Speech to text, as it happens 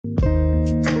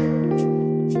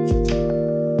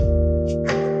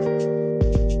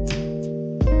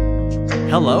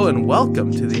Hello and welcome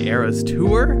to the Eras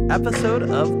Tour episode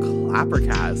of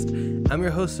ClapperCast. I'm your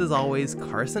host as always,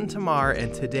 Carson Timar,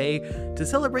 and today, to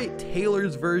celebrate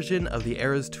Taylor's version of the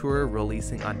Eras Tour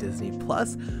releasing on Disney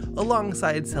Plus,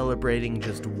 alongside celebrating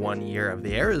just 1 year of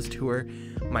the Eras Tour,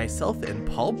 myself and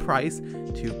Paul Price,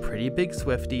 two pretty big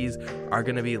Swifties, are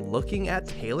going to be looking at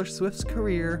Taylor Swift's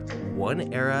career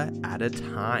one era at a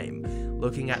time,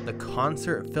 looking at the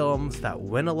concert films that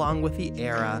went along with the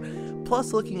era,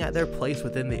 plus looking at their place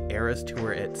within the Eras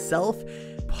Tour itself.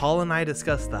 Paul and I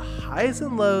discuss the highs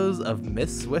and lows of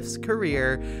Miss Swift's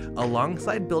career,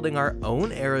 alongside building our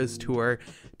own Eras Tour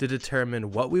to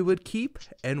determine what we would keep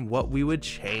and what we would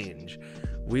change.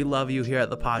 We love you here at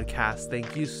the podcast.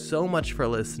 Thank you so much for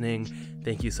listening.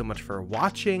 Thank you so much for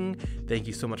watching. Thank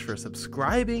you so much for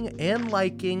subscribing and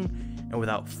liking. And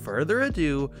without further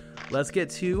ado, let's get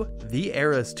to the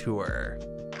Eras Tour.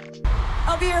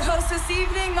 I'll be your host this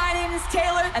evening. My name is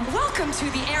Taylor, and welcome to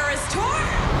the Eras Tour.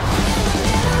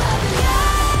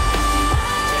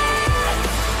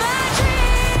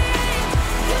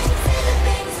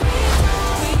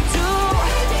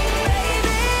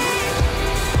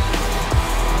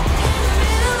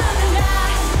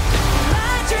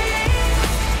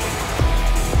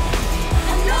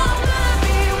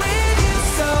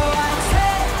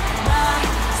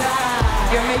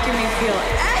 You're making me feel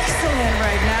excellent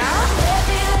right now.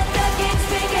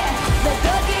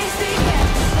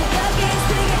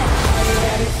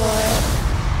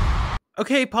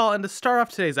 Okay, Paul, and to start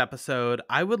off today's episode,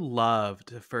 I would love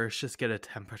to first just get a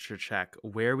temperature check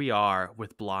where we are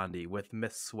with Blondie, with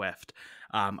Miss Swift.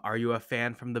 Are you a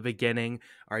fan from the beginning?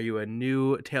 Are you a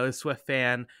new Taylor Swift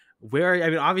fan? I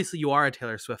mean, obviously you are a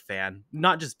Taylor Swift fan,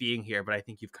 not just being here, but I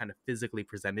think you've kind of physically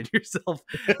presented yourself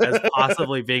as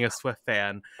possibly being a Swift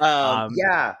fan.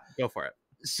 Yeah. Go for it.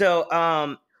 So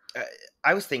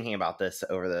I was thinking about this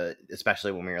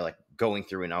especially when we were like going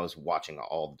through and I was watching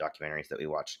all the documentaries that we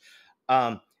watched.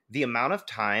 The amount of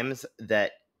times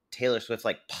that Taylor Swift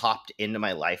like popped into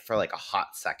my life for like a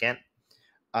hot second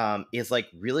is like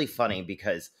really funny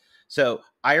because so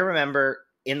I remember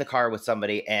in the car with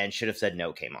somebody and Should Have Said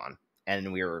No came on,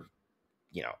 and we were,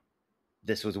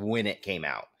 this was when it came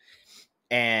out,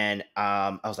 and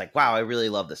I was like, wow, I really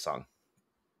love this song.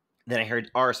 Then I heard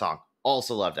Our Song,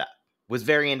 also loved that, was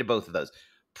very into both of those,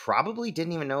 probably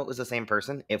didn't even know it was the same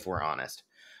person if we're honest.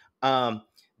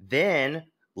 Then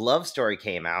Love Story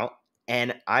came out,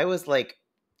 and I was like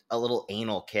a little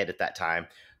anal kid at that time,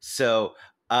 so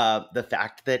the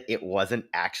fact that it wasn't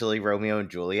actually Romeo and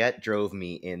Juliet drove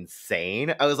me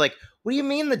insane. I was like, what do you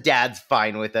mean the dad's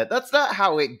fine with it? That's not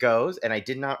how it goes. And I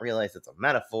did not realize it's a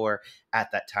metaphor.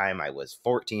 At that time, I was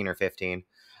 14 or 15.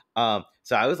 So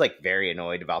I was like very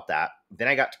annoyed about that. Then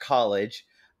I got to college,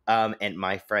 and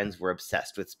my friends were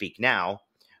obsessed with Speak Now,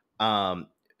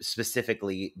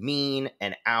 specifically Mean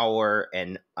and Our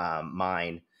and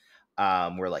Mine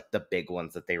were like the big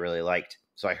ones that they really liked.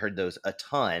 So I heard those a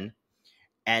ton.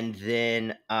 And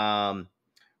then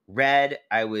Red,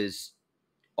 I was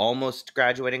almost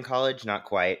graduating college, not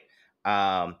quite.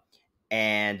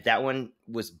 And that one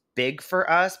was big for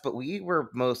us, but we were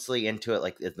mostly into it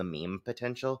like the meme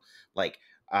potential, like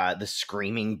the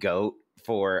screaming goat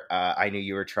for I Knew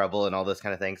You Were Trouble and all those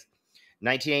kind of things.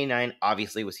 1989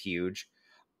 obviously was huge.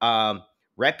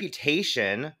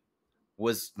 Reputation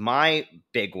was my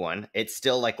big one. It's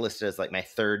still like listed as like my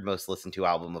third most listened to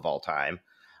album of all time.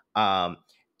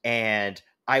 And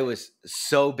I was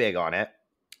so big on it.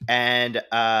 And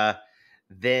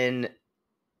then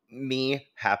Me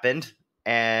happened,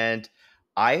 and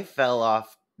I fell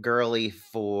off girly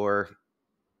for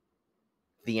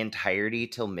the entirety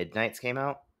till Midnights came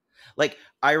out. Like,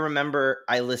 I remember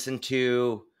I listened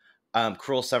to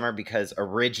Cruel Summer because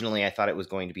originally I thought it was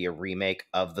going to be a remake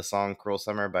of the song Cruel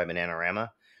Summer by Bananarama.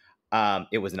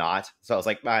 It was not. So I was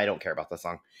like, I don't care about this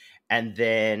song. And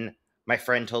then my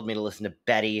friend told me to listen to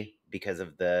Betty because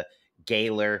of the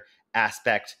Gaylor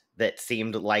aspect that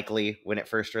seemed likely when it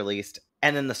first released.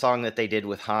 And then the song that they did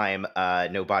with Haim,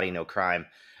 No Body, No Crime,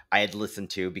 I had listened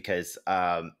to because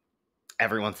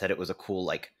everyone said it was a cool,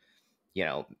 like,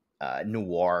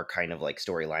 noir kind of like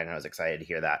storyline. And I was excited to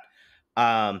hear that.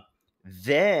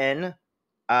 Then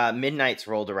Midnights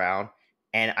rolled around,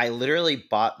 and I literally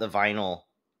bought the vinyl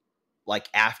like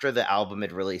after the album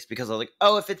had released because I was like,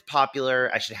 oh, if it's popular,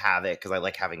 I should have it because I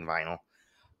like having vinyl.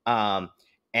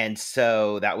 And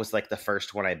so that was like the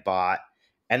first one I bought,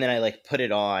 and then I like put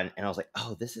it on, and I was like,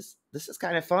 oh, this is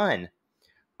kind of fun.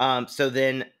 So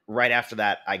then right after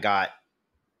that, I got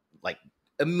like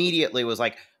immediately was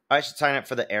like, I should sign up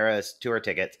for the Eras tour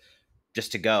tickets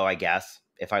just to go, I guess,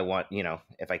 if I want,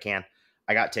 if I can.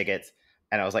 I got tickets.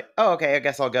 And I was like, oh, okay, I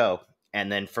guess I'll go.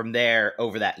 And then from there,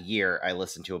 over that year, I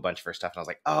listened to a bunch of her stuff, and I was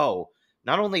like, oh,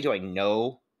 not only do I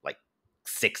know like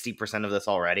 60% of this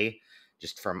already,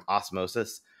 just from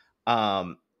osmosis,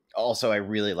 um, also I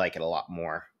really like it a lot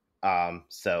more.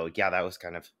 So yeah, that was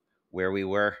kind of where we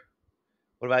were.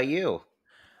 What about you?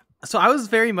 So I was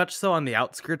very much so on the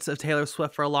outskirts of Taylor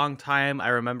Swift for a long time. I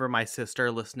remember my sister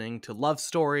listening to Love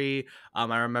Story.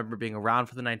 I remember being around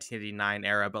for the 1989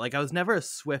 era, but like I was never a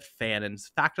Swift fan. In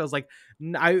fact, I was like,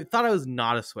 I thought I was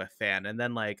not a Swift fan. And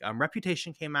then like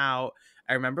Reputation came out.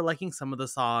 I remember liking some of the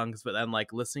songs, but then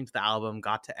like listening to the album,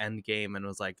 got to Endgame, and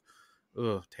was like,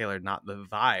 "Oh, Taylor, not the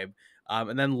vibe."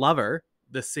 And then Lover,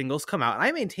 the singles come out, and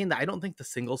I maintain that I don't think the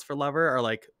singles for Lover are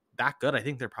like that good. I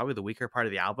think they're probably the weaker part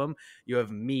of the album. You have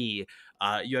Me,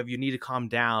 you have You Need to Calm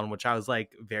Down, which I was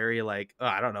like very like, oh,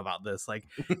 I don't know about this. Like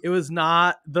it was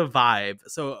not the vibe.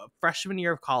 So freshman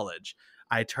year of college,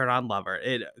 I turn on Lover.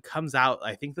 It comes out,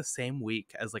 I think, the same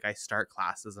week as like I start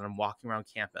classes and I'm walking around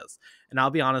campus. And I'll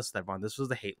be honest with everyone, this was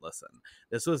the hate listen.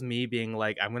 This was me being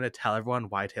like, I'm going to tell everyone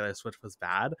why Taylor Swift was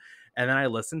bad. And then I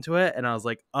listened to it and I was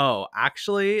like, oh,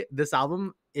 actually, this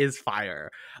album is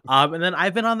fire. And then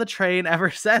I've been on the train ever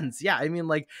since. Yeah, I mean,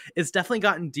 like, it's definitely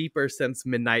gotten deeper since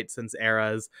Midnight, since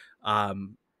Eras.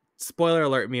 Spoiler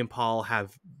alert, me and Paul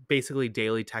have basically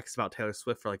daily texts about Taylor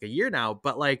Swift for like a year now,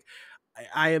 but like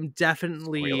I am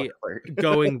definitely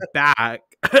going back.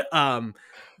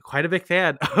 Quite a big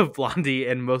fan of Blondie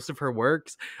and most of her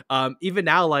works. Even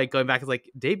now, like going back is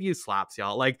like debut slaps,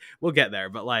 y'all. Like we'll get there,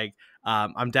 but like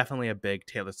I'm definitely a big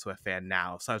Taylor Swift fan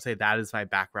now. So I would say that is my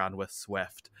background with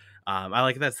Swift. I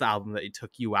like that's the album that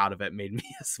took you out of it, made me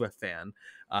a Swift fan.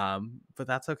 But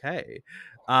that's okay.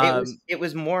 It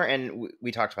was more, and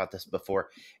we talked about this before.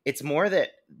 It's more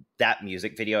that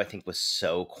music video I think was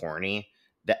so corny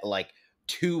that like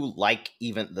to like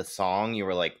even the song, you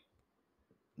were like,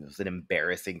 it was an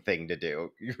embarrassing thing to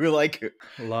do. You were like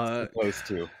supposed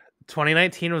to.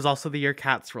 2019 was also the year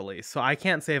Cats released, so I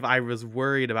can't say if I was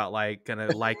worried about like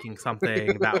liking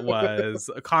something that was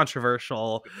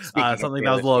controversial, something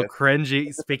that was a little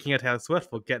cringy. Speaking of Taylor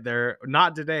Swift, we'll get there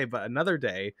not today, but another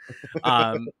day.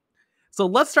 So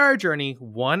let's start our journey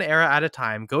one era at a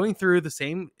time, going through the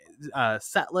same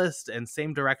set list and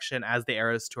same direction as the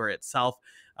Eras tour itself.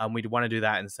 We'd want to do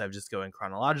that instead of just going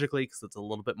chronologically because it's a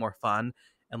little bit more fun.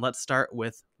 And let's start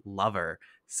with Lover.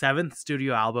 7th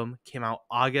studio album, came out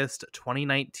August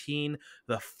 2019.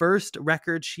 The first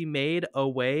record she made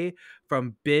away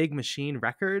from Big Machine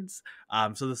Records.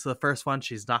 So this is the first one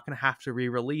she's not going to have to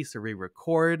re-release or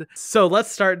re-record. So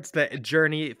let's start the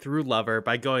journey through Lover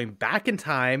by going back in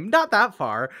time, not that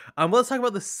far. Let's talk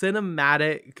about the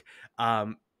cinematic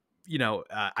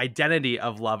identity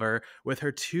of Lover with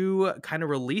her two kind of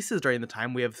releases during the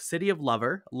time. We have City of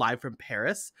Lover, live from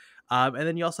Paris. And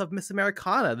then you also have Miss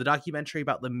Americana, the documentary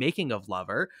about the making of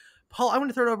Lover. Paul, I want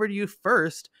to throw it over to you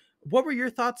first. What were your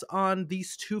thoughts on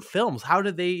these two films? How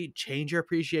did they change your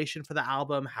appreciation for the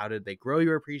album? How did they grow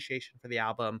your appreciation for the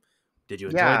album? Did you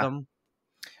enjoy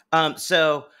them?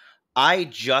 So I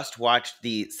just watched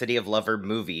the City of Lover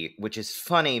movie, which is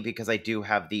funny because I do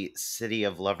have the City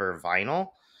of Lover vinyl.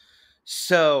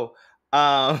 So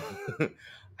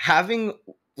having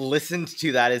listened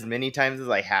to that as many times as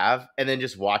I have, and then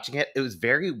just watching it, it was a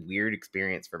very weird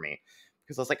experience for me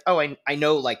because I was like, oh, I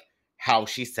know like how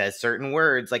she says certain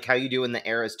words, like how you do in the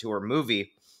Eras Tour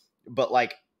movie, but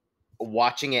like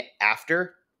watching it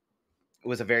after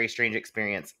was a very strange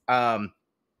experience. I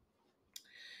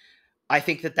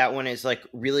think that one is like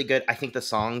really good. I think the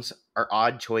songs are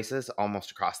odd choices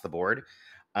almost across the board.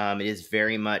 It is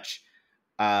very much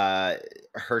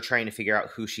her trying to figure out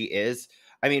who she is.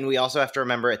 I mean, we also have to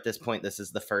remember at this point, this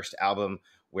is the first album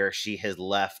where she has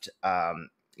left,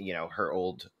 her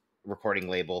old recording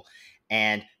label.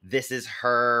 And this is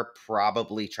her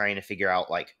probably trying to figure out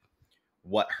like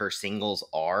what her singles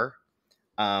are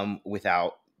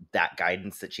without that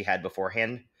guidance that she had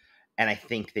beforehand. And I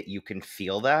think that you can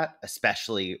feel that,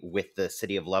 especially with the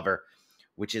City of Lover,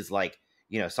 which is like,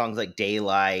 songs like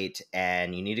Daylight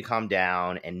and You Need to Calm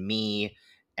Down and Me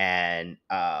and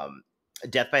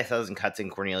Death by a Thousand Cuts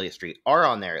in Cornelia Street are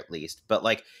on there at least, but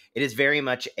like it is very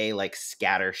much a like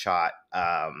scattershot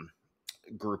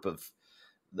group of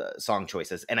the song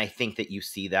choices, and I think that you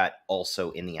see that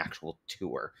also in the actual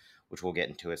tour, which we'll get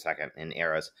into a second in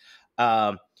Eras.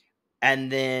 And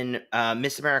then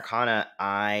Miss Americana,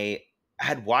 I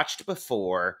had watched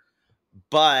before,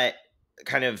 but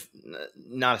kind of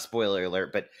not a spoiler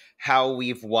alert, but how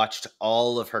we've watched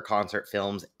all of her concert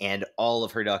films and all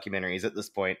of her documentaries at this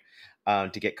point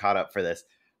to get caught up for this.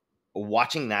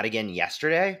 Watching that again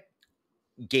yesterday,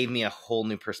 gave me a whole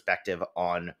new perspective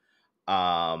on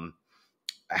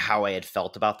how I had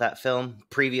felt about that film.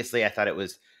 Previously, I thought it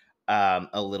was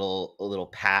a little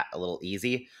pat, a little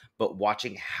easy, but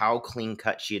watching how clean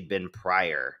cut she had been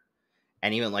prior,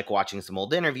 and even like watching some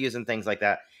old interviews and things like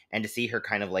that, and to see her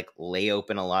kind of like lay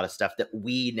open a lot of stuff that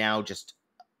we now just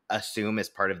assume is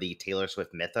part of the Taylor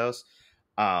Swift mythos,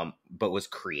 but was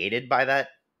created by that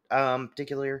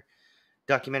particular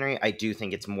documentary. I do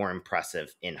think it's more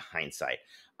impressive in hindsight.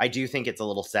 I do think it's a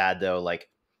little sad though, like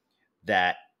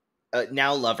that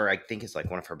now Lover I think is like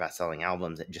one of her best selling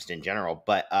albums just in general,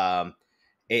 but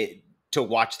it to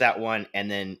watch that one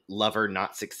and then Lover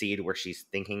not succeed where she's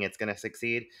thinking it's going to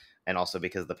succeed, and also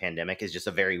because of the pandemic, is just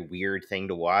a very weird thing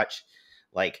to watch,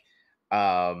 like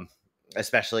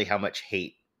especially how much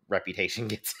hate Reputation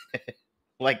gets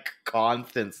like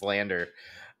constant slander,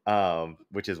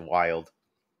 which is wild.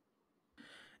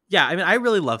 Yeah, I mean, I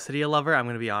really love City of Lover. I'm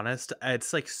gonna be honest.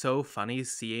 It's like so funny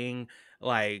seeing,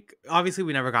 like, obviously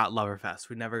we never got Loverfest,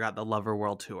 we never got the Lover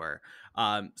World Tour.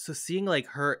 So seeing like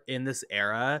her in this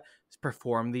era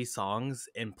perform these songs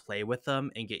and play with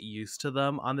them and get used to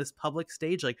them on this public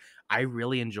stage, like I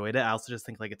really enjoyed it. I also just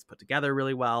think like it's put together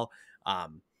really well.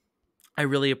 Um, I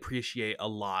really appreciate a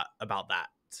lot about that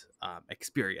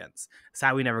experience.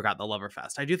 Sad we never got the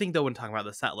Loverfest. I do think though, when talking about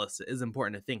the set list, it is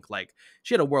important to think like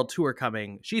she had a world tour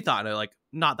coming. She thought like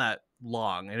not that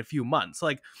long, in a few months.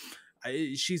 Like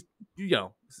she's,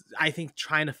 I think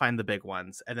trying to find the big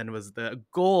ones, and then was the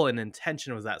goal and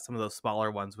intention was that some of those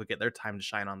smaller ones would get their time to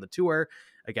shine on the tour.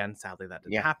 Again, sadly that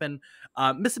didn't Yeah. happen.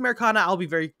 Miss Americana I'll be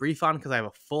very brief on because I have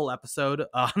a full episode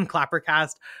on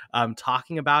ClapperCast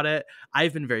talking about it.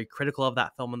 I've been very critical of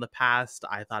that film in the past.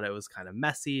 I thought it was kind of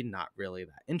messy, not really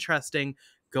that interesting.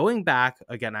 Going back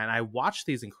again, and I watched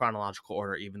these in chronological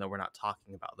order, even though we're not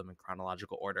talking about them in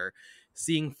chronological order,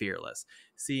 seeing Fearless,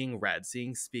 seeing Red,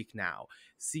 seeing Speak Now,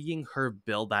 seeing her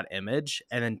build that image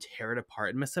and then tear it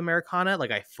apart in Miss Americana,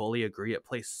 like I fully agree, it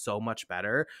plays so much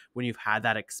better when you've had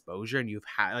that exposure and you've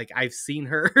had, like, I've seen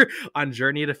her on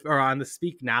Journey to, or on the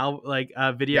Speak Now like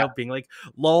video, being like,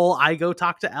 lol, I go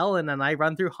talk to Ellen and I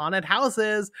run through haunted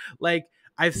houses. Like,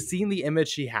 I've seen the image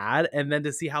she had, and then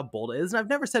to see how bold it is. And I've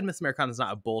never said Miss Americana is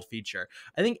not a bold feature.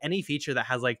 I think any feature that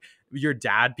has like your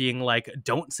dad being like,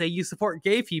 don't say you support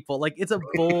gay people, like it's a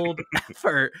bold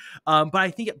effort. But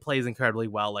I think it plays incredibly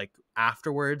well. Like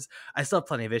afterwards, I still have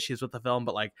plenty of issues with the film,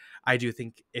 but like I do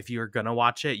think if you're gonna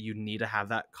watch it, you need to have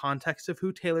that context of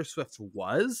who Taylor Swift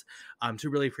was, to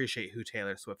really appreciate who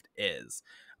Taylor Swift is.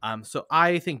 So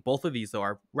I think both of these though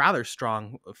are rather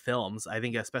strong films. I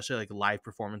think especially like live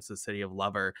performances, City of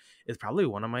Lover is probably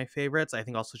one of my favorites. I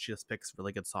think also she just picks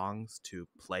really good songs to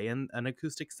play in an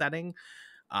acoustic setting.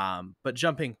 But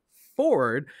jumping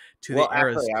forward to the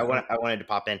eras, actually, I wanted to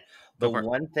pop in. The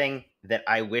one thing that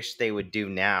I wish they would do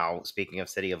now, speaking of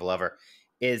City of Lover,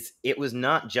 is it was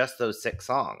not just those 6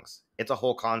 songs. It's a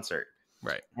whole concert.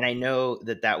 right? And I know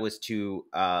that that was to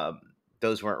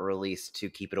those weren't released to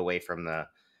keep it away from the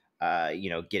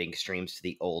getting streams to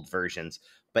the old versions.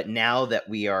 But now that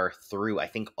we are through, I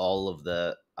think all of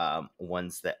the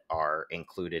ones that are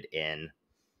included in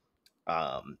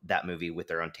that movie with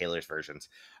their own Taylor's versions,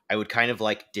 I would kind of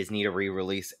like Disney to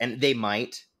re-release, and they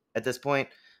might at this point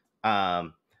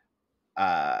um,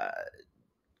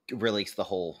 release the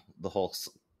whole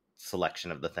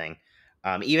selection of the thing.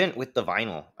 Even with the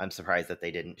vinyl, I'm surprised that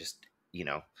they didn't just,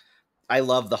 I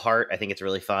love the heart. I think it's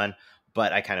really fun,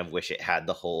 but I kind of wish it had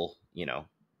the whole,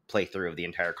 playthrough of the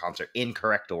entire concert in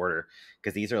correct order,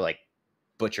 because these are like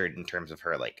butchered in terms of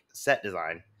her like set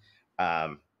design,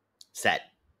 set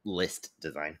list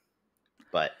design.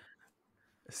 But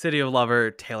City of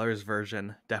Lover, Taylor's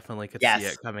version, definitely could see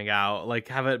yes, it coming out. Like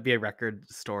have it be a record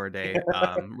store day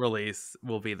release.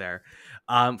 Will be there.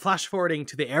 Flash forwarding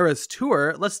to the Eras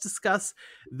tour, let's discuss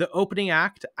the opening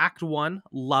act, Act 1,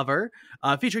 Lover,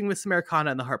 featuring Miss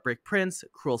Americana and the Heartbreak Prince,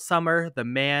 Cruel Summer, The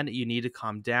Man, You Need to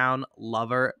Calm Down,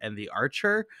 Lover, and The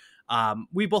Archer.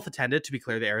 We both attended, to be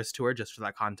clear, the Eras tour, just for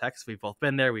that context. We've both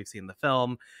been there. We've seen the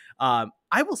film.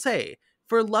 I will say,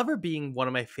 for Lover being one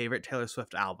of my favorite Taylor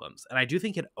Swift albums, and I do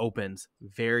think it opens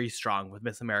very strong with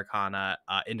Miss Americana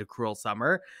into Cruel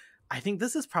Summer, I think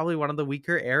this is probably one of the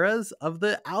weaker eras of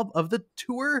the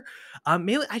tour.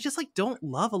 Mainly, I just like don't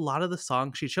love a lot of the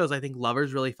songs she chose. I think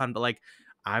Lover's really fun, but like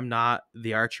I'm not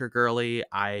the Archer girly.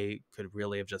 I could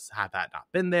really have just had that not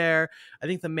been there. I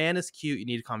think The Man is cute. You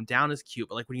Need to Calm Down is cute.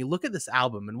 But like when you look at this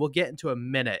album, and we'll get into a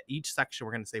minute, each section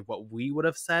we're going to say what we would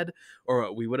have said or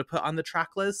what we would have put on the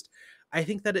track list. I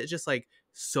think that it's just like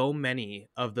so many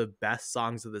of the best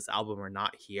songs of this album are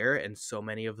not here, and so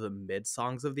many of the mid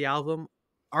songs of the album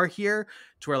are here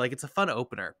to where like it's a fun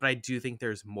opener, but I do think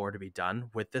there's more to be done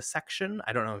with this section.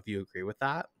 I don't know if you agree with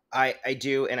that. I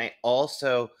do, and I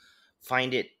also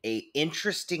find it a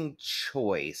interesting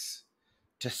choice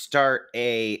to start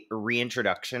a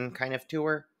reintroduction kind of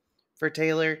tour for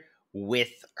Taylor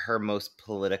with her most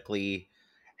politically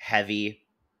heavy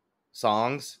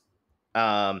songs.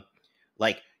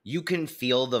 Like you can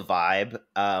feel the vibe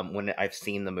when I've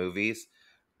seen the movies,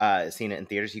 seen it in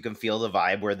theaters. You can feel the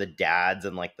vibe where the dads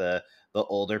and like the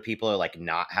older people are like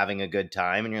not having a good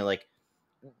time, and you're like,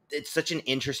 it's such an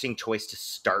interesting choice to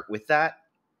start with that.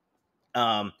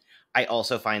 I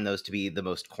also find those to be the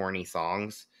most corny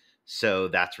songs, so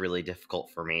that's really difficult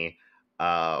for me.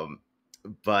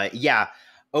 But yeah,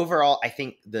 overall, I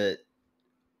think the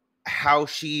how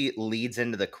she leads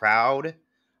into the crowd,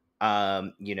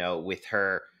 with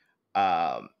her,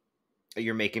 um,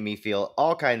 you're making me feel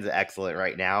all kinds of excellent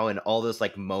right now, and all those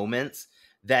like moments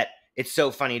that it's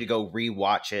so funny to go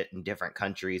rewatch it in different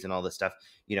countries and all this stuff,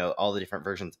 all the different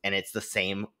versions, and it's the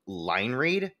same line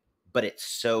read, but it's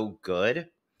so good.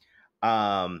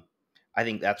 um I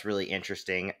think that's really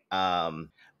interesting,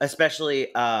 especially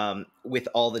with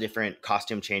all the different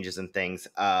costume changes and things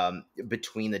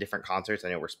between the different concerts. I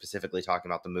know we're specifically talking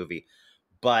about the movie,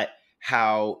 but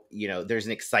how there's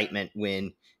an excitement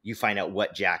when you find out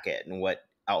what jacket and what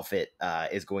outfit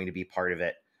is going to be part of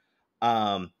it.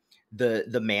 um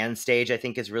the man stage, I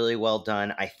think, is really well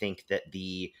done. I think that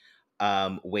the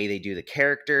way they do the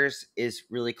characters is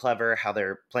really clever, how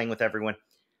they're playing with everyone.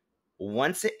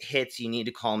 Once it hits You Need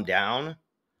to Calm Down,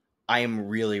 I am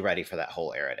really ready for that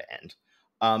whole era to end.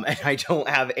 And I don't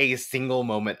have a single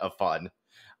moment of fun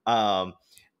um,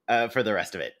 for the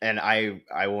rest of it. And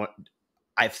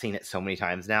I've seen it so many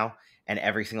times now, and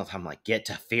every single time I'm like, get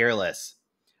to Fearless.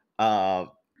 Uh,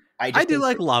 I I just do think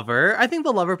like Lover. I think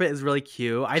the Lover bit is really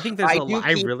cute. I think there's I a do lot.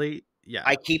 I keep really, yeah.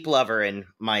 I keep Lover in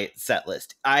my set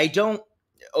list. I don't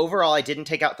overall. I didn't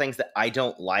take out things that I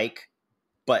don't like,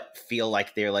 but feel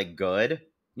like they're like good.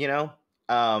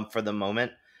 For the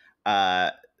moment,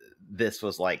 uh, this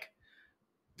was like,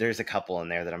 there's a couple in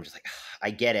there that I'm just like,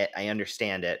 I get it, I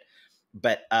understand it,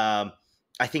 but I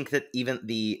think that even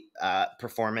the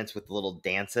performance with the little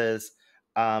dances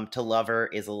to Lover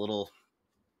is a little,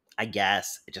 I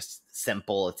guess, just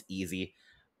simple. It's easy,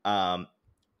 um,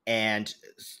 and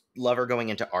Lover going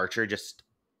into Archer, just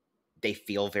they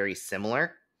feel very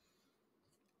similar,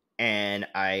 and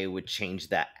I would change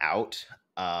that out.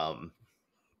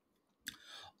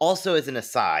 Also, as an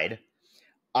aside,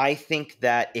 I think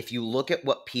that if you look at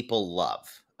what people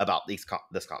love about this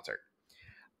concert,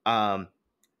 um,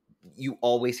 you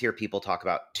always hear people talk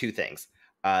about two things: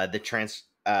 the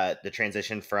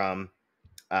transition from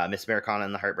Miss Americana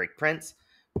and the Heartbreak Prince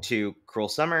to Cruel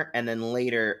Summer, and then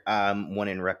later one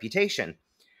in Reputation,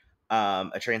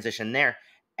 a transition there.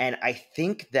 And I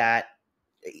think that,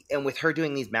 and with her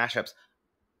doing these mashups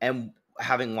and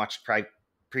having watched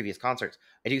previous concerts,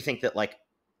 I do think that like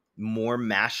more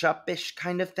mashup-ish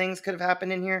kind of things could have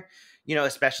happened in here.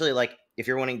 Especially like if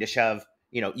you're wanting to shove,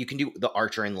 you can do the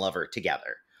Archer and Lover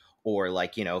together, or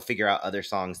like, figure out other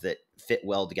songs that fit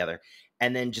well together,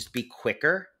 and then just be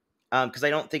quicker. Because I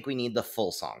don't think we need the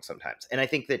full song sometimes. And I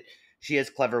think that she is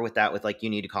clever with that, with like You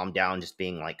Need to Calm Down just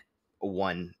being like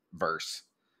one verse.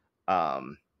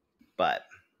 But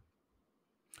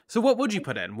So what would you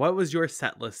put in? What was your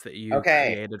set list that you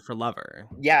okay. created for Lover?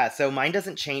 Yeah, so mine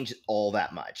doesn't change all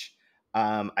that much.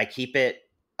 I keep it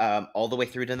all the way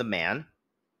through to the man,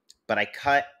 but I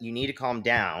cut You Need to Calm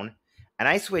Down, and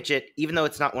I switch it, even though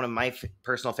it's not one of my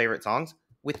personal favorite songs,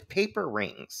 with Paper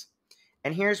Rings.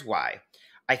 And here's why.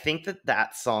 I think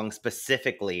that song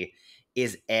specifically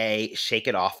is a shake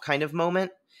it off kind of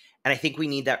moment, and I think we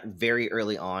need that very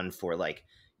early on for like,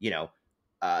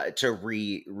 to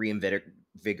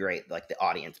reinvigorate like the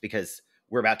audience, because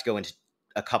we're about to go into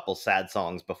a couple sad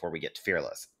songs before we get to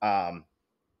Fearless. I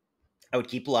would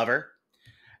keep Lover,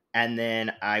 and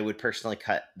then I would personally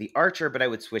cut the Archer, but I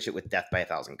would switch it with Death by a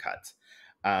Thousand Cuts,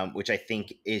 which I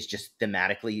think is just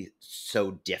thematically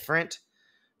so different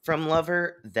from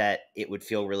Lover that it would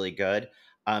feel really good.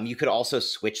 You could also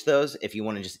switch those if you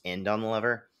want to just end on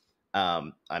Lover.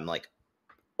 I'm like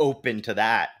open to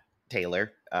that,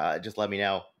 Taylor. Just let me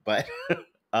know. But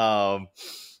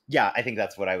yeah, I think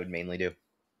that's what I would mainly do.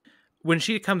 When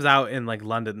she comes out in like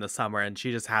London this summer and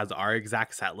she just has our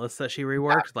exact set list that she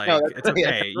reworked, No, like it's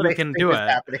okay. what You I can think do is it.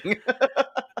 happening.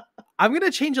 I'm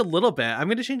gonna change a little bit. I'm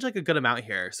gonna change like a good amount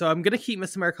here. So I'm gonna keep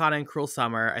Miss Americana and Cruel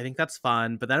Summer. I think that's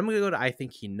fun. But then I'm gonna go to I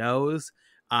Think He Knows.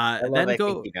 I love Then I Think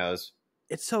go He Knows.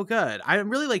 It's so good. I'm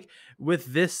really like with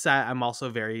this set. I'm also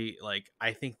very like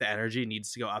I think the energy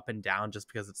needs to go up and down just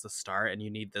because it's the start, and you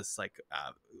need this like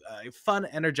fun,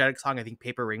 energetic song. I think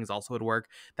Paper Rings also would work.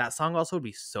 That song also would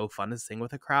be so fun to sing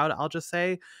with a crowd. I'll just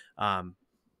say, um,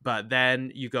 but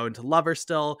then you go into Lover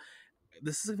still.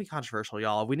 This is gonna be controversial,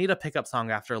 y'all. We need a pickup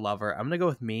song after Lover. I'm gonna go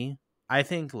with Me. I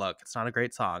think, look, it's not a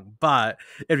great song, but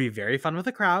it'd be very fun with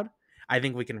a crowd. I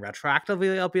think we can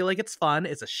retroactively I'll be like it's fun.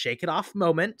 It's a shake it off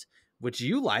moment, which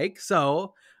you like.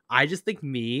 So I just think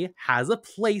Me has a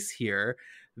place here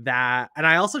that, and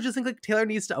I also just think like Taylor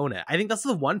needs to own it. I think that's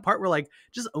the one part where like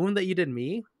just own that you did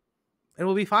Me, and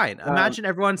we'll be fine. Um, Imagine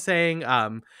everyone saying,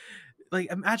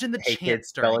 like imagine the Hey kids,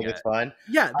 chants during spelling is it. fun.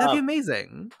 Yeah, that'd be Um,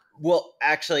 amazing. well,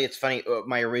 actually, it's funny.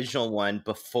 My original one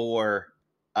before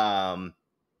um,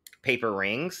 Paper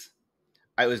Rings,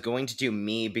 I was going to do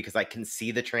Me because I can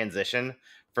see the transition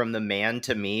from the man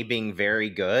to Me being very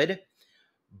good.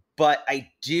 But I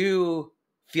do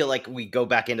feel like we go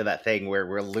back into that thing where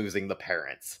we're losing the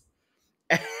parents.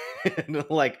 And,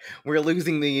 like we're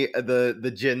losing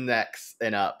the Gen X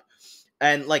and up.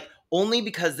 And like only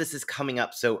because this is coming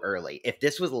up so early. If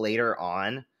this was later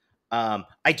on,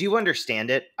 I do understand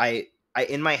it. I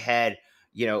in my head,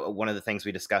 one of the things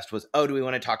we discussed was, oh, do we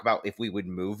want to talk about if we would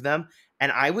move them?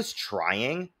 And I was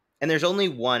trying, and there's only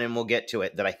one, and we'll get to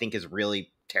it, that I think is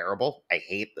really terrible. I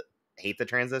hate the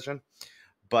transition,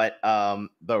 but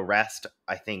the rest,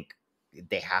 I think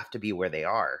they have to be where they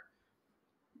are.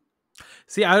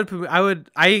 See,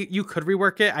 you could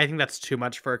rework it. I think that's too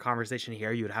much for a conversation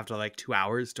here. You would have to like 2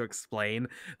 hours to explain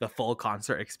the full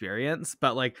concert experience.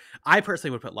 But like, I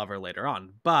personally would put Lover later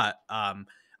on. But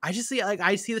I just see like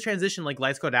I see the transition, like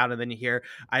lights go down, and then you hear,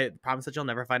 "I promise that you'll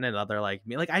never find another like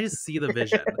me." Like I just see the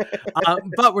vision.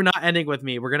 But we're not ending with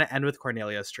Me. We're gonna end with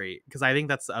Cornelia Street because I think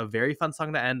that's a very fun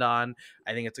song to end on.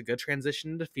 I think it's a good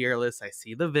transition to Fearless. I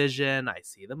see the vision. I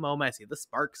see the moment. I see the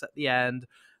sparks at the end.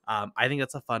 I think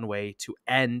that's a fun way to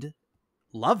end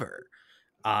Lover.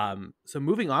 So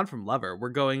moving on from Lover, we're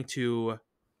going to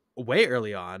way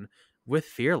early on with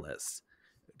Fearless.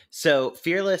 So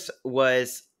Fearless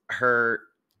was her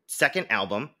second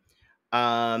album,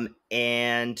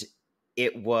 and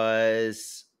it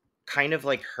was kind of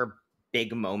like her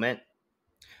big moment.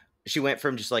 She went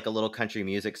from just like a little country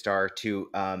music star to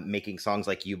making songs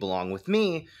like You Belong With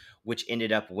Me, which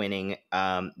ended up winning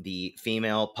the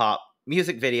female pop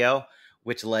music video,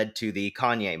 which led to the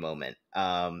Kanye moment,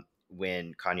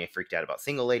 when Kanye freaked out about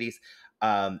single ladies.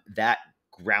 That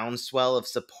groundswell of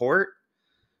support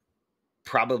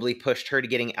probably pushed her to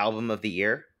getting Album of the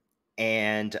Year.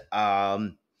 And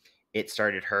it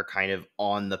started her kind of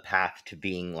on the path to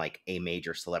being like a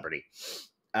major celebrity.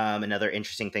 Another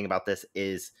interesting thing about this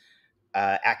is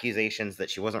accusations that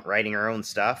she wasn't writing her own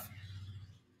stuff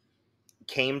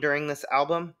came during this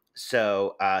album.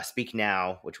 So Speak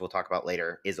Now, which we'll talk about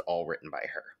later, is all written by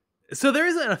her. So there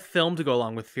isn't a film to go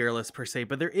along with Fearless per se,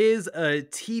 but there is a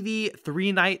TV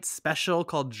 3-night special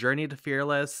called Journey to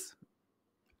Fearless.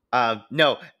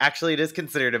 No, actually, it is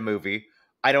considered a movie.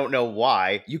 I don't know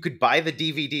why. You could buy the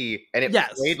DVD and it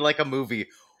Yes. played like a movie,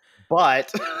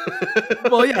 but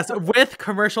Well, yes, with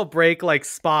commercial break like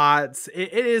spots,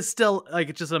 it is still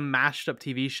like just a mashed up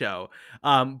TV show.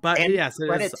 But and yes, it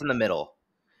credits is. in the middle.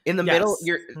 In the middle,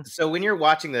 Yes. so when you're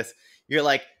watching this, you're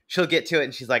like, she'll get to it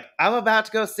and she's like, I'm about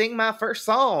to go sing my first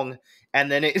song.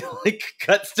 And then it like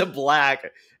cuts to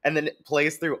black and then it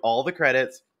plays through all the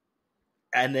credits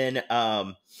and then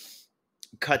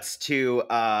cuts to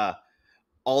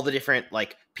all the different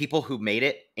like people who made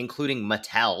it, including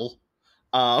Mattel.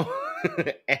 Um,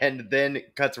 and then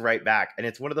cuts right back. And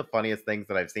it's one of the funniest things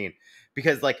that I've seen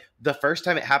because like the first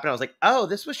time it happened, I was like, oh,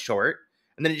 this was short.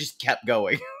 And then it just kept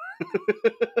going.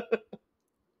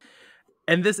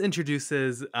 And this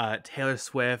introduces Taylor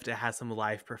Swift. It has some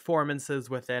live performances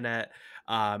within it.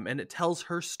 And it tells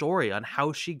her story on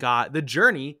how she got the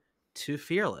journey to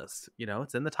Fearless. You know,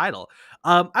 it's in the title.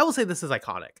 I will say this is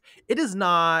iconic. It is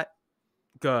not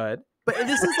good, but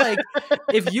this is like,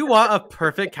 if you want a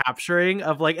perfect capturing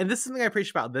of like, and this is something I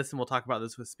appreciate about this, and we'll talk about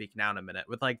this with Speak Now in a minute,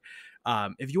 with like,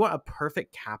 if you want a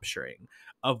perfect capturing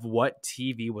of what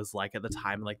TV was like at the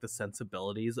time, and like the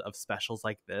sensibilities of specials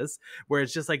like this, where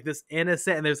it's just like this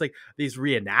innocent, and there's like these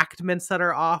reenactments that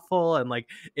are awful, and like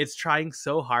it's trying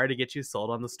so hard to get you sold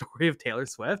on the story of Taylor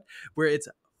Swift, where it's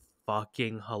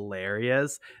fucking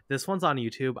hilarious. This one's on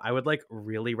YouTube. I would like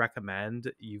really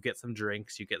recommend you get some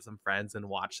drinks, you get some friends, and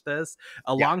watch this.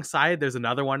 Alongside, there's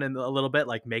another one in a little bit,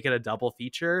 like make it a double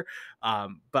feature.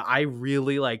 But I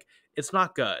really like, it's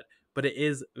not good, but it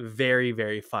is very,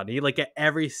 very funny. Like at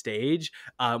every stage,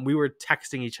 we were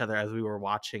texting each other as we were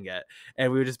watching it,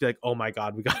 and we would just be like, "Oh my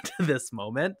god, we got to this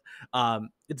moment."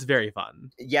 It's very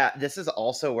fun. Yeah, this is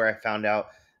also where I found out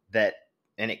that,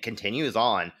 and it continues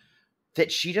on,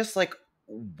 that she just like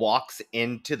walks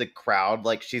into the crowd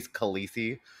like she's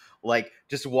Khaleesi, like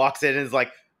just walks in and is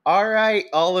like, "All right,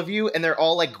 all of you," and they're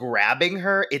all like grabbing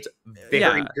her. It's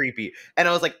very creepy. And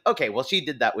I was like, okay, well, she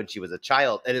did that when she was a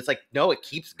child, and it's like, no, it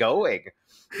keeps going.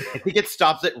 I think it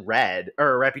stops at Red,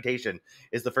 or Reputation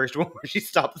is the first one where she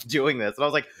stops doing this, and I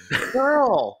was like,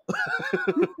 girl.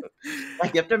 I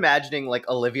kept imagining like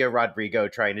Olivia Rodrigo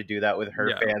trying to do that with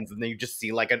her fans, and then you just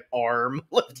see like an arm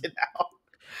lifted out.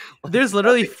 There's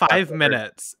literally 5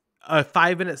 minutes, a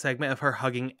 5-minute segment of her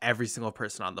hugging every single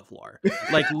person on the floor,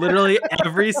 like literally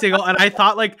every single. And I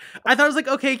thought it was like,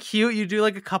 okay, cute, you do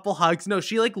like a couple hugs. No,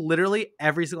 she like literally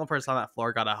every single person on that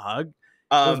floor got a hug.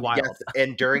 It was wild. Yes,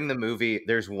 and during the movie,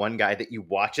 there's one guy that you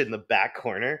watch in the back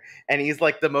corner, and he's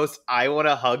like the most I want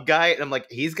to hug guy, and I'm like,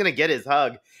 he's gonna get his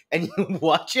hug, and you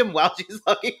watch him while she's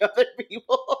hugging other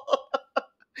people,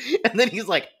 and then he's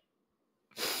like,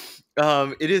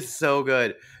 it is so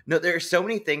good. No, there are so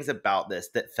many things about this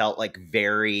that felt like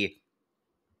very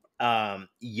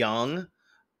young,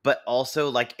 but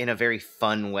also like in a very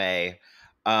fun way.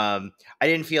 I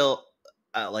didn't feel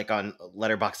like on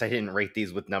Letterboxd, I didn't rate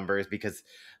these with numbers because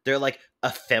they're like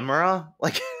ephemera.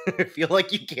 Like I feel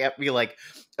like you can't be like,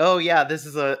 oh yeah, this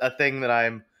is a thing that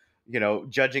I'm,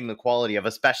 judging the quality of,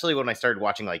 especially when I started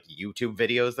watching like YouTube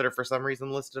videos that are for some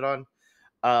reason listed on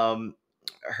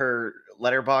her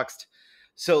Letterboxd.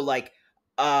 So like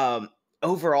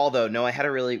overall though, no, I had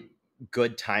a really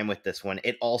good time with this one.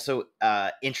 It also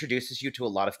introduces you to a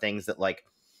lot of things that like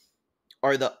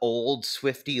are the old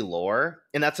Swiftie lore,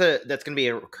 and that's going to be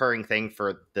a recurring thing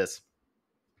for this,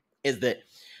 is that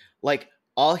like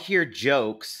I'll hear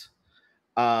jokes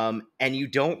and you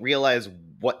don't realize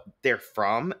what they're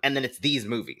from, and then it's these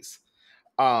movies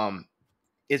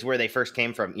is where they first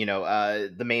came from.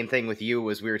 The main thing with you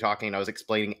was we were talking and I was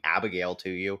explaining Abigail to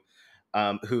you,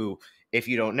 who, if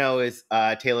you don't know, is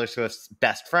Taylor Swift's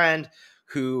best friend,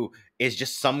 who is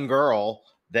just some girl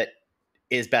that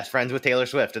is best friends with Taylor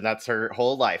Swift, and that's her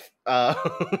whole life.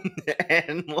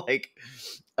 And like,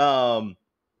 I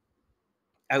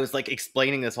was like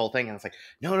explaining this whole thing, and I was like,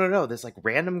 no, this like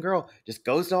random girl just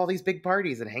goes to all these big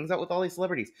parties and hangs out with all these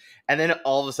celebrities. And then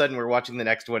all of a sudden we're watching the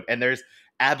next one, and there's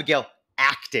Abigail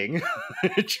acting,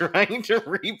 trying to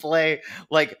replay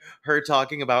like her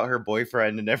talking about her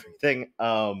boyfriend and everything.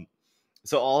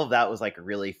 So all of that was like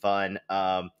really fun.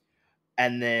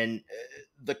 And then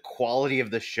the quality of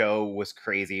the show was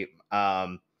crazy.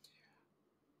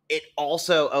 It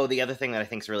also, the other thing that I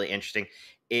think is really interesting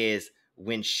is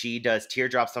when she does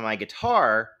Teardrops on My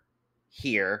Guitar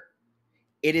here,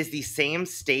 it is the same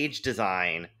stage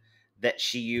design that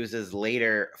she uses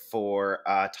later for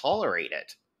Tolerate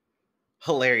It.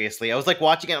 Hilariously. I was like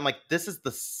watching it, I'm like, this is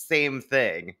the same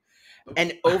thing.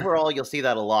 And overall, you'll see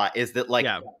that a lot, is that like,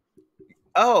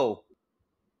 oh,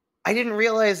 I didn't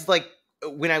realize, like,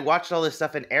 when I watched all this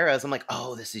stuff in Eras, I'm like,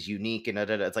 oh, this is unique, and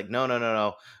it's like,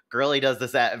 no, Girly does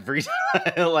this every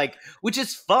time, like, which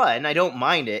is fun. I don't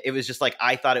mind it. It was just like,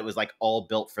 I thought it was like all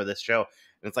built for this show,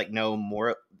 and it's like, no,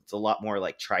 more. It's a lot more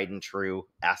like tried and true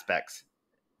aspects.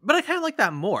 But I kind of like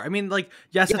that more. I mean, like,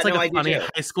 yes, it's like a funny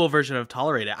high school version of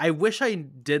Tolerate It. I wish I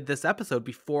did this episode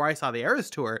before I saw the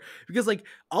Eras Tour, because, like,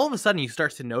 all of a sudden you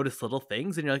start to notice little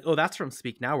things, and you're like, oh, that's from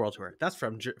Speak Now World Tour. That's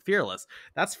from Fearless.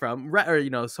 That's from,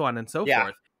 or, so on and so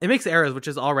forth. It makes Eras, which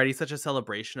is already such a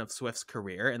celebration of Swift's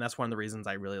career, and that's one of the reasons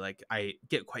I really like, I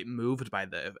get quite moved by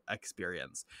the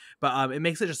experience. But it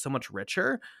makes it just so much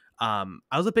richer. I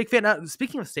was a big fan. Now,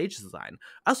 speaking of stage design,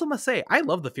 I also must say, I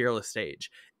love the Fearless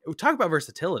stage. We talk about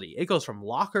versatility. It goes from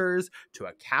lockers to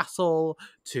a castle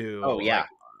to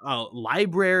a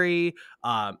library.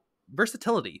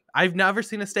 Versatility. I've never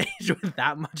seen a stage with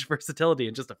that much versatility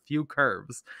in just a few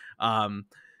curves.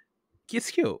 It's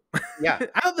cute. Yeah,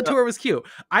 I thought the tour was cute.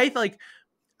 I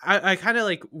kind of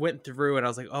like went through and I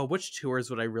was like, oh, which tours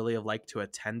would I really have liked to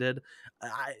attended?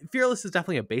 Fearless is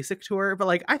definitely a basic tour, but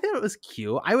like I thought it was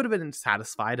cute. I would have been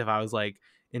satisfied if I was like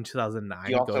in 2009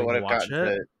 you also going to watch it.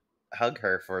 To hug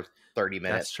her for 30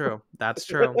 minutes. That's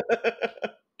true.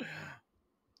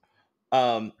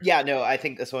 I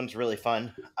think this one's really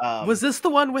fun. Was this the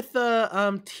one with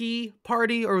the tea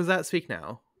party, or was that Speak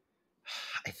Now?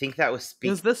 I think that was Speak.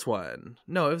 It was this one.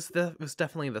 No, it was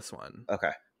definitely this one.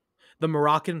 Okay. The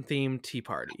Moroccan themed tea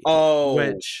party. Oh,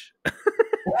 which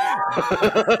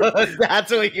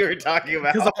That's what you were talking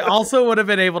about. Because I also would have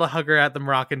been able to hug her at the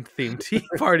Moroccan themed tea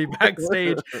party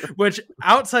backstage, which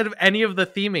outside of any of the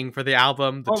theming for the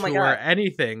album, the Oh my tour, God.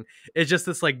 anything, is just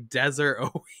this like desert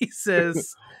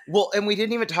oasis. Well, and we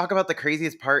didn't even talk about the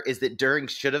craziest part is that during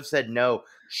Should Have Said No,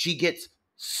 she gets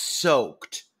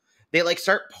soaked. They like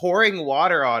start pouring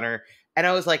water on her, and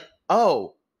I was like,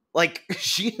 oh, like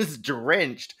she is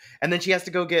drenched. And then she has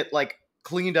to go get like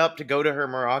cleaned up to go to her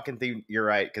Moroccan theme. You're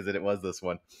right, because it was this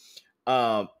one.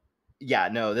 Yeah,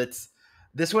 no,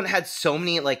 this one had so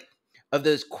many like of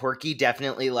those quirky,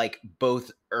 definitely like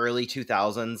both early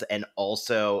 2000s and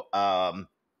also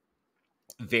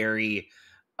very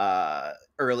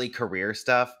early career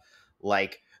stuff,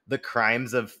 like The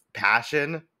Crimes of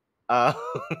Passion, uh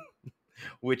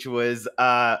which was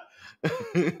and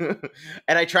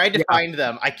I tried to find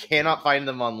them. I cannot find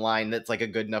them online that's like a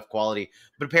good enough quality,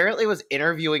 but apparently was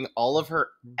interviewing all of her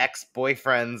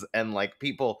ex-boyfriends and like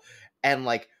people and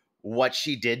like what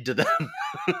she did to them.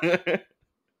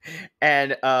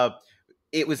 And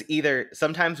it was either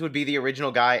sometimes would be the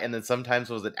original guy and then sometimes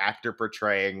was an actor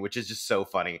portraying, which is just so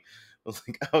funny. I was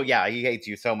like, oh yeah, he hates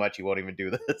you so much he won't even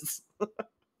do this.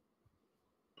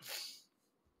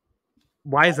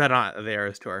 Why is that not the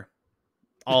Eras tour?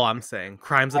 All I'm saying,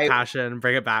 Crimes of Passion,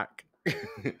 bring it back.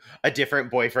 A different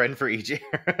boyfriend for each year.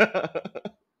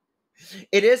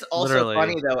 It is also Literally.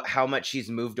 funny though how much she's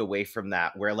moved away from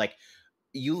that, where like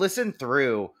you listen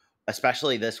through,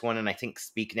 especially this one, and I think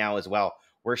Speak Now as well,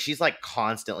 where she's like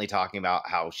constantly talking about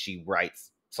how she writes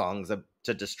songs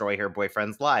to destroy her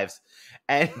boyfriend's lives,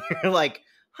 and you're like,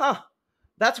 huh,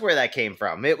 that's where that came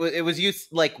from. It was used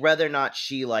like whether or not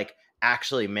she like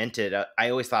actually meant it. I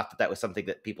always thought that was something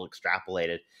that people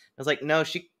extrapolated. I was like, no,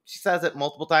 she says it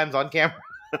multiple times on camera.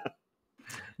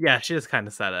 Yeah, she just kind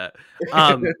of said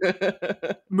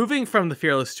it. Moving from the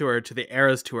Fearless tour to the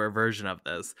Eras tour version of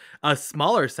this, a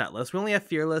smaller set list. We only have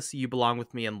Fearless, You Belong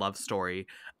With Me, and Love Story.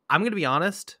 I'm going to be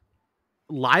honest,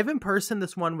 live in person,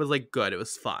 this one was like good. It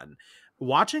was fun.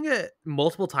 Watching it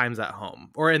multiple times at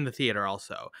home or in the theater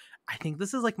also, I think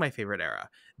this is like my favorite era.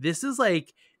 This is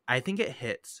like, I think it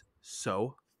hits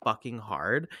so fucking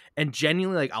hard, and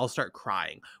genuinely like I'll start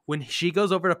crying when she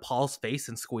goes over to Paul's face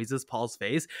and squeezes Paul's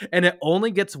face, and it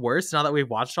only gets worse now that we've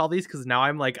watched all these, because now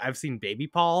I'm like, I've seen baby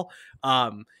Paul,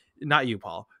 not you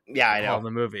Paul, Yeah, I know. Paul in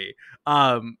the movie.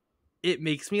 It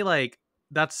makes me like,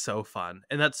 that's so fun,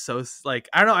 and that's so like,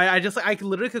 I don't know, I just I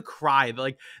literally could cry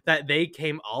like that they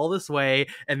came all this way,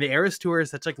 and the Eras tour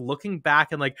is such like looking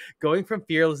back and like going from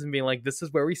Fearless and being like, this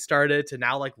is where we started, to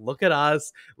now like look at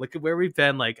us, look at where we've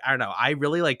been. Like, I don't know, I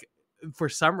really like, for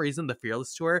some reason, the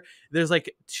Fearless tour, there's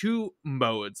like two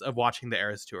modes of watching the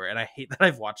Eras tour, and I hate that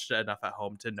I've watched it enough at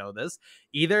home to know this.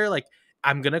 Either like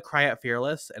I'm gonna cry at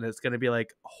Fearless and it's gonna be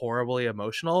like horribly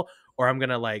emotional, or I'm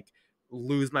gonna like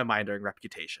lose my mind during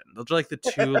Reputation. Those are like the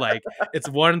two, like it's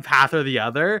one path or the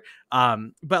other.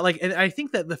 But like, and I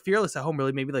think that the Fearless at home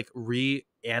really made me like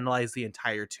reanalyze the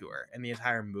entire tour and the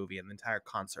entire movie and the entire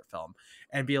concert film,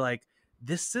 and be like,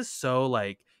 this is so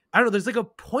like, I don't know, there's like a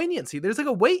poignancy, there's like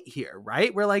a weight here,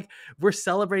 right? We're like, we're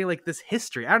celebrating like this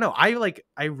history. I don't know,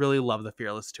 I really love the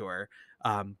Fearless tour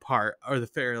part, or the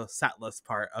Fearless set list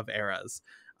part of Eras.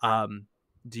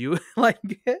 Do you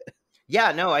like it?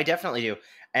 Yeah, no, I definitely do.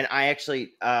 And I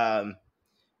actually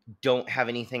don't have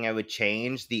anything I would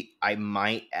change. I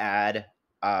might add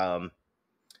a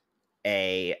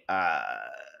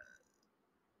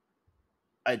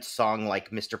song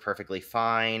like Mr. Perfectly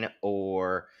Fine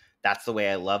or That's the Way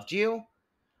I Loved You.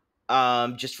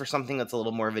 Just for something that's a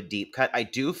little more of a deep cut. I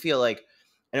do feel like,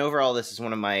 and overall this is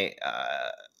one of my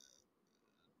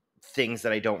things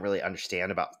that I don't really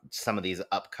understand about some of these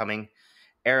upcoming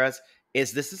eras,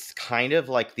 is this is kind of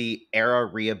like the era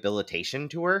rehabilitation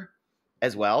tour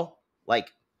as well.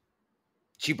 Like,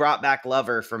 she brought back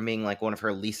Lover from being like one of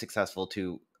her least successful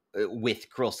with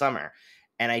Cruel Summer,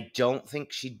 and I don't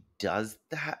think she does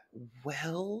that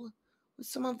well with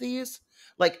some of these.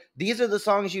 Like, these are the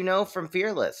songs you know from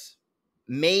Fearless.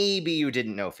 Maybe you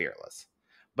didn't know Fearless,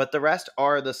 but the rest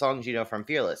are the songs you know from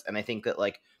Fearless, and I think that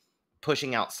like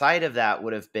pushing outside of that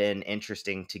would have been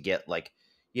interesting to get like,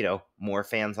 you know, more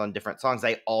fans on different songs.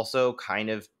 I also kind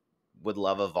of would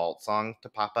love a vault song to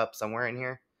pop up somewhere in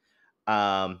here.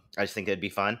 I just think it'd be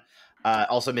fun.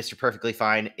 Also, Mr. Perfectly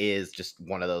Fine is just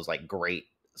one of those like great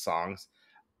songs,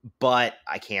 but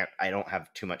I don't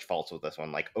have too much faults with this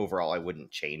one. Like, overall, I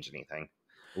wouldn't change anything.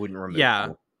 I wouldn't remove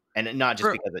it. And not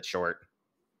just because it's short.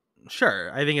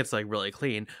 Sure, I think it's like really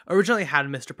clean. Originally had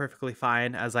Mr. Perfectly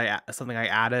Fine as something I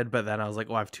added, but then I was like,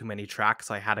 oh, I have too many tracks,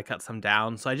 so I had to cut some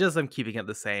down. So I just am keeping it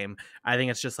the same. I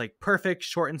think it's just like perfect,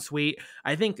 short and sweet.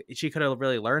 I think she could have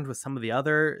really learned with some of the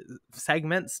other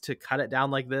segments to cut it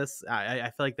down like this.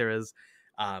 I feel like there is.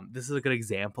 This is a good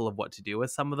example of what to do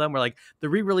with some of them. Where like the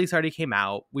re-release already came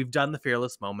out. We've done the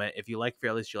Fearless moment. If you like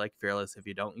Fearless, you like Fearless. If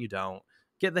you don't, you don't.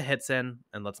 Get the hits in,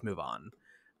 and let's move on.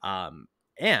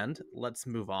 And let's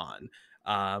move on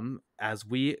as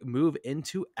we move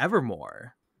into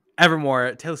Evermore.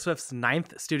 Evermore, Taylor Swift's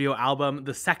 9th studio album,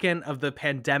 the second of the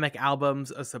pandemic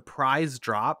albums, a surprise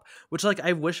drop, which like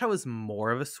I wish I was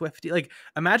more of a Swiftie. Like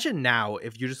imagine now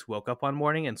if you just woke up one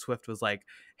morning and Swift was like,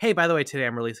 hey, by the way, today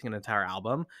I'm releasing an entire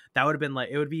album. That would have been like,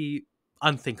 it would be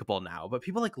unthinkable now, but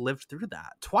people like lived through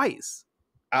that twice.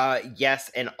 Yes,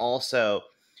 and also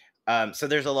so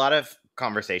there's a lot of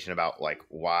conversation about like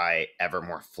why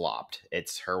Evermore flopped.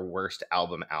 It's her worst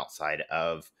album outside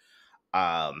of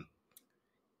um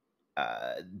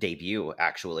debut,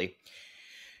 actually.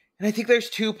 And I think there's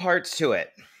two parts to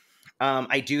it.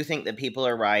 I do think that people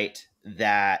are right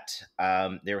that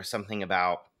there was something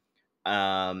about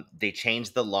they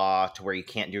changed the law to where you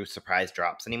can't do surprise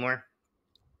drops anymore,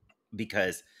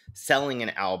 because selling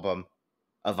an album,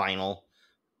 a vinyl,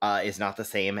 is not the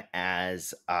same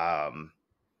as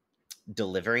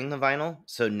delivering the vinyl.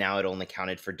 So now it only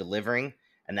counted for delivering,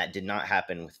 and that did not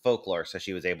happen with Folklore. So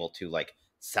she was able to like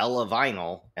sell a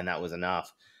vinyl, and that was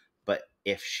enough. But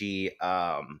if she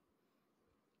tried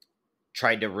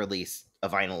to release a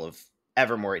vinyl of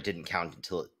Evermore, it didn't count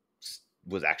until it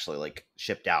was actually like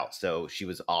shipped out. So she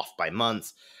was off by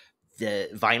months. The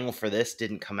vinyl for this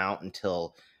didn't come out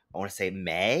until I want to say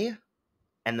May,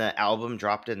 and the album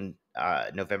dropped in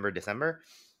November, December.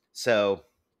 So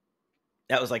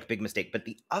that was like a big mistake. But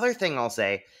the other thing I'll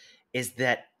say is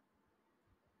that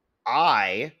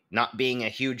I, not being a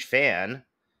huge fan,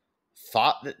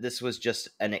 thought that this was just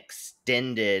an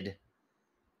extended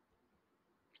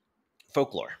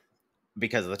Folklore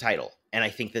because of the title. And I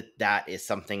think that that is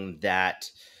something that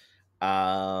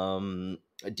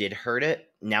did hurt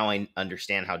it. Now I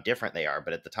understand how different they are.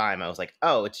 But at the time I was like,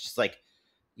 oh, it's just like,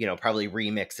 probably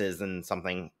remixes and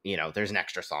something, there's an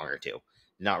extra song or two.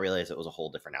 Did not realize it was a whole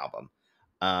different album.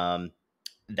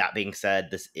 That being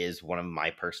said, this is one of my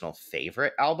personal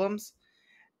favorite albums.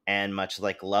 And much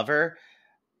like Lover,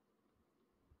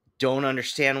 don't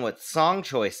understand what song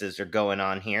choices are going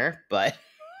on here, but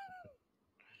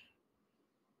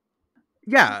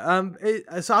Yeah,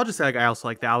 so I'll just say, like, I also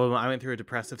like the album. I went through a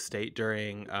depressive state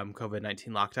during COVID-19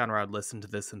 lockdown where I'd listen to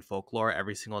this in Folklore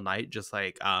every single night, just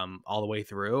like all the way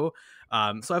through.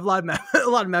 So I have a lot of a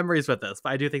lot of memories with this,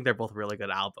 but I do think they're both really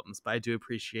good albums. But I do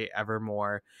appreciate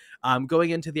Evermore. Going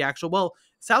into the actual, well,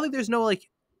 sadly, there's no like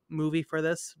movie for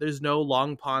this. There's no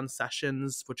Long Pond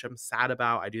Sessions, which I'm sad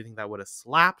about. I do think that would have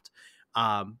slapped.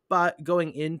 But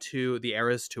going into the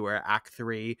Eras Tour, Act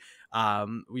 3,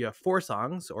 we have 4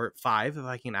 songs, or 5 if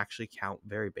I can actually count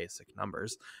very basic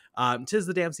numbers. 'Tis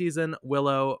the Damn Season,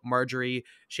 Willow, Marjorie,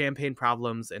 Champagne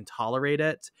Problems, and Tolerate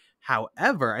It.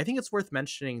 However, I think it's worth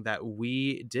mentioning that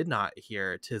we did not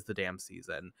hear 'Tis the Damn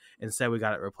Season. Instead, we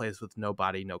got it replaced with No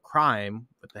Body, No Crime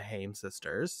with the Haim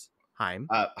sisters. Haim.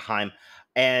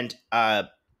 And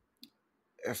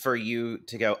for you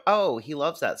to go, oh, he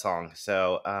loves that song,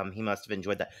 so he must have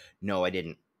enjoyed that. No, I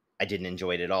didn't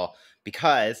enjoy it at all,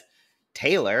 because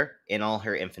Taylor, in all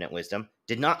her infinite wisdom,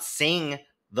 did not sing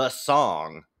the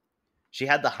song. She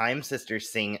had the Haim sisters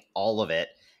sing all of it,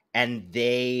 and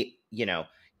they, I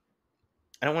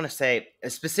don't want to say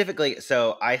specifically,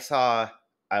 so I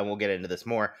will get into this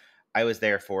more, I was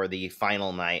there for the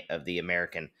final night of the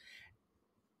American,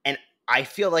 and I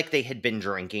feel like they had been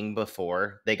drinking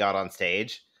before they got on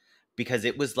stage, because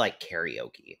it was like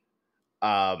karaoke.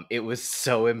 It was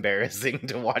so embarrassing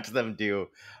to watch them do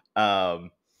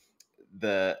the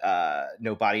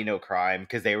No Body, No Crime,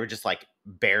 because they were just like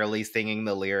barely singing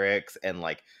the lyrics and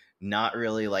like not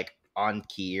really like on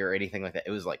key or anything like that.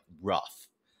 It was like rough.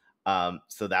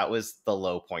 So that was the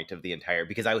low point of the entire,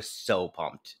 because I was so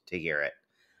pumped to hear it.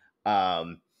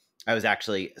 I was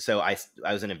actually, so I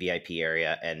was in a VIP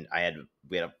area, and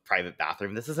we had a private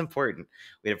bathroom. This is important.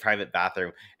 We had a private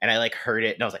bathroom, and I like heard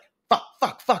it, and I was like,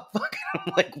 fuck.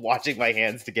 I'm like watching my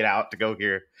hands to get out to go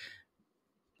here.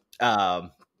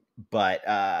 But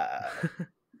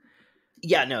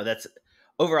yeah, no, that's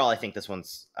overall, I think this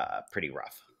one's pretty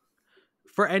rough.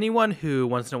 For anyone who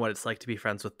wants to know what it's like to be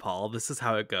friends with Paul, this is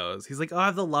how it goes. He's like, oh, I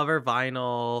have the Lover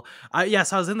vinyl.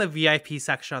 Yes, I was in the VIP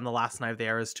section on the last night of the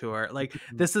Eras Tour. Like,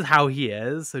 this is how he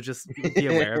is. So just be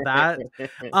aware of that.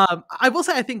 I will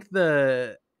say, I think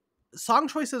song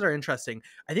choices are interesting.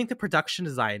 I think the production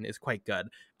design is quite good,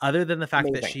 other than the fact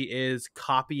that Amazing. she is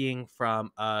copying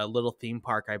from a little theme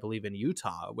park, I believe, in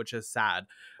Utah, which is sad.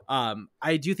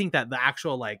 I do think that the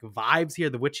actual like vibes here,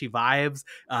 the witchy vibes,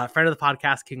 friend of the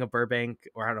podcast, King of Burbank,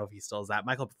 or I don't know if he still is that,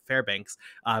 Michael Fairbanks,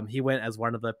 he went as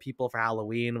one of the people for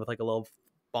Halloween with like a little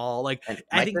ball. Like, And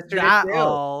I my think sister did that too.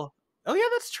 all. Oh yeah,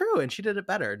 that's true, and she did it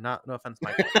better. Not no offense,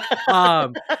 Michael.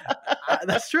 um,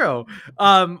 that's true.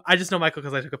 I just know Michael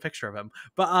because I took a picture of him.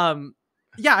 But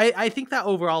yeah, I think that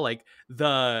overall, like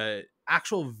the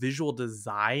actual visual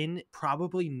design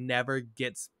probably never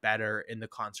gets better in the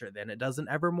concert than it does in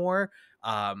Evermore.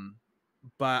 Um,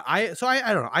 but I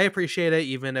don't know. I appreciate it,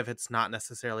 even if it's not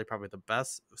necessarily probably the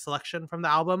best selection from the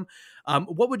album.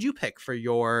 What would you pick for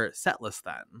your set list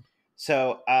then?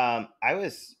 So I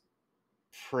was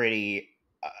pretty.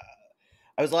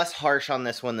 I was less harsh on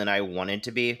this one than I wanted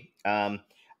to be. I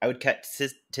would cut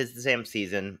 "Tis the Sam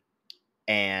Season"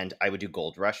 and I would do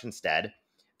 "Gold Rush" instead.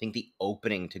 I think the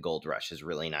opening to "Gold Rush" is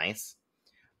really nice.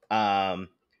 Um,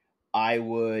 I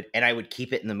would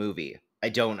keep it in the movie. I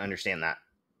don't understand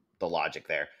the logic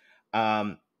there.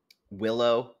 Um,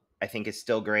 "Willow" I think is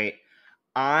still great.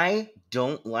 I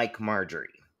don't like Marjorie,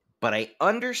 but I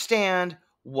understand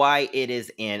why it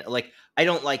is in. Like, I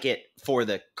don't like it for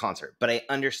the concert, but I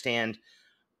understand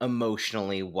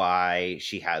emotionally why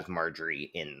she has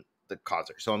Marjorie in the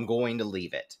concert. So I'm going to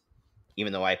leave it.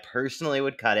 Even though I personally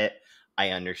would cut it, I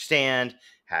understand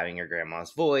having your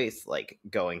grandma's voice, like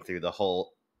going through the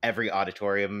whole every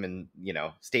auditorium and,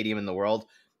 stadium in the world,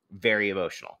 very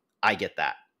emotional. I get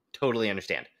that. Totally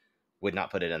understand. Would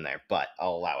not put it in there, but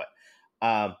I'll allow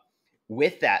it.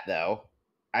 With that though,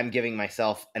 I'm giving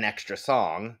myself an extra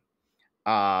song.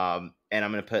 And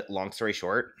I'm going to put Long Story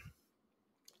Short.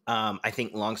 I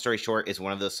think Long Story Short is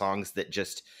one of those songs that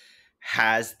just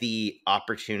has the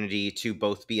opportunity to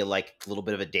both be a little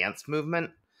bit of a dance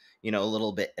movement, a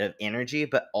little bit of energy,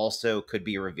 but also could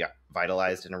be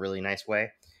revitalized in a really nice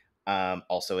way.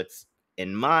 Also, it's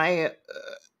in my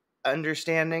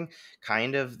understanding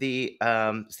kind of the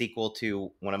sequel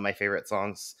to one of my favorite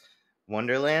songs,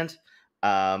 Wonderland.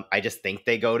 I just think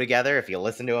they go together if you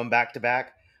listen to them back to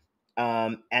back.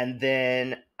 And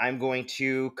then I'm going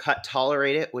to cut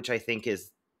Tolerate It, which I think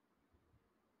is.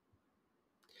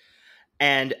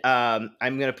 And I'm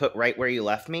going to put Right Where You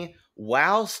Left Me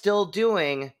while still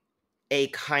doing a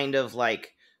kind of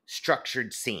like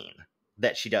structured scene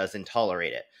that she does in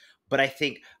Tolerate It. But I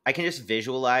think I can just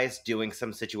visualize doing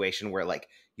some situation where like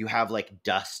you have like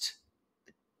dust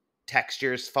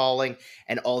textures falling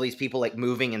and all these people like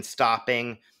moving and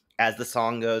stopping as the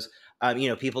song goes.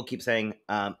 People keep saying,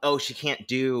 oh, she can't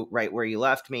do Right Where You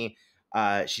Left Me.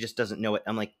 She just doesn't know it.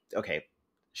 I'm like, okay,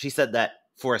 she said that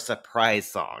for a surprise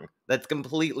song. That's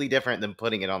completely different than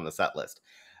putting it on the set list.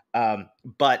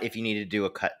 But if you need to do a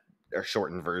cut or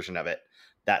shortened version of it,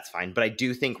 that's fine. But I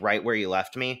do think Right Where You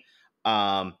Left Me,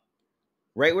 Right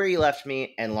Where You Left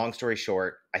Me and Long Story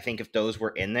Short, I think if those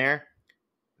were in there,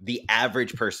 the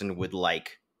average person would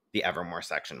like the Evermore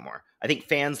section more. I think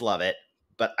fans love it,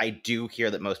 but I do hear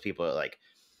that most people are like,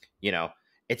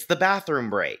 it's the bathroom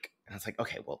break. And it's like,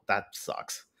 okay, well, that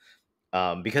sucks.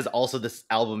 Because also this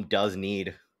album does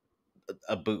need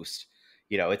a boost.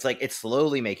 It's like it's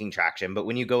slowly making traction, but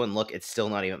when you go and look, it's still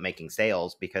not even making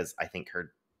sales because I think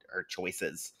her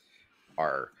choices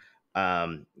are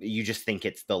you just think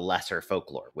it's the lesser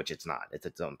Folklore, which it's not. It's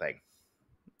its own thing.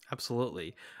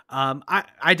 Absolutely.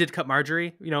 I did cut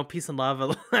Marjorie, peace and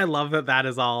love. I love that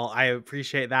is all. I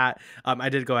appreciate that. I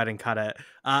did go ahead and cut it.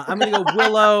 I'm going to go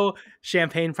Willow,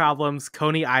 Champagne Problems,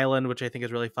 Coney Island, which I think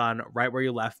is really fun, Right Where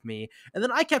You Left Me. And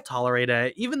then I kept Tolerate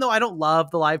It, even though I don't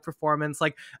love the live performance.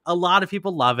 Like a lot of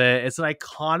people love it. It's an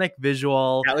iconic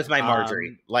visual. That was my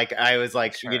Marjorie. I was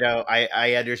like, sure.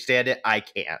 I understand it. I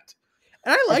can't.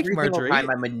 And I like Every single Marjorie. time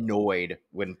I'm annoyed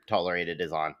when Tolerated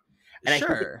is on. And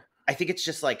Sure. I think it's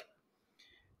just like,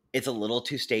 it's a little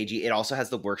too stagey. It also has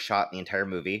the worst shot in the entire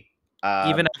movie.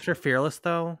 Even after Fearless,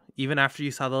 though, even after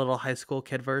you saw the little high school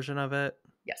kid version of it,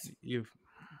 yes, you've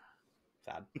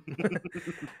sad.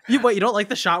 You don't like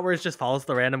the shot where it just follows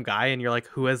the random guy and you're like,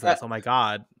 who is this? Oh my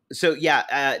god. So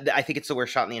yeah, I think it's the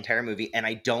worst shot in the entire movie, and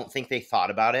I don't think they thought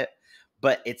about it.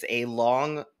 But it's a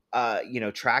long,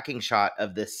 tracking shot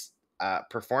of this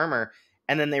performer,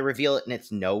 and then they reveal it, and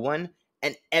it's no one.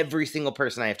 And every single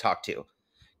person I have talked to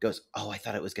goes, "Oh, I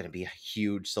thought it was going to be a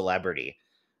huge celebrity."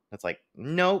 It's like,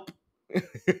 nope.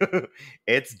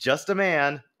 It's just a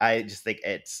man. I just think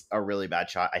it's a really bad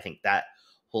shot. I think that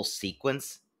whole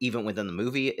sequence, even within the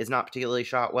movie, is not particularly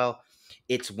shot well.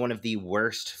 It's one of the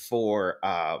worst for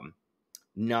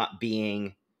not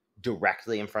being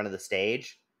directly in front of the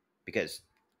stage. because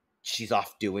she's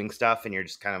off doing stuff and you're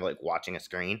just kind of like watching a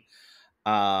screen.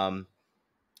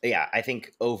 Yeah, I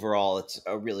think overall it's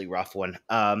a really rough one.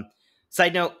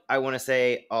 Side note, I want to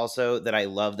say also that I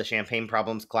love the Champagne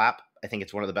Problems clap. I think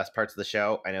it's one of the best parts of the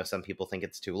show. I know some people think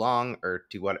it's too long or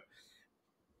too what.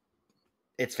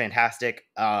 It's fantastic.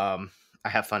 I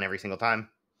have fun every single time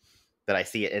that I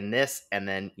see it in this, and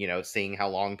then, you know, seeing how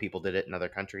long people did it in other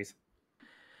countries.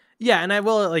 Yeah, and I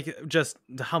will, like, just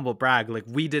to humble brag, like,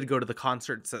 we did go to the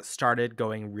concerts that started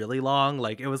going really long.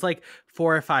 Like, it was like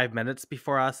 4 or 5 minutes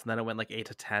before us, and then it went like 8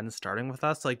 to 10 starting with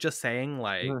us. Like, just saying,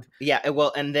 like, Yeah,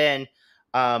 well, and then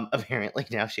apparently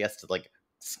now she has to like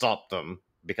stop them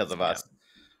because of yeah. us.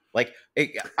 Like,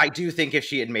 I do think if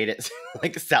she had made it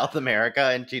like South America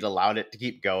and she'd allowed it to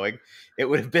keep going, it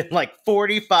would have been like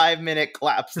 45-minute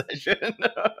clap session.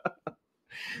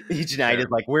 Each night Sure. is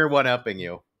like, we're one-upping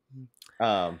you.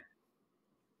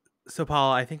 So,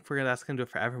 Paul, I think that's going to do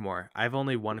it for Evermore. I have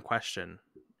only one question.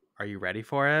 Are you ready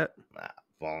for it?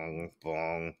 Bong,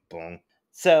 bong, bong.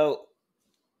 So,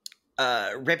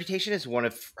 Reputation is one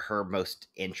of her most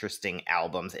interesting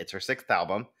albums. It's her 6th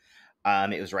album.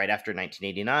 It was right after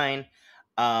 1989.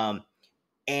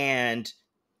 And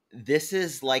this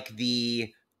is like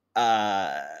the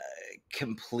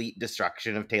complete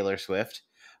destruction of Taylor Swift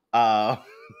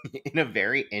in a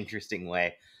very interesting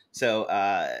way. So,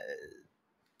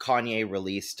 Kanye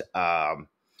released a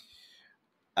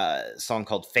song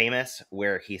called Famous,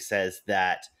 where he says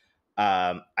that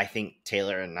I think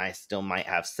Taylor and I still might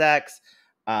have sex.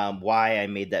 Why I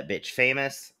made that bitch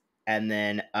famous. And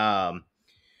then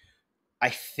I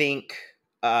think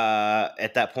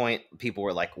at that point, people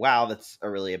were like, wow, that's a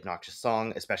really obnoxious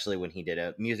song, especially when he did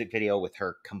a music video with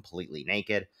her completely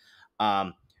naked.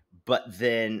 But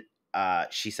then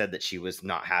she said that she was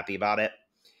not happy about it.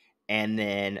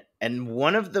 And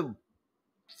one of the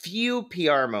few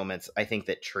PR moments I think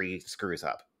that Tree screws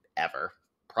up ever,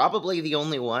 probably the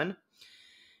only one,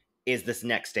 is this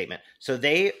next statement. So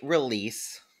they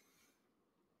release,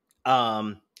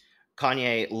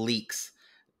 Kanye leaks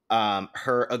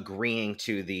her agreeing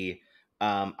to the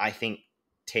I think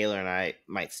Taylor and I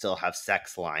might still have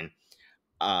sex line.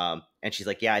 And she's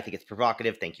like, yeah, I think it's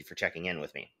provocative. Thank you for checking in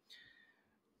with me.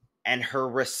 And her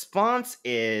response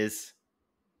is,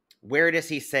 where does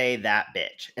he say that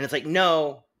bitch? And it's like,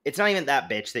 no, it's not even that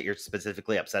bitch that you're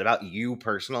specifically upset about, you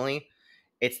personally.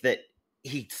 It's that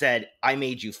he said, I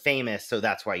made you famous, so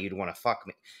that's why you'd want to fuck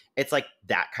me. It's like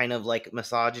that kind of like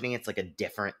misogyny. It's like a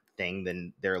different thing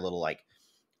than their little like,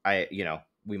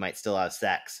 we might still have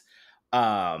sex.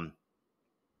 And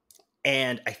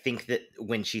I think that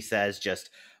when she says just,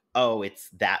 oh, it's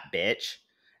that bitch,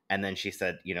 and then she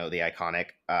said, the iconic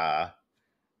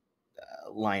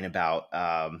line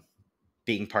about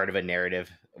being part of a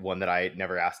narrative, one that I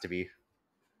never asked to be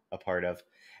a part of.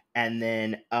 And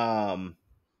then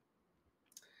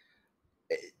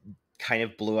it kind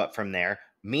of blew up from there.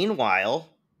 Meanwhile,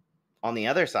 on the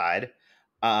other side,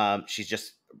 she's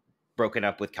just broken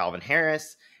up with Calvin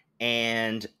Harris,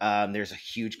 and there's a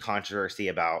huge controversy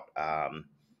about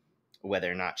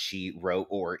whether or not she wrote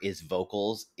or is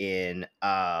vocals in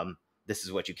This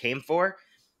Is What You Came For.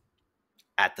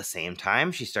 At the same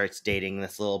time, she starts dating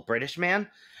this little British man,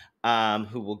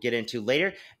 who we'll get into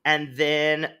later. And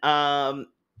then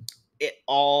it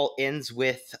all ends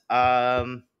with,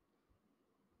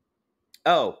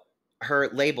 her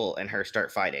label and her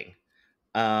start fighting.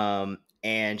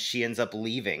 And she ends up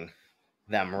leaving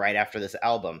them right after this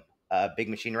album, Big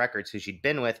Machine Records, who she'd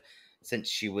been with since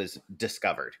she was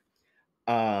discovered.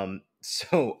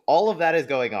 So all of that is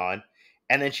going on.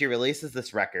 And then she releases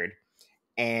this record,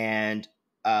 and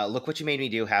Look What You Made Me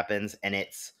Do happens, and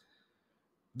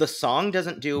the song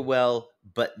doesn't do well,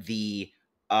 but the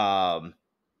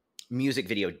music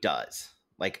video does.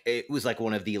 Like, it was like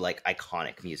one of the like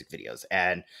iconic music videos,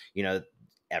 and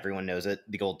everyone knows it.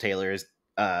 The Gold Taylor is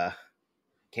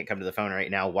can't come to the phone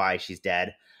right now. Why? She's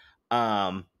dead.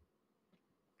 All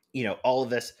of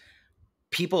this.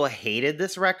 People hated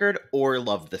this record or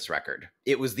loved this record.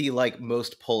 It was the like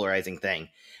most polarizing thing.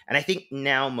 And I think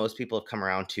now most people have come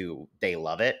around to they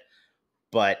love it,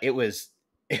 but it was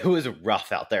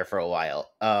rough out there for a while.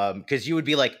 Because you would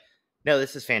be like, no,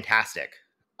 this is fantastic.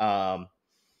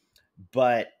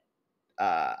 But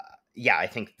yeah, I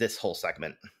think this whole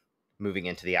segment, moving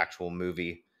into the actual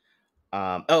movie.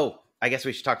 I guess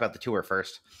we should talk about the tour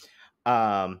first.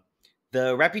 The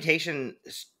Reputation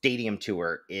Stadium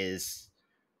tour is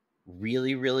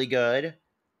really, really good.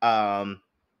 But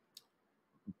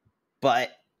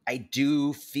I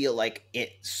do feel like it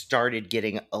started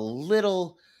getting a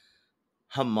little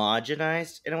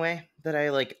homogenized in a way that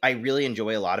I really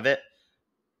enjoy a lot of it.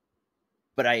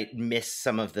 but I miss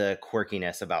some of the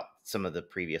quirkiness about some of the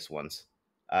previous ones.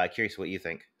 Curious what you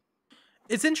think.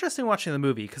 It's interesting watching the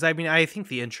movie because I mean I think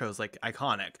the intro is like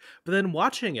iconic, but then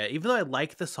watching it, even though I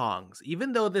like the songs,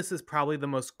 even though this is probably the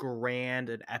most grand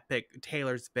and epic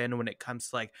Taylor's been when it comes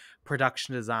to like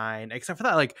production design, except for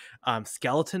that like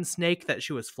skeleton snake that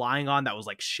she was flying on that was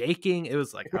like shaking. It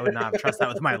was like I would not have trust that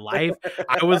with my life.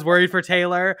 I was worried for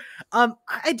Taylor.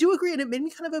 I do agree, and it made me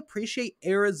kind of appreciate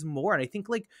Eras more. And I think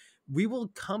like we will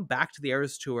come back to the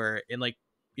Eras tour in like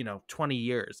 20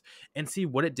 years and see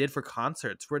what it did for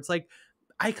concerts where it's like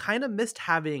I kind of missed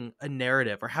having a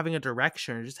narrative or having a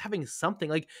direction or just having something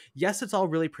like, yes, it's all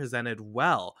really presented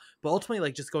well, but ultimately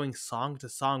like just going song to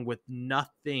song with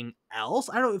nothing else.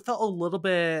 I don't know, it felt a little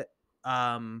bit,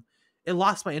 it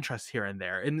lost my interest here and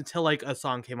there until like a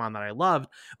song came on that I loved.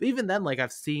 But even then, like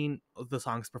I've seen the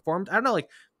songs performed. I don't know, like,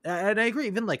 and I agree,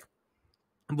 even like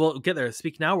we'll get there.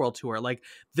 Speak Now World Tour, like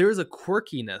there's a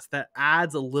quirkiness that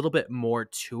adds a little bit more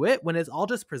to it when it's all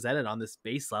just presented on this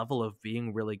base level of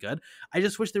being really good. I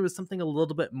just wish there was something a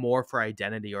little bit more for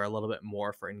identity or a little bit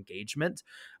more for engagement.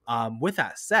 With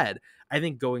that said, I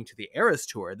think going to the Eras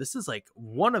Tour, this is like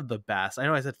one of the best. I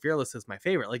know I said Fearless is my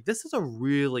favorite. Like this is a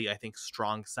really, I think,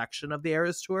 strong section of the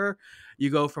Eras Tour. You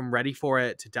go from Ready for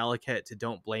It to Delicate to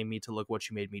Don't Blame Me to Look What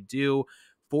You Made Me Do.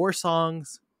 4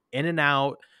 songs in and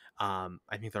out.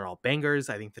 I think they're all bangers.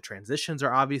 I think the transitions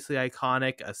are obviously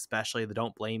iconic, especially the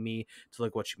Don't Blame Me to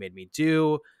Look What You Made Me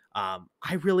Do. I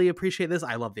really appreciate this.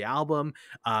 I love the album.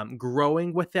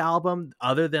 Growing with the album,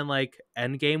 other than like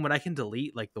Endgame, when I can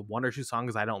delete like the 1 or 2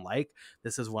 songs I don't like,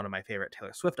 this is one of my favorite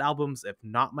Taylor Swift albums, if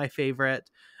not my favorite.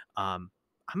 I'm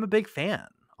a big fan,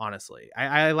 honestly.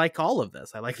 I like all of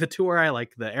this. I like the tour. I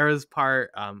like the Eras part.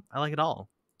 I like it all.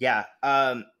 Yeah,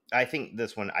 I think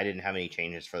this one I didn't have any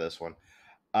changes for this one.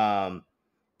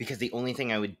 Because the only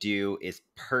thing I would do is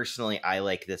personally, I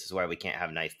like This Is Why We Can't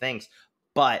Have Nice Things,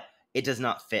 but it does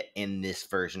not fit in this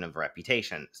version of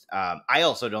Reputation. I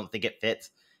also don't think it fits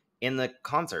in the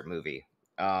concert movie.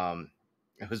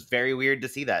 It was very weird to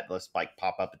see that just like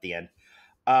pop up at the end.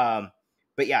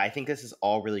 But yeah, I think this is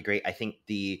all really great. I think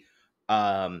the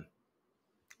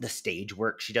stage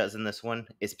work she does in this one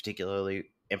is particularly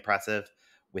impressive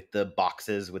with the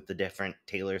boxes with the different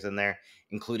Taylors in there,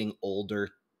 including older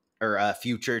or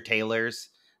future Taylors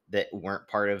that weren't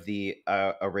part of the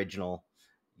original,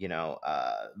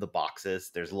 the boxes.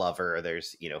 There's Lover,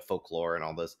 there's, Folklore and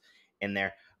all those in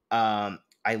there. I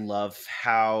love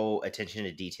how attention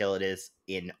to detail it is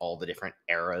in all the different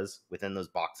eras within those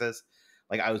boxes.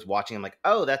 Like I was watching, I'm like,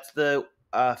 oh, that's the,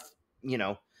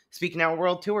 Speak Now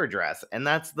World Tour dress. And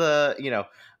that's the,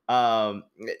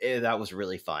 that was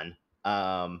really fun.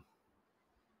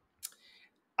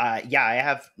 Yeah, I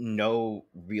have no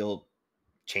real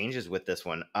changes with this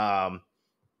one. I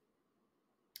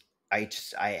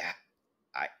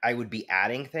would be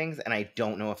adding things, and I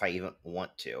don't know if I even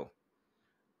want to.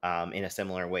 In a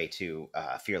similar way to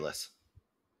Fearless.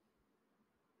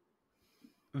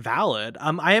 Valid.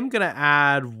 I am gonna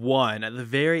add one at the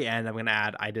very end. I'm gonna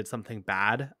add I Did Something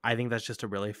Bad. I think that's just a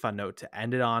really fun note to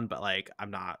end it on, but like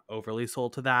I'm not overly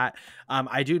sold to that.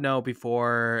 I do know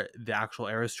before the actual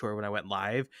Eras tour when I went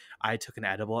live, I took an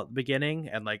edible at the beginning,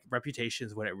 and like Reputation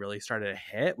is when it really started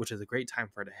to hit, which is a great time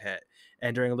for it to hit.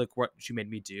 And during Look What She Made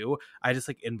Me Do, I just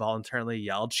like involuntarily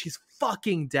yelled, "She's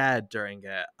fucking dead" during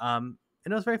it. And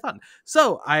it was very fun.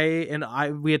 So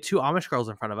we had 2 Amish girls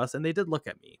in front of us, and they did look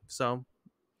at me. So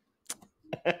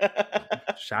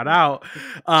shout out.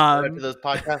 To those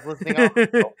podcasts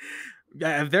listening.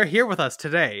 Yeah, they're here with us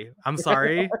today. I'm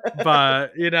sorry,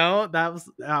 but I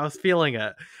was feeling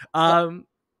it.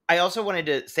 I also wanted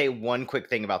to say one quick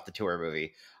thing about the tour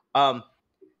movie.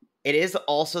 It is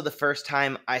also the first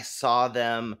time I saw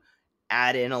them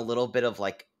add in a little bit of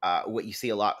like what you see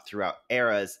a lot throughout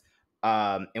eras.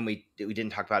 And we didn't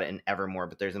talk about it in Evermore,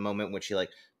 but there's a moment when she like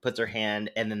puts her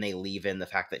hand and then they leave in the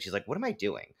fact that she's like, what am I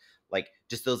doing? Like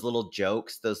just those little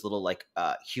jokes, those little like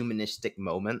humanistic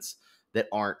moments that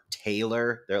aren't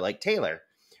Taylor. They're like Taylor.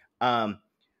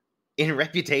 In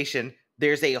Reputation,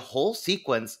 there's a whole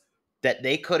sequence that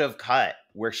they could have cut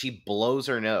where she blows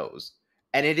her nose.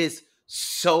 And it is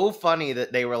so funny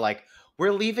that they were like,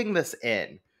 we're leaving this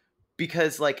in.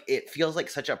 Because like it feels like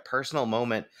such a personal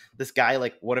moment. This guy,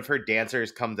 like one of her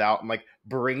dancers, comes out and like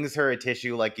brings her a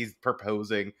tissue like he's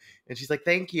proposing, and she's like,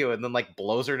 "Thank you," and then like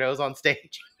blows her nose on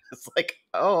stage. It's like,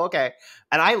 oh, okay.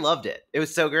 And I loved it. It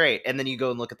was so great. And then you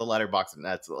go and look at the letterbox, and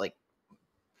that's like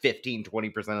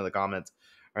 15-20% of the comments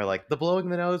are like the blowing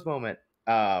the nose moment.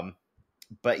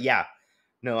 But yeah,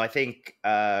 no, I think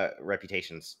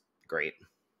Reputation's great.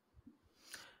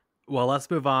 Well,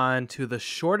 let's move on to the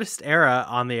shortest era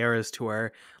on the Eras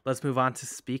Tour. Let's move on to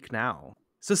Speak Now.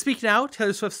 So Speak Now,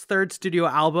 Taylor Swift's third studio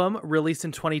album, released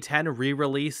in 2010,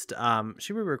 re-released.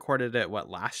 She re-recorded it,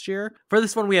 last year? For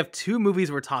this one, we have two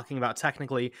movies we're talking about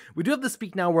technically. We do have the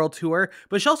Speak Now World Tour,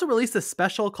 but she also released a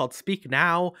special called Speak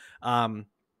Now.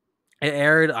 It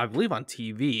aired, I believe, on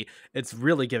TV. It's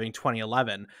really giving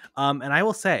 2011. And I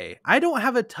will say, I don't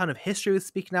have a ton of history with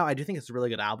Speak Now. I do think it's a really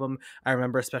good album. I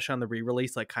remember, especially on the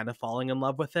re-release, like kind of falling in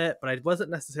love with it. But I wasn't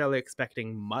necessarily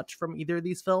expecting much from either of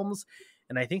these films.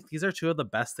 And I think these are two of the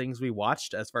best things we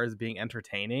watched as far as being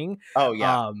entertaining. Oh,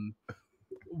 yeah.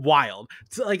 Wild.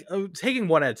 So, like, taking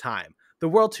one at a time. The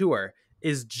World Tour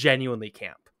is genuinely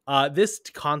camp. This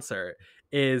concert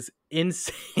is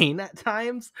insane at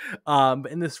times,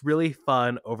 in this really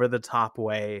fun, over the top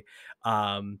way,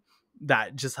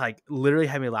 that just like literally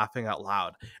had me laughing out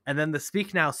loud. And then the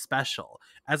Speak Now special,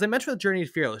 as I mentioned with Journey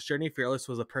Fearless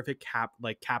was a perfect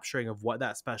capturing of what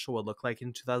that special would look like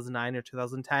in 2009 or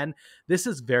 2010. This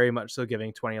is very much so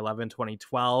giving 2011,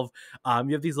 2012.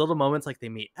 You have these little moments like they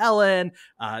meet Ellen,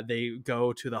 they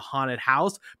go to the haunted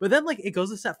house, but then like it goes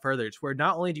a step further to where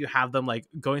not only do you have them like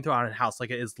going through a haunted house,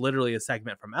 like it is literally a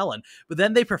segment from Ellen, but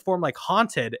then they perform like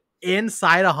Haunted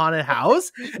inside a haunted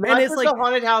house. And it's like a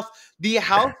haunted house, the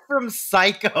house from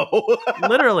Psycho.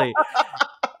 Literally.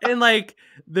 And like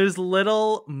there's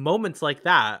little moments like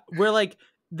that where like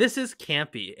this is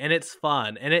campy and it's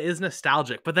fun and it is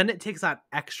nostalgic, but then it takes that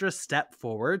extra step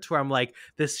forward to where I'm like,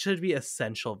 this should be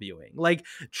essential viewing. Like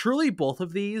truly both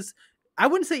of these, I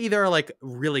wouldn't say either are like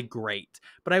really great,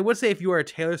 but I would say if you are a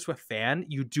Taylor Swift fan,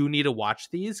 you do need to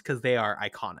watch these because they are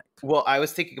iconic. Well, I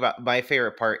was thinking about my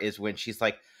favorite part is when she's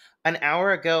like, an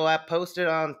hour ago, I posted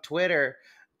on Twitter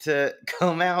to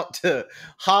come out to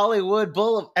Hollywood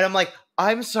Boulevard. And I'm like,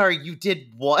 I'm sorry, you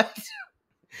did what?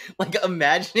 Like,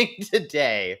 imagining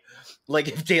today, like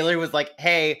if Taylor was like,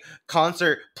 hey,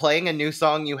 concert playing a new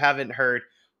song you haven't heard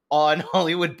on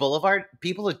Hollywood Boulevard,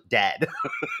 people are dead.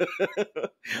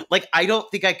 Like, I don't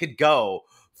think I could go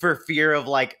for fear of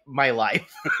like my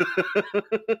life.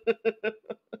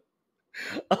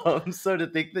 So to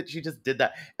think that she just did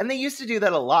that, and they used to do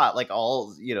that a lot, like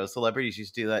all, celebrities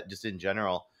used to do that just in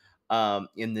general,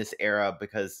 in this era,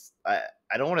 because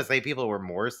I don't want to say people were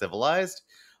more civilized,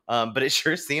 but it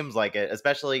sure seems like it,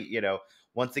 especially,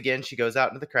 once again, she goes out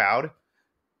into the crowd.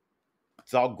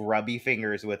 It's all grubby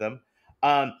fingers with them.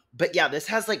 But yeah, this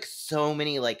has like so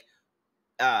many like,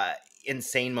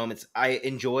 insane moments. I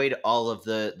enjoyed all of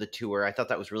the tour. I thought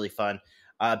that was really fun.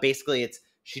 Basically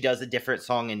she does a different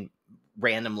song in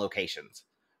random locations,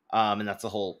 and that's the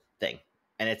whole thing,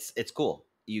 and it's cool.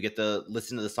 You get to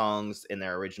listen to the songs in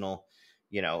their original,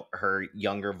 her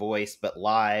younger voice but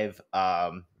live,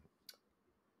 and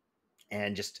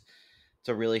just it's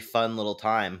a really fun little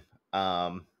time.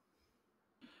 Yeah.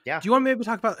 Do you want to maybe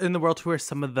talk about in the World Tour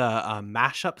some of the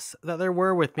mashups that there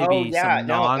were with maybe some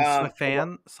non-Swift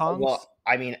fan songs? Well,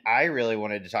 I mean, I really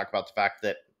wanted to talk about the fact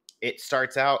that it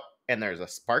starts out and there's a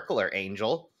Sparkler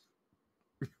Angel.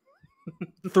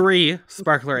 3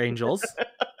 Sparkler Angels.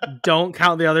 Don't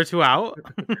count the other 2 out.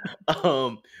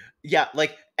 Yeah,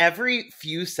 like every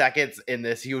few seconds in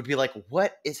this, you would be like,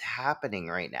 what is happening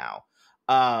right now?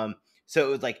 So it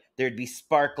was like, there'd be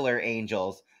Sparkler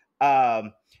Angels.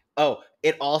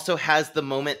 It also has the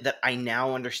moment that I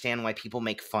now understand why people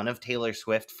make fun of Taylor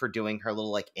Swift for doing her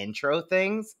little like intro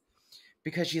things.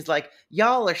 Because she's like,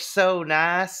 y'all are so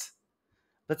nice,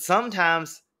 but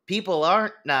sometimes people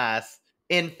aren't nice.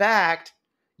 In fact,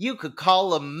 you could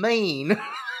call them mean.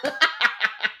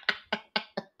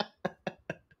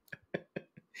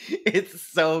 It's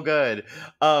so good.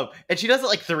 And she does it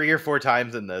like 3 or 4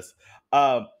 times in this.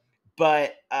 So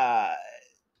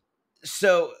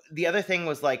the other thing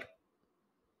was like,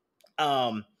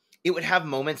 it would have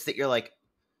moments that you're like,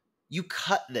 you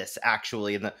cut this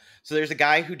actually. So there's a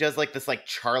guy who does like this like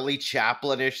Charlie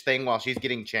Chaplin-ish thing while she's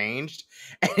getting changed,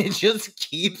 and it just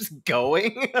keeps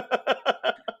going.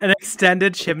 An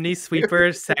extended chimney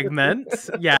sweeper segment.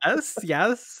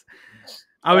 Yes.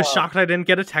 I was shocked I didn't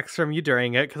get a text from you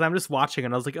during it because I'm just watching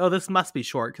and I was like, oh, this must be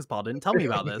short because Paul didn't tell me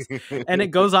about this. And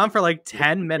it goes on for like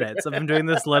 10 minutes of him doing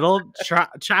this little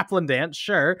Chaplin dance.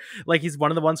 Sure. Like he's one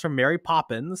of the ones from Mary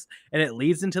Poppins, and it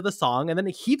leads into the song and then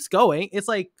it keeps going. It's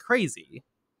like crazy.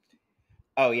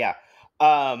 Oh, yeah.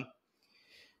 And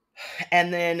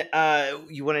then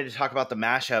you wanted to talk about the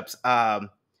mashups.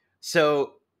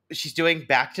 So she's doing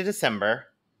Back to December.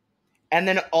 And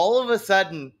then all of a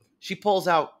sudden, she pulls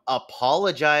out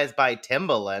Apologize by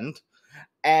Timbaland,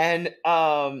 and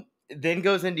then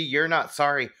goes into You're Not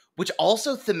Sorry, which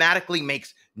also thematically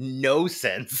makes no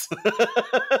sense.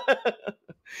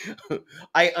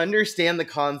 I understand the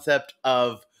concept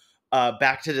of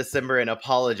Back to December and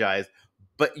Apologize,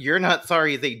 but You're Not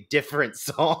Sorry is a different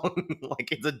song.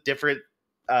 Like, it's a different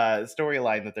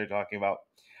storyline that they're talking about.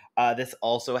 This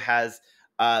also has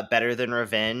Better Than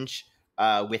Revenge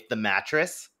with the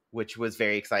mattress, which was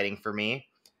very exciting for me.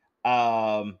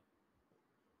 And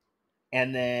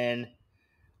then,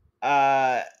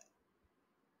 oh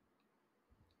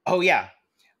yeah,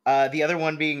 the other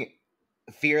one being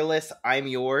Fearless, I'm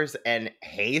Yours, and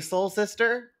Hey Soul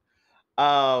Sister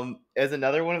is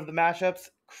another one of the mashups.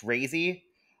 Crazy.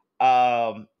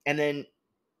 And then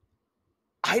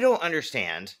I don't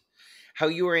understand how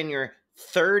you are in your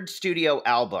third studio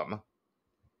album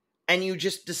and you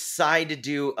just decide to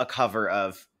do a cover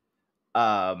of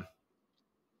um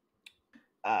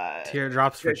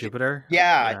Teardrops for Jupiter.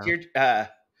 yeah, Yeah.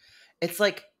 it's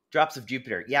like Drops of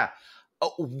Jupiter. Yeah.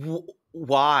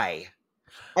 Why?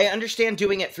 I understand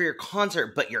doing it for your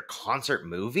concert, but your concert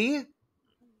movie?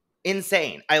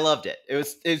 Insane. I loved it. It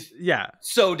was Yeah.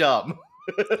 so dumb.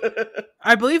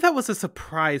 I believe that was a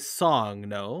surprise song,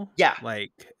 no? Yeah.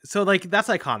 Like, so like that's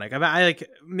iconic. I mean, I like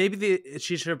maybe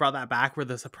she should have brought that back where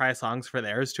the surprise songs for the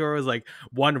Eras tour was like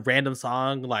one random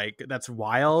song like that's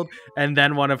wild and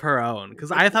then one of her own.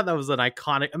 Cause I thought that was an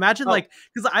iconic imagine Oh, like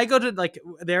because I go to like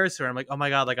the Eras tour, I'm like, oh my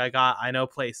god, like I Know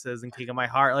Places and King of My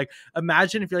Heart. Like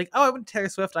imagine if you're like, oh, I went to Taylor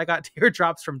Swift, I got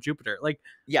Teardrops from Jupiter. Like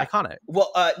yeah. iconic.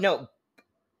 Well, no,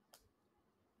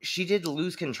 she did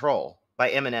Lose Control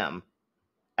by Eminem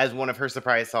as one of her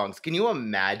surprise songs. Can you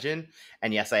imagine?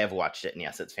 And yes, I have watched it, and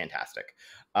yes, it's fantastic.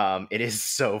 It is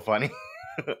so funny.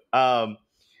 um,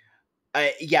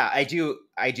 I do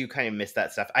kind of miss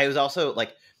that stuff. I was also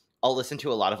like, I'll listen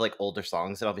to a lot of like older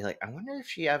songs, and I'll be like, I wonder if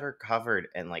she ever covered,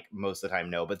 and like most of the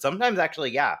time, no, but sometimes actually,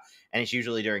 yeah. And it's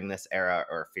usually during this era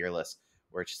or Fearless,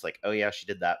 where it's just like, oh yeah, she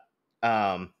did that.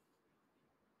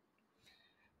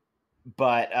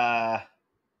 But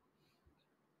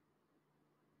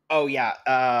oh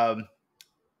yeah,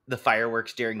 the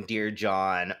fireworks during Dear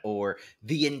John, or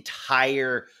the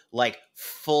entire like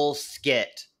full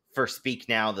skit for Speak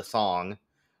Now, the song,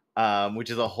 which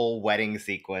is a whole wedding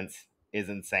sequence, is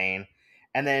insane.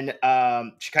 And then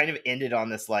she kind of ended on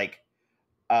this like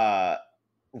uh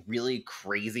really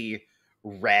crazy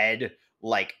red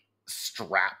like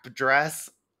strap dress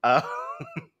uh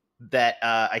that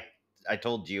I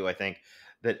told you, I think,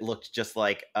 that looked just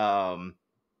like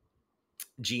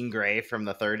Jean Grey from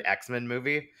the third X-Men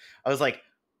movie. I was like,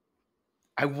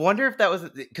 I wonder if that was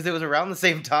because it was around the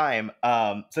same time.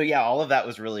 So yeah, all of that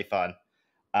was really fun.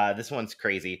 This one's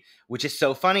crazy, which is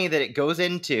so funny that it goes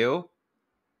into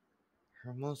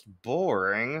her most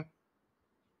boring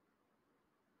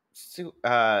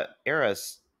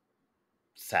Eras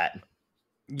set.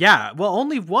 Yeah, well,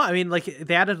 only one. I mean, like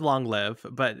they added Long Live,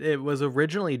 but it was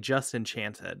originally just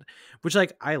Enchanted, which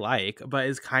like I like, but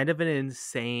is kind of an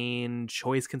insane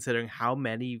choice considering how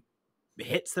many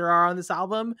hits there are on this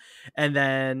album. And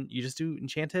then you just do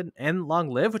Enchanted and Long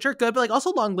Live, which are good, but like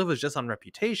also Long Live was just on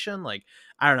Reputation. Like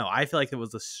I don't know, I feel like it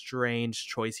was a strange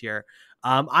choice here.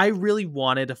 I really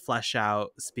wanted to flesh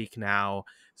out Speak Now,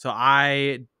 so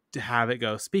I have it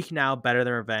go Speak Now, Better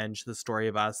Than Revenge, The Story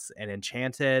of Us, and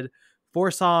Enchanted. 4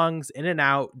 songs in and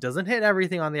out, doesn't hit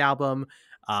everything on the album,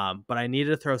 but I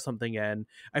needed to throw something in.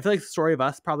 I feel like The Story of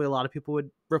Us probably a lot of people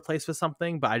would replace with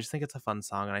something, but I just think it's a fun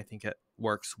song and I think it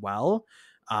works well.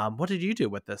 What did you do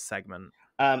with this segment?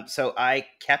 So I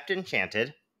kept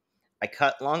Enchanted, I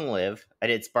cut Long Live, I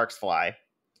did Sparks Fly,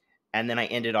 and then I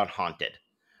ended on Haunted.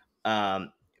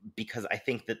 Because I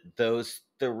think that those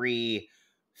three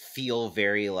feel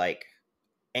very like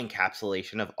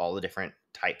encapsulation of all the different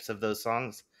types of those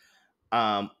songs,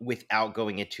 without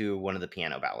going into one of the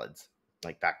piano ballads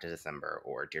like Back to December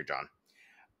or Dear John.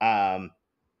 Um,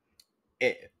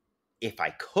 if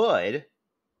I could,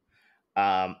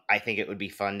 I think it would be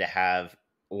fun to have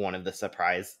one of the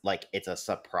surprise, like it's a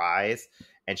surprise,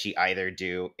 and she either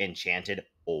do Enchanted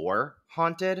or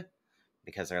Haunted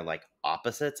because they're like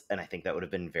opposites, and I think that would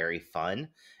have been very fun.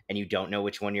 And you don't know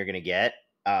which one you're gonna get.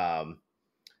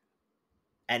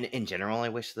 And in general, I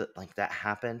wish that like that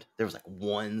happened. There was like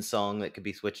one song that could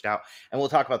be switched out, and we'll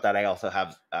talk about that. I also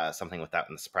have something with that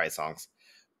in the surprise songs,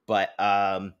 but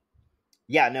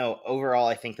yeah, no. Overall,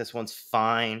 I think this one's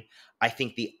fine. I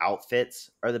think the outfits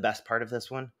are the best part of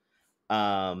this one,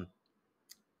 um,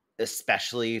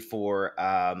 especially for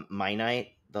my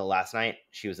night. The last night,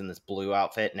 she was in this blue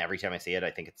outfit, and every time I see it,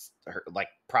 I think it's her like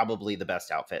probably the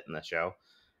best outfit in the show.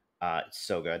 It's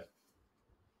so good.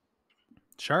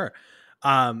 Sure.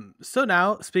 So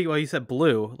now speaking, well, you said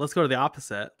blue. Let's go to the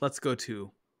opposite. Let's go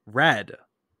to red.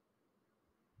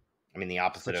 I mean, the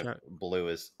opposite Switch of out. blue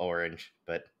is orange,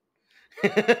 but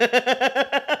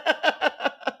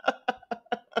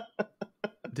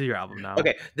Do your album now.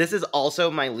 okay, this is also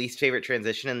my least favorite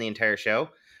transition in the entire show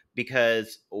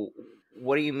because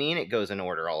what do you mean it goes in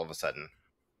order all of a sudden?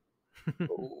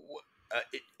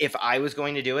 If I was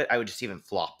going to do it, I would just even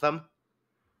flop them.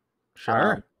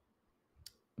 Sure.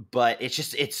 But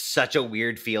it's such a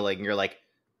weird feeling. You're like,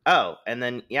 oh, and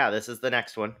then yeah, this is the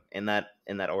next one in that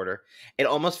order. It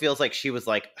almost feels like she was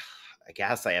like, I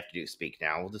guess I have to do Speak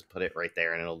Now. We'll just put it right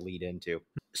there and it'll lead into.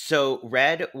 So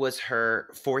Red was her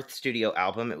fourth studio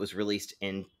album. It was released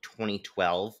in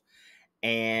 2012.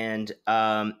 And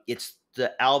it's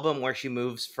the album where she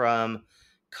moves from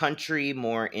country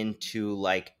more into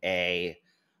like a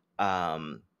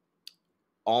um,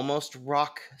 almost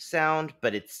rock sound,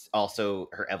 but it's also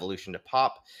her evolution to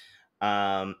pop.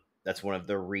 That's one of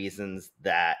the reasons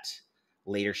that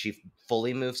later she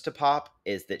fully moves to pop,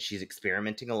 is that she's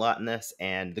experimenting a lot in this,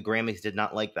 and the Grammys did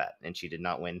not like that, and she did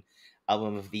not win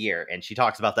Album of the Year, and she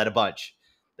talks about that a bunch,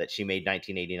 that she made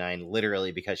 1989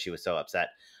 literally because she was so upset.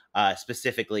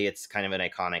 Specifically, it's kind of an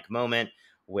iconic moment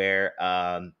where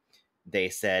they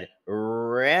said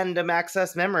random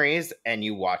access memories, and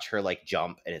you watch her like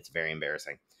jump, and it's very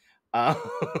embarrassing.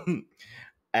 Um,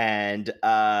 and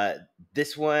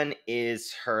this one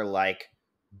is her like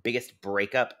biggest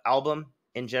breakup album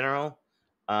in general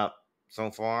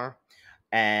so far,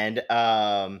 and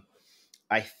I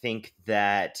think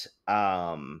that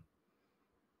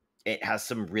it has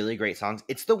some really great songs.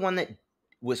 It's the one that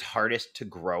was hardest to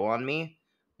grow on me,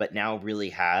 but now really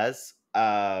has.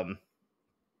 I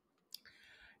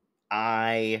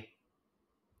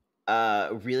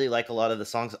really like a lot of the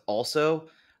songs. Also,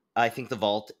 I think The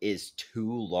Vault is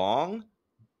too long,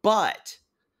 but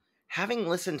having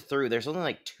listened through, there's only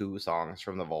like 2 songs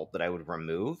from The Vault that I would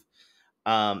remove.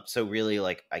 So really,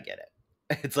 like, I get it.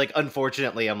 It's like,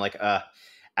 unfortunately, I'm like,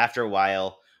 after a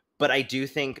while. But I do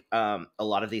think a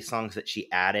lot of these songs that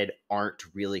she added aren't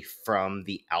really from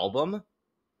the album.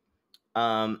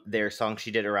 They're songs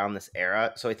she did around this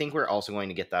era. So I think we're also going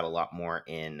to get that a lot more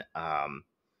in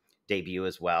Debut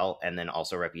as well, and then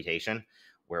also Reputation,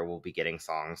 where we'll be getting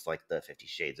songs like the 50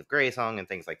 Shades of Grey song and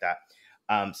things like that.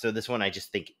 So this one I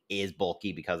just think is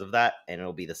bulky because of that, and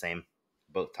it'll be the same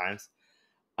both times.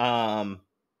 But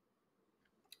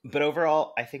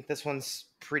overall, I think this one's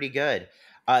pretty good.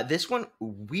 This one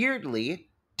weirdly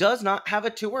does not have a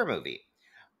tour movie.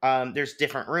 There's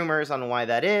different rumors on why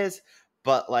that is,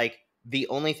 but like the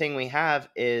only thing we have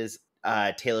is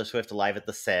Taylor Swift live at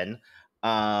the Sin.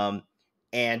 And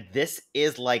this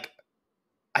is like,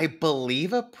 I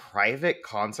believe, a private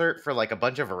concert for like a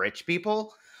bunch of rich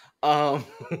people.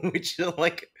 Which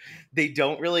like they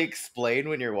don't really explain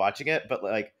when you're watching it, but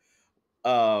like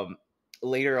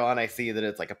later on I see that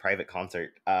it's like a private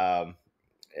concert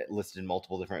listed in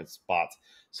multiple different spots.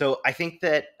 So I think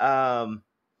that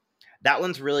that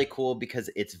one's really cool because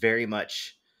it's very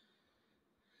much,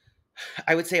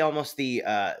 I would say, almost the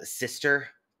sister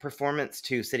performance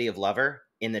to City of Lover,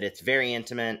 in that it's very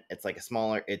intimate. It's like it's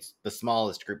the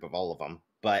smallest group of all of them,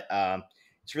 but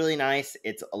it's really nice.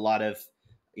 It's a lot of,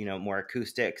 more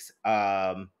acoustics.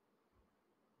 Yeah,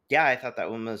 I thought that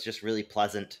one was just really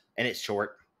pleasant, and it's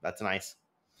short. That's nice.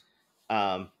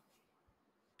 I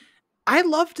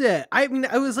loved it. I mean,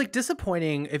 it was like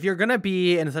disappointing. If you're gonna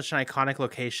be in such an iconic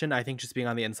location, I think just being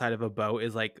on the inside of a boat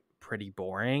is like pretty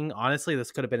boring. Honestly,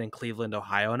 this could have been in Cleveland,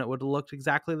 Ohio, and it would have looked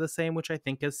exactly the same, which I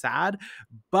think is sad.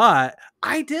 But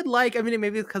I did like, I mean,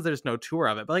 maybe it's because there's no tour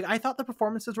of it, but like I thought the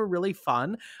performances were really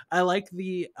fun. I like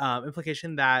the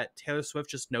implication that Taylor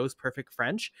Swift just knows perfect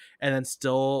French and then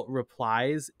still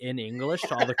replies in English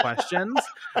to all the questions.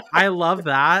 I love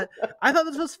that. I thought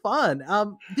this was fun.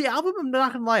 The album, I'm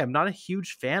not gonna lie, I'm not a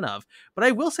huge fan of, but I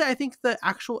will say I think the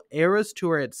actual Eras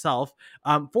tour itself,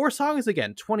 4 songs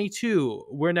again, 22,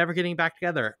 We're Never Getting Back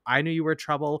Together, I Knew You Were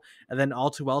Trouble, and then All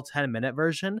Too Well 10-minute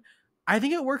version. I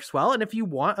think it works well, and if you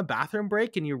want a bathroom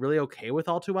break and you're really okay with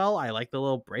All Too Well, I like the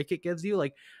little break it gives you.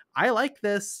 Like, I like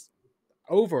this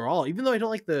overall, even though I don't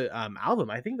like the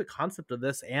album. I think the concept of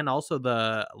this and also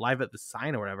the Live at the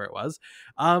Sign or whatever it was,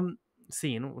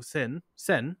 sin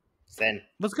Sin.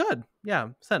 was good. Yeah,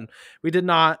 Sin. We did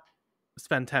not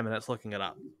spend 10 minutes looking it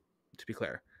up, to be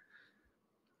clear.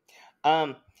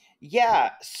 Yeah,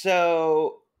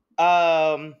 so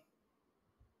I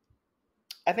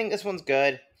think this one's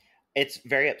good. It's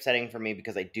very upsetting for me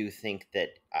because I do think that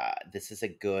this is a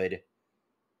good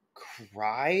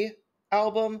cry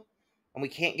album, and we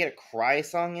can't get a cry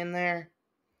song in there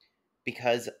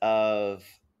because of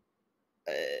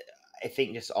I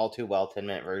think just All Too Well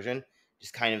 10-minute version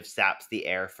just kind of saps the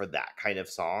air for that kind of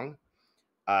song.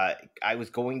 I was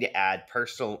going to add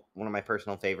one of my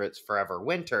personal favorites, Forever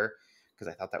Winter,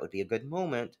 because I thought that would be a good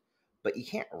moment, but you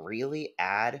can't really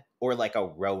add, or like a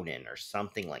Ronin or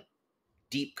something like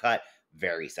deep cut,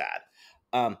 very sad.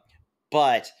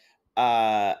 But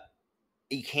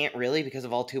you can't really, because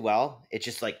of All Too Well. It's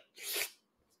just like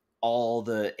all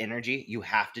the energy. You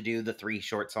have to do the 3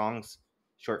 short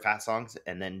fast songs,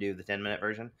 and then do the 10-minute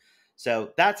version.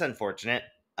 So that's unfortunate.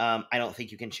 I don't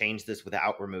think you can change this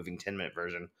without removing 10-minute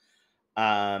version.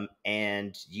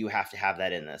 And you have to have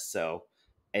that in this. So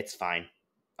it's fine.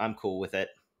 I'm cool with it.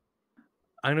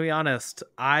 I'm gonna be honest.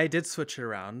 I did switch it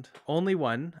around. Only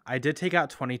one. I did take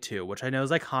out 22, which I know is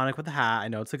iconic with the hat. I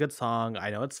know it's a good song. I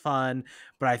know it's fun,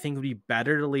 but I think it would be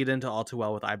better to lead into All Too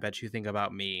Well with "I Bet You Think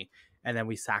About Me," and then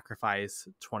we sacrifice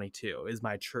 22. Is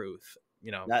my truth.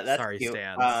 That's Sorry, cute.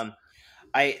 stands.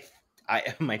 I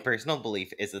my personal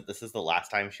belief is that this is the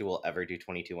last time she will ever do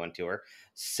 22 on tour.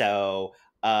 So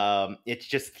it's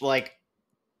just like,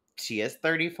 she is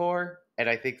 34, and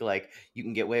I think like you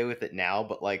can get away with it now,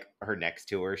 but like her next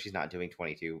tour, she's not doing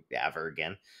 22 ever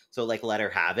again. So like, let her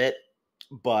have it.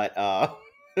 But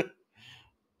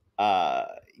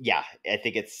yeah, I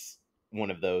think it's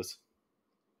one of those.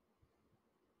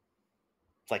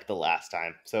 It's like the last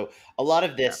time. So a lot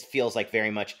of Yeah. this feels like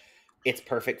very much it's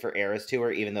perfect for Eras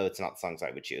tour, even though it's not songs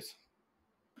I would choose.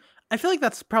 I feel like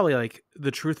that's probably like the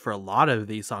truth for a lot of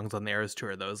these songs on the Eras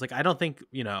tour, though. Is like, I don't think,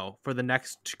 for the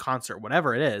next concert,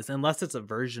 whatever it is, unless it's a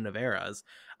version of Eras,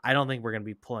 I don't think we're gonna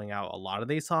be pulling out a lot of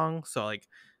these songs. So like,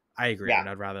 I agree. Yeah,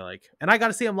 I'd rather like, and I got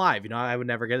to see them live. I would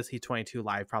never get to see 22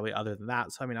 live, probably other than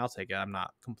that. So I mean, I'll take it. I'm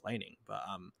not complaining, but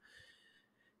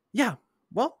yeah.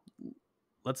 Well,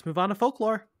 let's move on to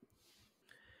Folklore.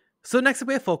 So next up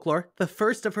we have Folklore, the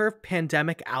first of her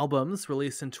pandemic albums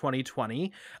released in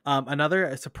 2020.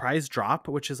 Another surprise drop,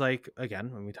 which is like,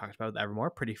 again, when we talked about Evermore,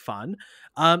 pretty fun.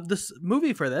 This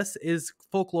movie for this is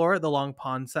Folklore, The Long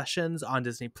Pond Sessions on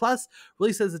Disney Plus,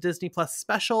 released as a Disney Plus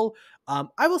special.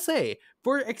 I will say,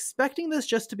 for expecting this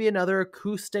just to be another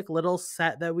acoustic little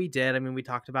set that we did, I mean, we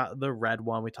talked about the red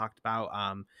one, we talked about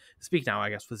Speak Now, I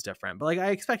guess, was different, but like,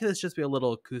 I expected this just to be a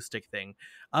little acoustic thing.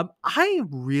 I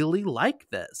really like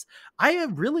this. I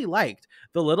have really liked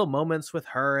the little moments with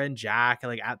her and Jack,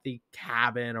 like at the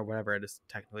cabin or whatever it is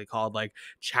technically called, like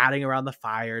chatting around the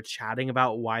fire, chatting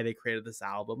about why they created this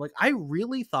album. Like, I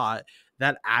really thought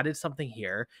that added something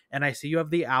here. And I see you have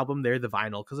the album there, the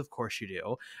vinyl, because of course you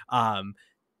do.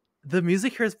 The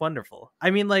music here is wonderful.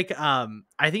 I mean, like, I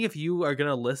think if you are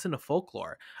gonna listen to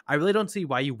Folklore, I really don't see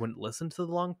why you wouldn't listen to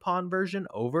the Long Pond version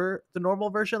over the normal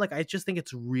version. Like, I just think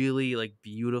it's really like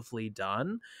beautifully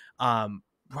done.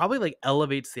 Probably like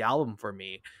elevates the album for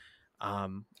me. I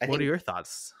What are think your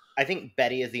thoughts? I think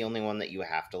Betty is the only one that you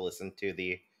have to listen to,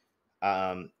 the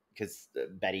because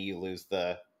Betty, you lose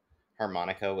the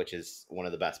harmonica, which is one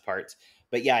of the best parts.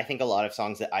 But yeah, I think a lot of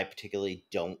songs that I particularly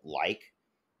don't like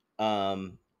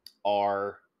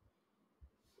are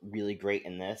really great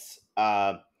in this.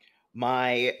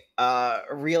 My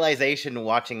realization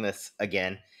watching this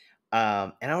again,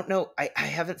 and I don't know, I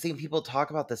haven't seen people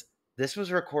talk about this. This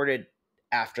was recorded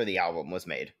after the album was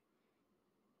made.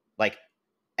 Like,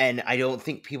 and I don't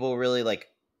think people really like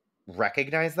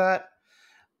recognize that.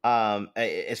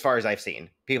 As far as I've seen,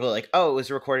 people are like, oh, it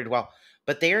was recorded well,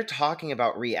 but they are talking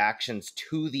about reactions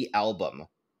to the album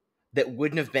that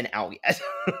wouldn't have been out yet.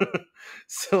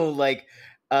 So like,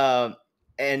 um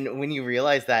and when you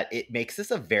realize that, it makes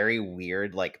this a very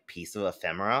weird like piece of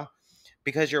ephemera,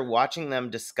 because you're watching them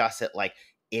discuss it like,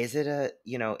 is it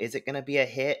is it gonna be a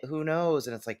hit, who knows,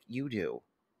 and it's like, you do,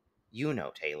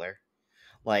 Taylor.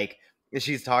 Like,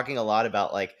 she's talking a lot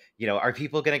about like, are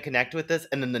people going to connect with this?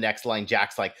 And then the next line,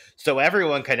 Jack's like, so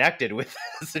everyone connected with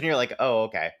this. And you're like, oh,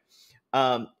 okay.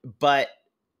 But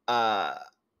I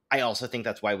also think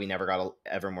that's why we never got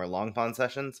Evermore Long Pond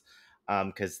Sessions,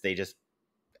 because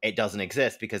it doesn't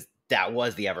exist, because that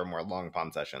was the Evermore Long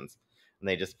Pond Sessions, and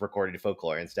they just recorded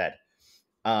Folklore instead.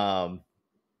 I'm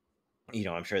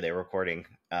sure they were recording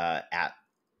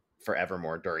for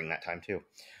Evermore during that time too.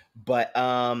 But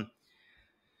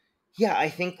yeah, I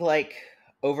think like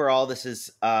overall this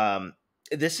is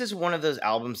one of those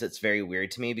albums that's very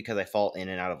weird to me, because I fall in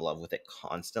and out of love with it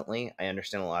constantly. I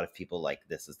understand a lot of people like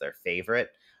this is their favorite.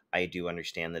 I do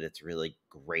understand that it's really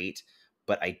great,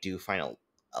 but I do find a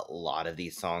lot of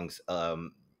these songs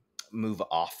move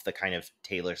off the kind of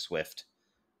Taylor Swift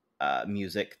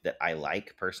music that I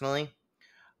like personally.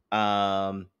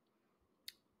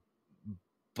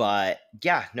 But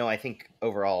yeah, no, I think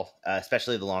overall,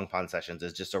 especially the Long Pond Sessions,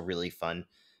 is just a really fun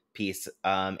piece,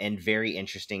 and very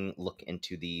interesting look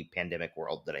into the pandemic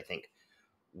world that I think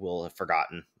we'll have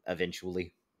forgotten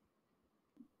eventually.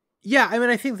 Yeah, I mean,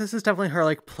 I think this is definitely her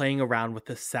like playing around with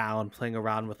the sound, playing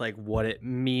around with like what it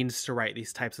means to write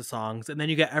these types of songs. And then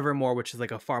you get Evermore, which is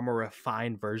like a far more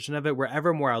refined version of it, where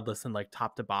Evermore I'll listen like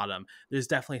top to bottom. There's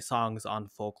definitely songs on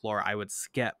Folklore I would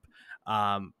skip.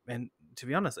 And to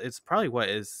be honest, it's probably what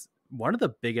is one of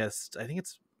the biggest, I think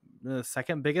it's the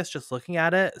second biggest, just looking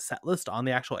at it, set list on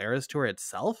the actual Eras tour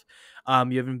itself.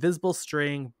 You have Invisible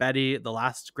String, Betty, The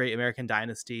Last Great American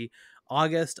Dynasty,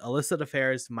 August, Illicit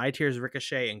Affairs, My Tears,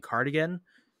 Ricochet, and Cardigan,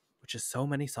 which is so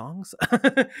many songs.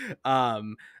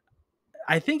 um,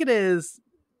 I think it is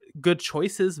good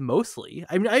choices mostly.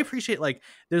 I mean, I appreciate like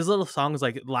there's little songs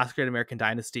like Last Great American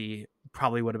Dynasty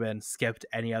probably would have been skipped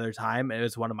any other time. It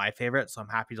was one of my favorites, so I'm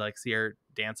happy to like see her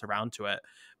dance around to it.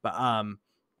 But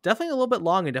definitely a little bit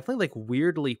long and definitely like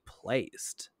weirdly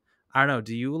placed. I don't know.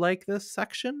 Do you like this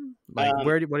section? Like, Um,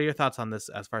 what are your thoughts on this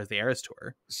as far as the Eras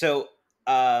tour? so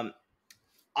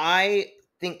I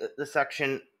think that the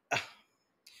section,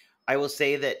 I will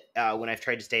say that when I've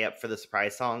tried to stay up for the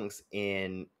surprise songs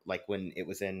in like when it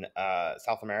was in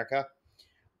South America,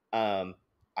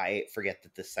 I forget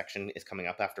that this section is coming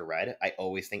up after Red. I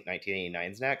always think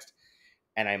 1989 is next,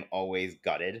 and I'm always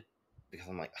gutted because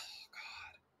I'm like,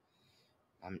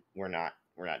 oh god, we're not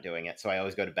doing it. So I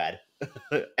always go to bed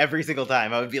every single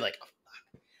time. I would be like,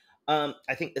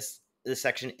 I think this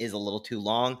section is a little too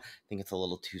long. I think it's a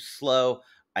little too slow.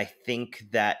 I think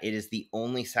that it is the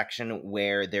only section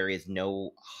where there is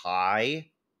no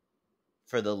high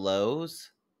for the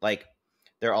lows. Like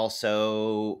they're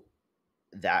also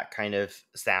that kind of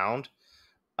sound.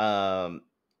 That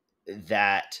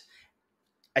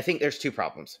I think there's two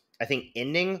problems. I think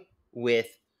ending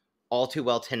with All Too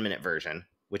Well 10-minute version,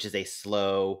 which is a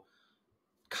slow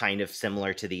kind of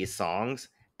similar to these songs,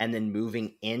 and then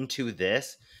moving into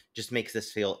this just makes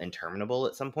this feel interminable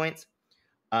at some points.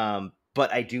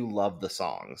 But I do love the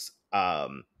songs. I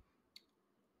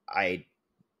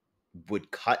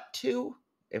would cut to,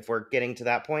 if we're getting to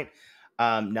that point,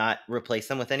 not replace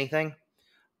them with anything.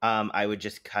 I would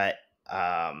just cut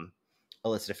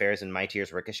Illicit Affairs and My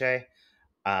Tears Ricochet.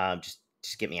 Just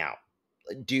get me out.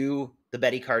 Do the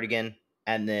Betty Cardigan,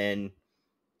 and then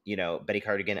Betty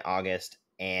Cardigan August,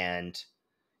 and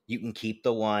you can keep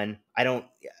the one.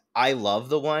 I love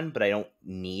the one, but I don't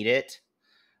need it.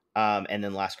 And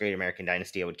then Last Great American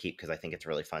Dynasty I would keep because I think it's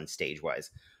really fun stage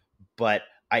wise. But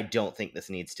I don't think this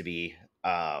needs to be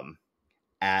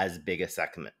as big a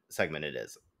segment it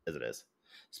is as it is,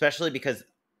 especially because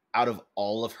out of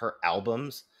all of her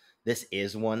albums, this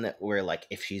is one that where like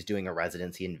if she's doing a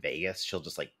residency in Vegas, she'll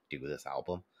just like do this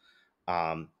album.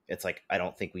 It's like I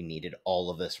don't think we needed all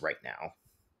of this right now.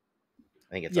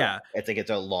 I think it's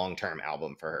a long-term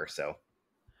album for her. So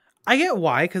I get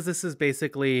why, because this is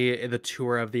basically the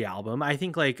tour of the album. I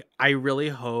think, like, I really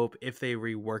hope if they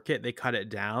rework it, they cut it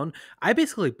down. I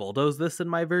basically bulldoze this in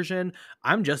my version.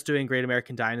 I'm just doing Great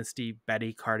American Dynasty,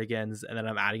 Betty, Cardigans, and then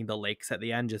I'm adding the lakes at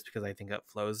the end just because I think it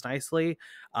flows nicely.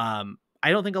 I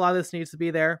don't think a lot of this needs to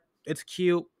be there. It's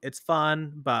cute, it's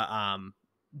fun, but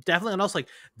definitely, and also like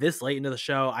this late into the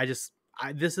show,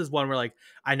 this is one where like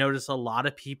I noticed a lot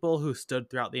of people who stood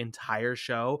throughout the entire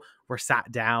show were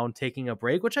sat down taking a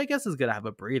break, which I guess is good to have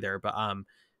a breather, but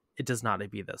it does not need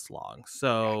to be this long.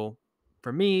 So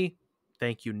for me,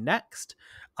 thank you. Next.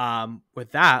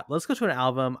 With that, let's go to an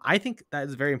album I think that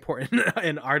is very important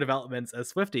in our developments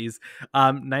as Swifties.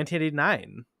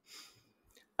 1989.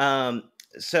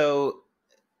 So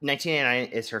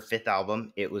 1989 is her fifth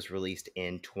album. It was released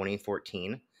in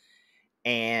 2014,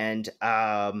 and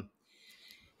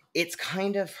it's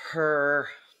kind of her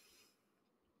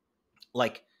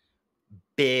like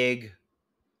big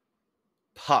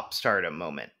pop stardom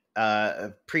moment.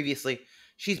 Previously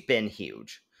she's been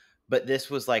huge, but this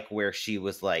was like where she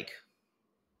was like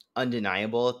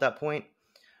undeniable at that point.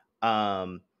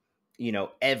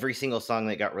 Every single song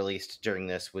that got released during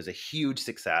this was a huge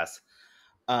success.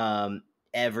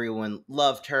 Everyone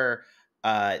loved her.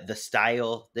 The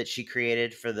style that she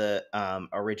created for the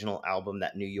original album,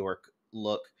 that New York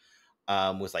look,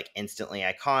 was like instantly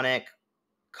iconic,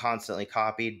 constantly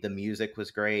copied. The music was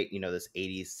great, this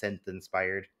 80s synth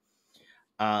inspired.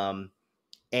 And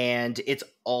it's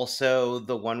also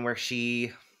the one where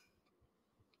she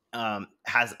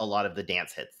has a lot of the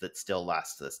dance hits that still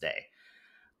last to this day.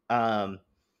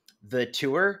 The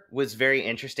tour was very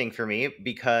interesting for me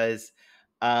because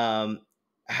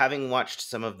having watched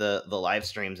some of the live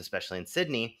streams, especially in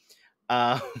Sydney,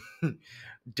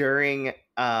 during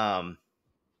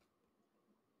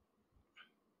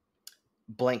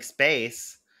Blank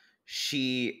Space,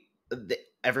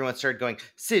 everyone started going,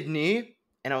 Sydney.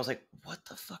 And I was like, what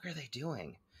the fuck are they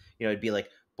doing? It'd be like,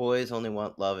 boys only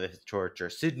want love if it's torture.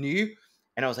 Sydney.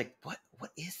 And I was like, what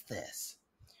is this?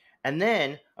 And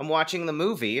then I'm watching the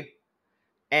movie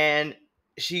and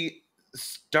she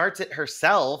starts it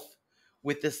herself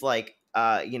with this like,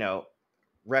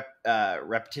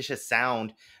 repetitious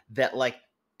sound that like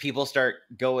people start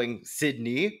going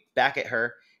Sydney back at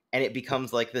her. And it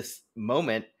becomes like this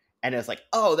moment. And it's like,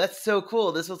 oh, that's so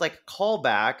cool. This was like a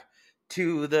callback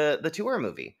to the tour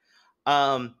movie.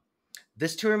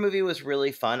 This tour movie was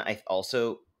really fun. It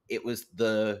was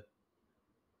the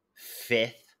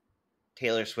 5th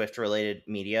Taylor Swift related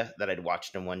media that I'd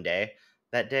watched in one day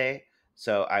that day.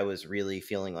 So I was really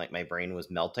feeling like my brain was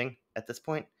melting at this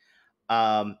point.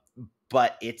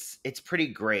 But it's pretty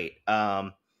great.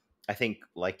 I think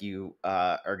like you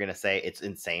are going to say, it's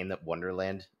insane that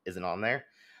Wonderland isn't on there.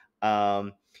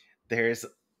 There's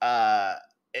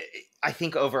I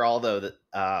think overall though that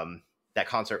that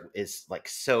concert is like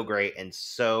so great and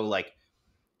so like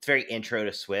it's very intro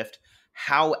to Swift.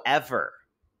 However,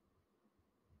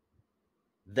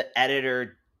 the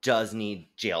editor does need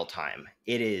jail time.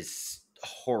 It is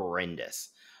horrendous.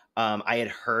 I had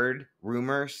heard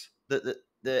rumors that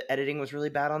the editing was really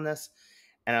bad on this,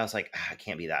 and I was like, it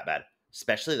can't be that bad.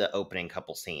 Especially the opening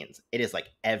couple scenes. It is like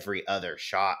every other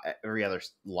shot, every other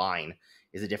line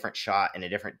is a different shot and a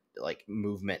different like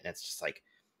movement, and it's just like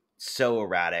so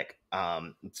erratic.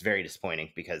 It's very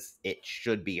disappointing because it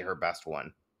should be her best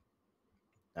one.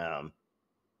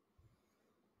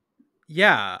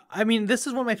 Yeah, I mean, this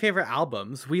is one of my favorite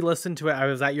albums. We listened to it. I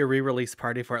was at your re-release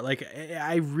party for it. Like,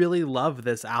 I really love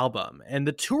this album. And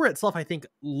the tour itself, I think,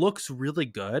 looks really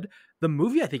good. The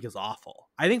movie, I think, is awful.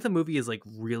 I think the movie is, like,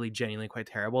 really genuinely quite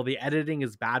terrible. The editing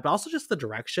is bad, but also just the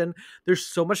direction. There's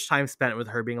so much time spent with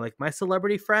her being like, my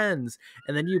celebrity friends.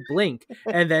 And then you blink.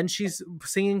 And then she's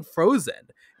singing Frozen.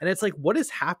 And it's like, what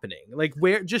is happening? Like,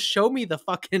 just show me the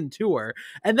fucking tour.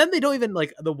 And then they don't even,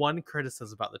 like, the one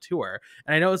criticism about the tour.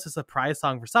 And I know it's a surprise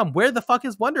song for some. Where the fuck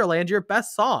is Wonderland, your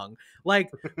best song?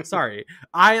 Like, sorry.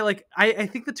 I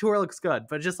think the tour looks good,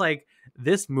 but just like,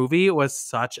 this movie was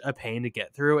such a pain to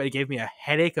get through. It gave me a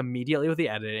headache immediately with the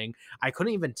editing. I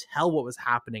couldn't even tell what was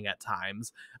happening at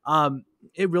times.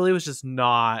 It really was just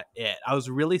not it. I was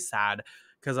really sad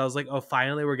because I was like, oh,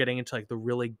 finally we're getting into like the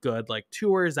really good like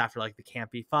tours after like the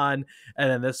campy fun. And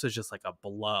then this was just like a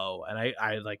blow. And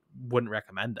I like wouldn't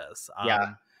recommend this.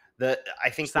 I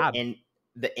think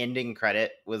the ending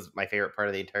credit was my favorite part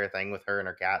of the entire thing with her and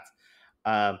her cats.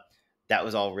 That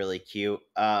was all really cute.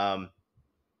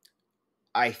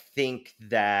 I think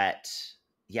that,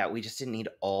 yeah, we just didn't need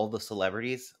all the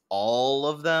celebrities, all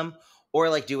of them, or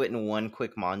like do it in one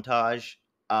quick montage.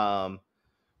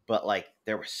 But like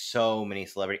there were so many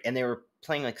celebrities and they were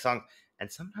playing like songs, and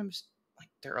sometimes like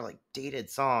there are like dated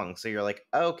songs. So you're like,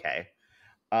 okay.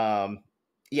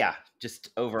 Yeah, just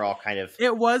overall kind of.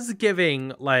 It was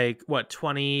giving like what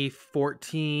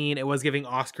 2014. It was giving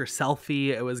Oscar selfie.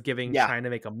 It was giving trying to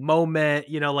make a moment.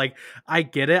 Like I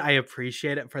get it. I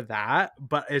appreciate it for that,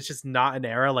 but it's just not an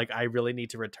era like I really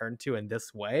need to return to in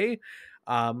this way.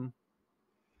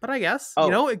 But I guess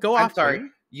go off. I'm sorry.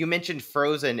 You mentioned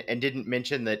Frozen and didn't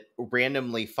mention that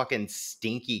randomly fucking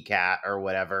Stinky Cat or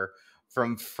whatever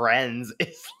from Friends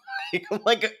is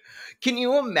like, can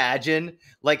you imagine?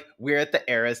 Like, we're at the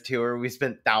Eras tour, we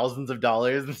spent thousands of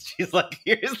dollars, and she's like,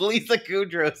 "Here's Lisa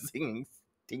Kudrow singing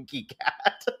Stinky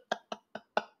Cat."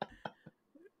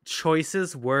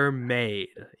 Choices were made,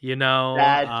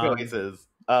 Bad choices.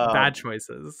 Bad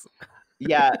choices.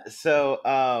 Yeah. So,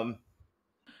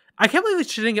 I can't believe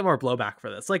she didn't get more blowback for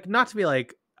this. Like, not to be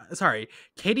like, sorry,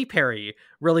 Katy Perry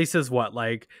releases what,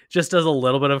 like, just does a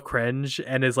little bit of cringe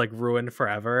and is like ruined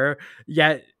forever.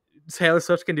 Yet Taylor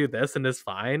Swift can do this and is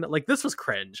fine. Like, this was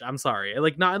cringe. I'm sorry.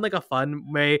 Like, not in like a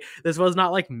fun way. This was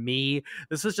not like me.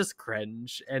 This was just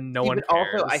cringe, and no one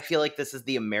cares. Also, I feel like this is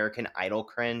the American Idol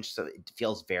cringe, so it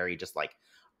feels very just like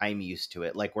I'm used to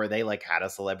it. Like where they like had a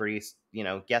celebrity,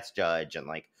 guest judge and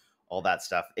like all that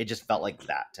stuff. It just felt like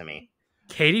that to me.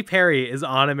 Katy Perry is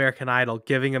on American Idol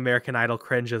giving American Idol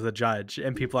cringe as a judge,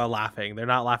 and people are laughing. They're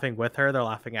not laughing with her, they're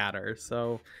laughing at her.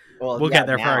 So we'll get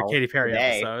there for our Katy Perry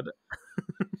episode.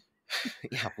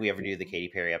 Yeah, if we ever do the Katy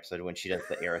Perry episode when she does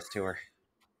the Eras tour.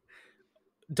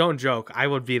 Don't joke. I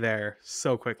would be there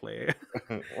so quickly.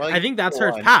 Well, I think that's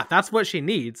her path. That's what she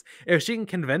needs. If she can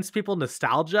convince people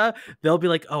nostalgia, they'll be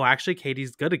like, oh, actually,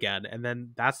 Katie's good again. And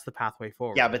then that's the pathway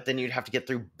forward. Yeah, but then you'd have to get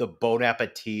through the Bon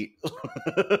Appetit.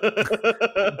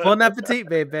 Bon Appetit,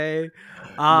 baby.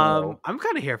 No. I'm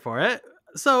kind of here for it.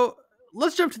 So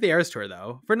let's jump to the Eras Tour,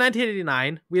 though. For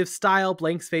 1989, we have Style,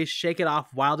 Blank Space, Shake It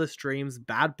Off, Wildest Dreams,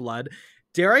 Bad Blood,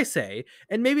 dare I say,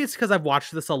 and maybe it's because I've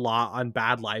watched this a lot on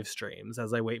bad live streams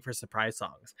as I wait for surprise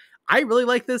songs. I really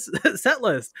like this set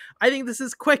list. I think this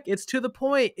is quick. It's to the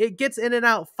point. It gets in and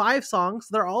out 5 songs.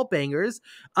 They're all bangers.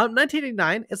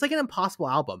 1989, it's like an impossible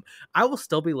album. I will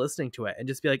still be listening to it and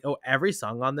just be like, oh, every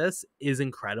song on this is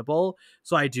incredible.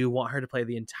 So I do want her to play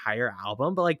the entire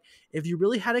album. But like, if you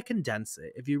really had to condense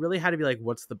it, if you really had to be like,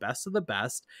 what's the best of the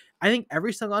best, I think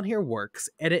every song on here works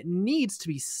and it needs to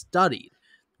be studied.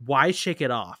 Why Shake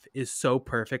It Off is so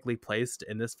perfectly placed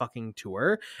in this fucking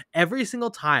tour every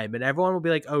single time. And everyone will be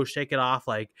like, oh, Shake It Off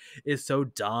like is so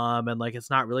dumb and like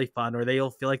it's not really fun, or they'll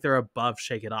feel like they're above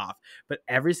Shake It Off. But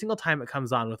every single time it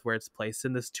comes on with where it's placed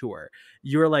in this tour,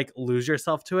 you're like lose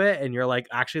yourself to it and you're like,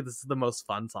 actually, this is the most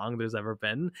fun song there's ever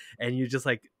been. And you just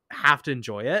like have to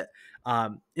enjoy it.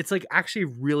 It's like actually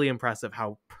really impressive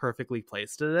how perfectly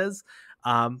placed it is.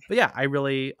 But yeah, I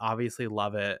really obviously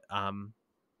love it.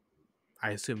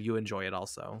 I assume you enjoy it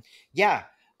also. Yeah.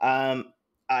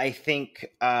 I think,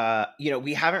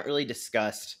 we haven't really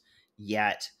discussed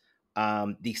yet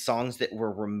the songs that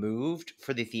were removed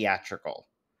for the theatrical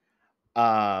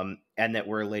and that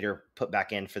were later put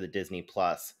back in for the Disney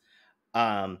Plus.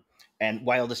 And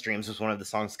Wildest Dreams was one of the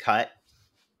songs cut,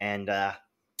 and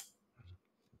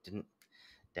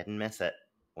didn't miss it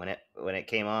when it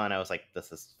came on. I was like,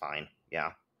 this is fine.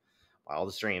 Yeah.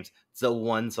 Wildest Dreams. It's the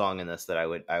one song in this that I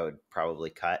would probably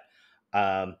cut.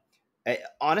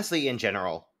 Honestly, in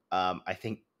general, I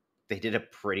think they did a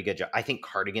pretty good job. I think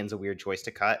Cardigan's a weird choice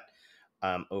to cut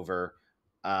over.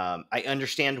 I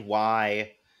understand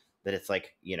why that it's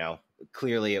like,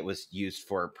 clearly it was used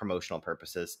for promotional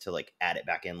purposes to like add it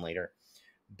back in later.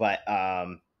 But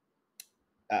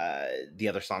the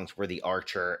other songs were The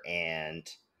Archer and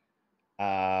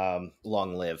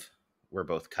Long Live were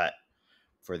both cut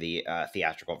for the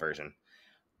theatrical version.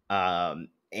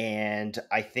 And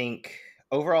I think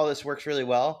overall this works really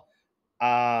well.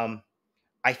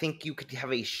 I think you could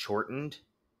have a shortened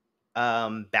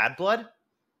Bad Blood.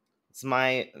 It's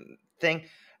my thing.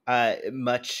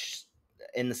 Much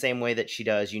in the same way that she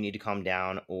does You Need to Calm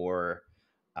Down or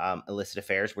Illicit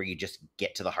Affairs, where you just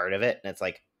get to the heart of it and it's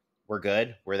like, we're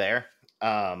good, we're there.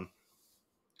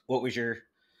 What was your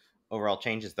overall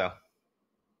changes though?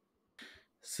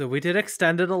 So we did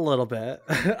extend it a little bit.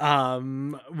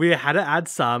 We had to add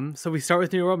some. So we start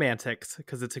with New Romantics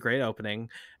because it's a great opening.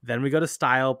 Then we go to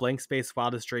Style, Blank Space,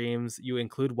 Wildest Dreams. You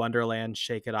include Wonderland,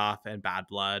 Shake It Off, and Bad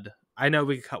Blood. I know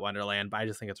we could cut Wonderland, but I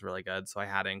just think it's really good, so I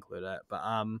had to include it. But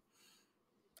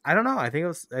I don't know. I think it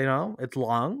was, it's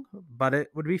long, but it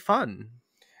would be fun.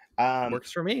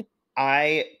 Works for me.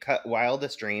 I cut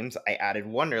Wildest Dreams. I added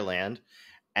Wonderland,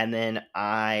 and then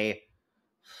I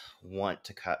want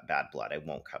to cut Bad Blood. I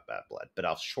won't cut Bad Blood, but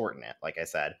I'll shorten it, like I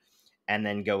said, and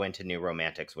then go into New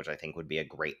Romantics, which I think would be a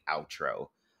great outro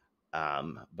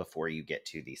before you get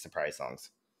to the surprise songs.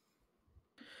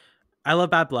 I love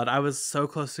Bad Blood. I was so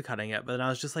close to cutting it, but then I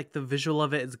was just like, the visual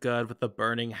of it is good with the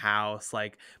burning house.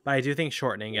 Like, but I do think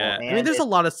shortening it. I mean, there's a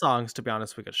lot of songs, to be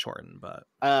honest, we could shorten, but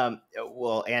and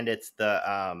it's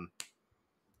the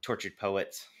Tortured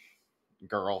Poets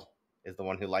girl is the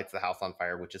one who lights the house on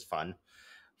fire, which is fun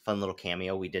little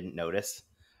cameo we didn't notice.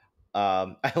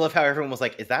 I love how everyone was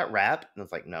like, is that rap? And I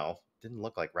was like, no, didn't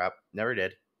look like rap, never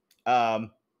did. But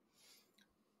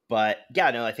yeah,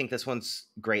 no, I think this one's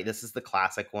great. This is the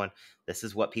classic one. This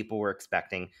is what people were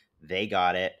expecting. They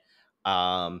got it.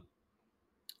 I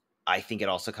think it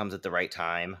also comes at the right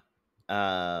time.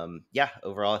 Yeah,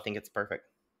 overall, I think it's perfect.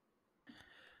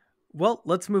 Well,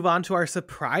 let's move on to our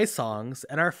surprise songs.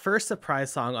 And our first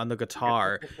surprise song on the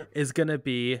guitar is going to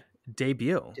be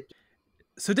Debut.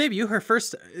 So Debut, her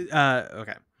first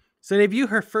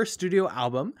studio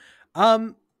album.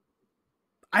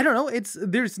 I don't know.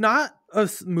 There's not a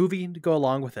movie to go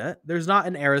along with it. There's not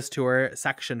an Eras Tour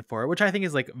section for it, which I think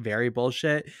is like very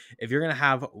bullshit. If you're going to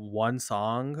have one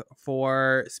song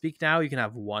for Speak Now, you can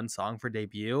have one song for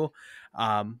Debut.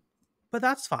 But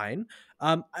that's fine.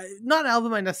 Not an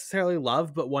album I necessarily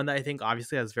love, but one that I think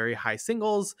obviously has very high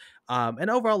singles. And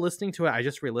overall, listening to it, I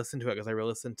just re-listened to it because I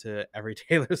re-listened to every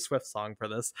Taylor Swift song for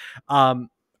this.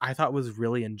 I thought was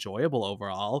really enjoyable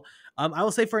overall. I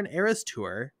will say for an Eras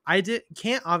Tour,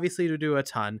 can't obviously do a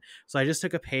ton, so I just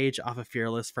took a page off of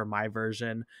Fearless for my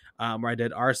version, where I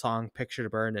did our song Picture to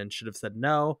Burn and Should Have Said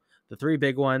No. The 3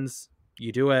 big ones: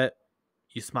 you do it,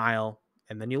 you smile,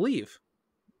 and then you leave.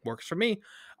 Works for me.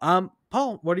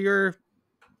 Paul, what are your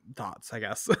thoughts, I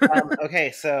guess?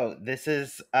 Okay, so this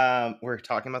is we're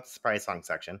talking about the surprise song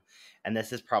section, and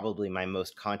this is probably my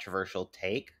most controversial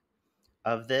take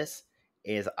of this.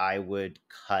 is I would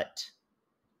cut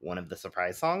one of the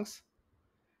surprise songs,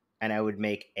 and I would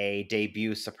make a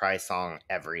debut surprise song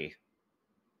every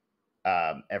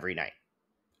night.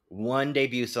 One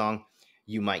debut song.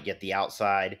 You might get The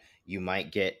Outside. You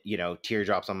might get,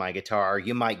 Teardrops on My Guitar.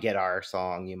 You might get our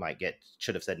song. You might get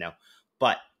Should Have Said No.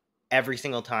 But every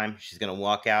single time she's going to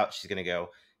walk out, she's going to go,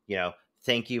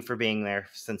 thank you for being there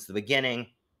since the beginning.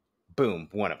 Boom,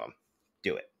 one of them.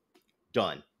 Do it.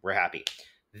 Done. We're happy.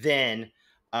 Then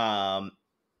I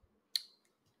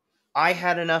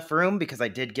had enough room because I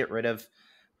did get rid of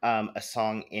a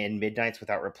song in Midnights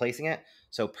without replacing it.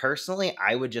 So personally,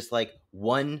 I would just like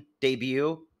one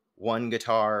debut, one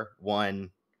guitar,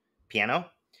 one piano.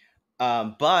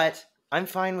 But I'm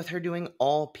fine with her doing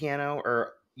all piano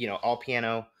or, all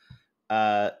piano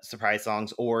surprise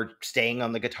songs, or staying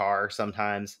on the guitar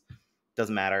sometimes.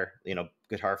 Doesn't matter,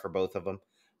 guitar for both of them.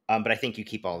 But I think you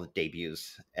keep all the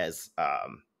debuts as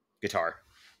guitar.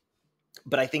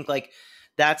 But I think like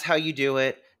that's how you do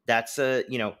it. That's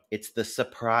it's the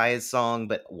surprise song,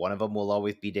 but one of them will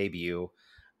always be debut.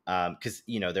 Because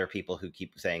there are people who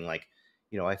keep saying like,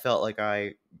 I felt like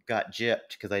I got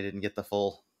gypped because I didn't get the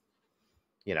full,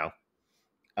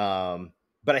 but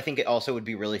I think it also would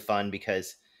be really fun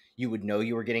because you would know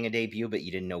you were getting a debut, but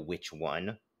you didn't know which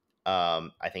one.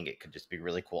 I think it could just be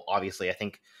really cool. Obviously, I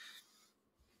think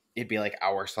it'd be like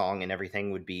our song and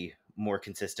everything would be more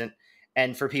consistent.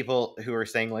 And for people who are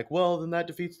saying like, well, then that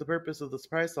defeats the purpose of the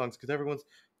surprise songs because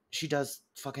she does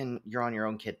fucking You're on Your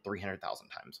Own, Kid 300,000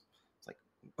 times. It's like,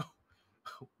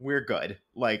 we're good.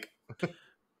 Like,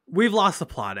 we've lost the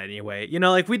plot anyway.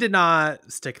 Like we did not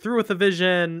stick through with the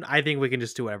vision. I think we can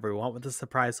just do whatever we want with the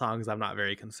surprise songs. I'm not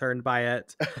very concerned by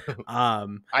it.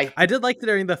 I did like that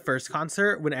during the first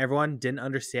concert when everyone didn't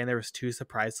understand there was 2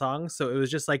 surprise songs. So it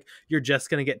was just like, you're just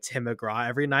going to get Tim McGraw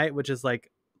every night, which is like,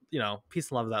 peace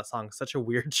and love of that song. Such a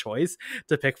weird choice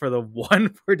to pick for the one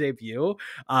for debut.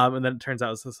 And then it turns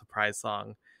out it's a surprise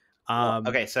song.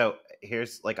 Okay, so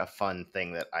here's like a fun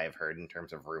thing that I've heard in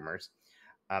terms of rumors.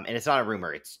 And it's not a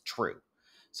rumor, it's true.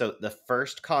 So the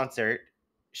first concert,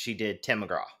 she did Tim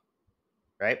McGraw,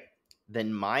 right?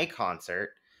 Then my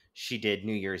concert, she did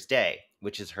New Year's Day,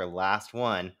 which is her last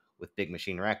one with Big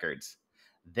Machine Records.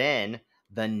 Then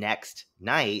the next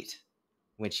night,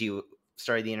 when she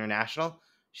started the International,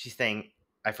 she's saying,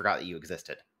 I Forgot That You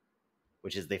Existed,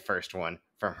 which is the first one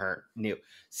from her new.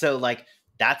 So like,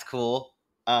 that's cool.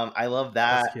 I love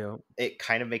that. That's cute. It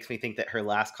kind of makes me think that her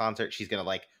last concert, she's going to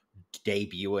like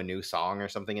debut a new song or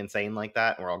something insane like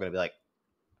that. And we're all going to be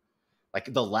like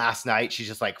the last night, she's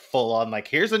just like full on, like,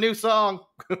 here's a new song.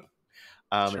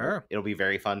 Sure. It'll be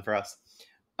very fun for us.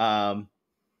 But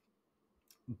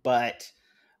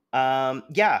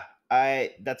yeah,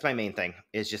 that's my main thing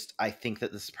is just, I think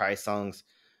that the surprise songs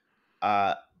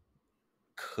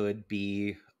could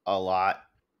be a lot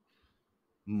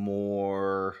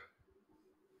more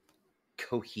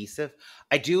cohesive.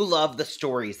 I do love the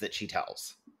stories that she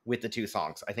tells with the 2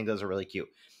 songs. I think those are really cute.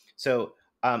 So,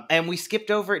 and we skipped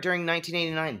over it during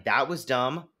 1989. That was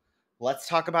dumb. Let's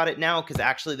talk about it now because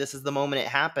actually this is the moment it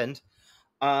happened.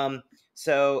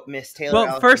 So Miss Taylor. Well,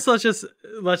 Allison, first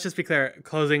let's just be clear.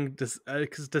 Closing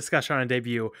discussion on a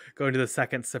debut. Going to the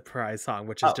second surprise song,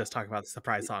 which is just talking about the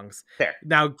surprise songs. Fair.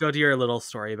 Now go to your little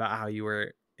story about how you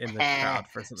were in the crowd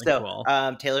for something cool.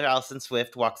 Taylor Allison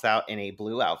Swift walks out in a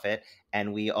blue outfit,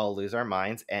 and we all lose our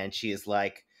minds. And she is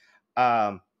like,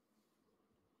 as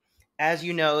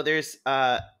you know, there's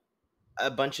a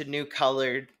bunch of new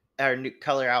color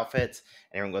outfits,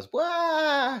 and everyone goes,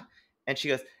 "Wah!" And she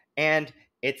goes, and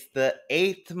it's the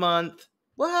 8th month,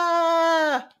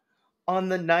 wah! On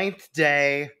the 9th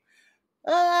day,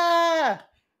 ah!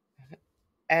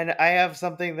 And I have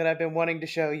something that I've been wanting to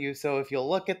show you. So if you'll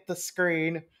look at the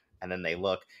screen, and then they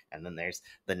look, and then there's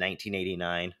the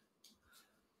 1989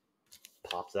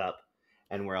 pops up,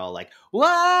 and we're all like,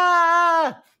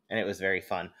 "Wah!" And it was very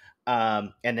fun.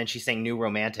 And then she sang New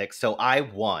Romantic, so I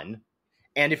won.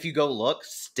 And if you go look,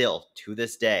 still to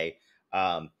this day,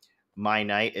 My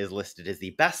Night is listed as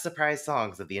the best surprise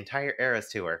songs of the entire Eras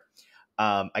tour.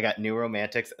 I got New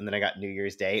Romantics, and then I got New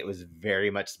Year's Day. It was very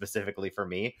much specifically for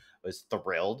me. I was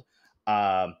thrilled.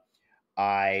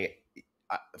 I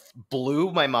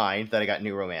blew my mind that I got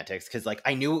New Romantics because like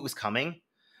I knew it was coming.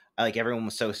 Like everyone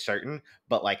was so certain,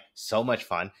 but like so much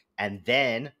fun. And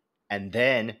then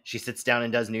she sits down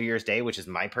and does New Year's Day, which is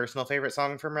my personal favorite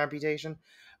song from Reputation.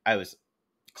 I was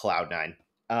cloud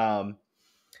 9.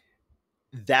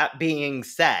 That being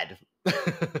said,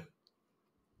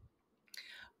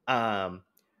 when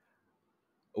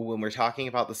we're talking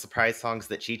about the surprise songs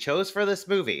that she chose for this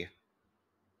movie,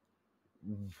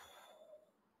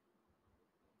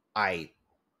 I'm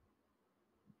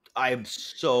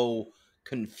so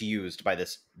confused by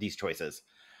these choices.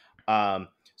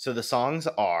 So the songs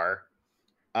are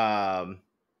Our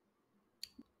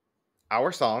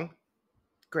Song,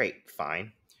 great,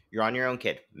 fine. You're on Your Own,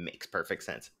 Kid, makes perfect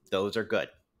sense. Those are good.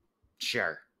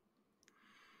 Sure.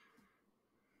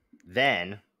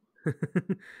 Then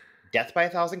Death by a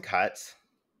Thousand Cuts.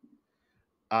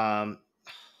 I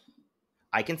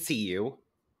Can See You.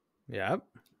 Yep.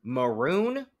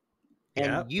 Maroon and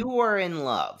Yep. You Are in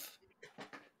Love.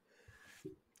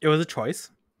 It was a choice.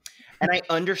 And I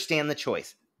understand the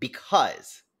choice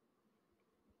because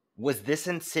was this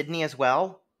in Sydney as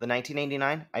well? The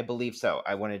 1989? I believe so.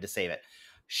 I wanted to save it.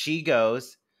 She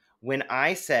goes, when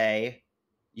I say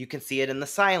you can see it in the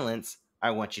silence,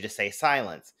 I want you to say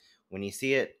silence. When you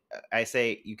see it, I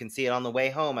say you can see it on the way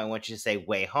home. I want you to say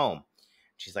way home.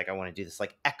 She's like, I want to do this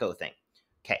like echo thing.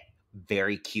 Okay,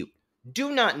 very cute.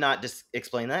 Do not just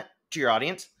explain that to your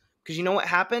audience because you know what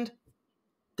happened?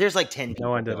 There's like 10 people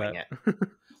No one did doing it. it.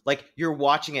 Like you're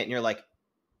watching it and you're like,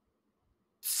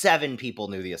 7 people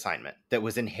knew the assignment that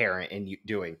was inherent in you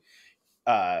doing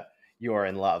You're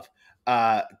in Love.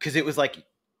 Because it was like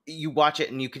you watch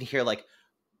it and you can hear like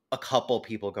a couple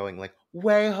people going like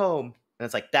way home. And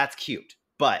it's like, that's cute.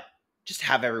 But just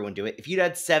have everyone do it. If you'd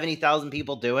had 70,000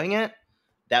 people doing it,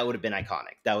 that would have been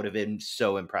iconic. That would have been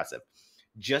so impressive.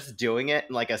 Just doing it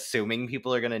and like assuming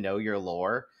people are going to know your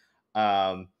lore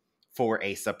for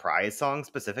a surprise song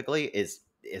specifically is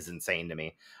insane to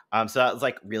me. So that was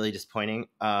like really disappointing.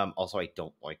 Also, I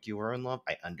don't like You Are in Love.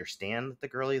 I understand that the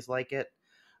girlies like it.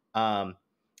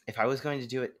 If I was going to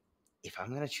do it, if I'm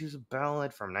going to choose a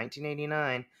ballad from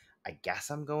 1989, I guess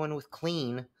I'm going with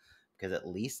Clean because at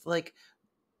least like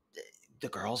the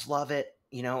girls love it.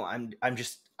 You know,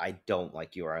 I don't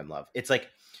like You Are in Love. It's like,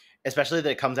 especially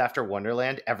that it comes after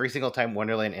Wonderland. Every single time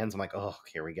Wonderland ends, I'm like, oh,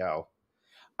 here we go.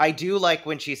 I do like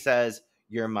when she says,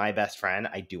 "You're my best friend."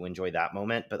 I do enjoy that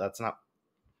moment, but that's not,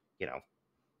 you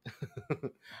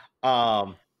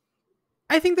know.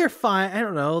 I think they're fine. I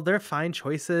don't know. They're fine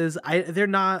choices. They're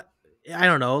not. I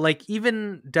don't know. Like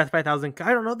even Death by a Thousand.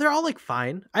 I don't know. They're all like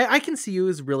fine. I Can See You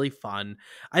is really fun.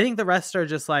 I think the rest are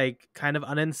just like kind of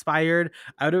uninspired.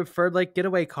 I would have preferred like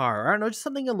Getaway Car. Or, I don't know, just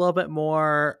something a little bit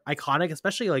more iconic.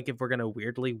 Especially like if we're gonna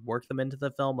weirdly work them into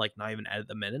the film, like not even edit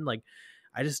them in. And like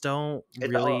I just don't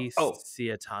really see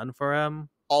a ton for them.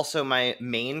 Also, my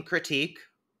main critique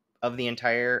of the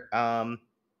entire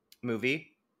movie.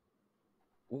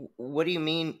 What do you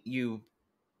mean you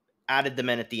added them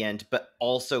in at the end, but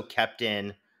also kept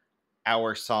in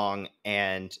Our Song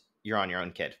and You're on Your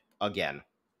Own, Kid again?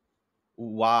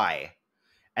 Why?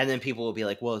 And then people will be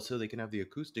like, well, so they can have the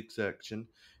acoustic section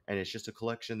and it's just a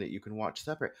collection that you can watch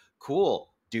separate.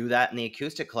 Cool. Do that in the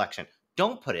acoustic collection.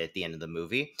 Don't put it at the end of the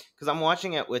movie. Because I'm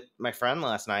watching it with my friend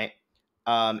last night.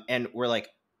 And we're like,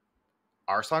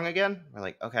 Our Song again? We're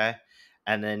like, okay.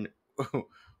 And then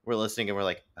we're listening and we're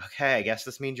like, okay, I guess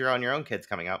this means You're on Your Own, Kid's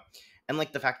coming out. And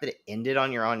like the fact that it ended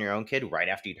on You're on Your Own, Kid right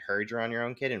after you'd heard You're on Your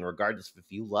Own, Kid, and regardless if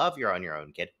you love You're on Your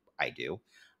Own, Kid, I do,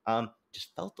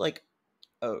 just felt like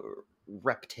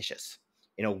repetitious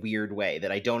in a weird way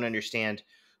that I don't understand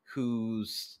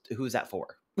who's that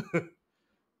for.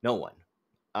 No one.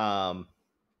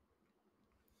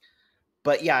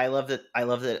 But yeah, I love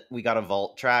that we got a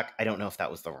vault track. I don't know if that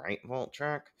was the right vault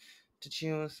track to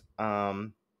choose.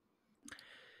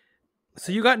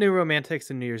 So you got New Romantics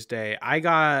and New Year's Day. I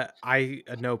got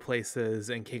No Places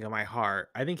and King of My Heart.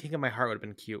 I think King of My Heart would have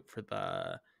been cute for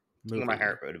the movie. King of My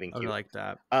Heart would have been cute. I like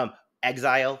that.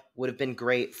 Exile would have been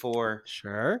great for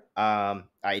sure.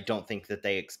 I don't think that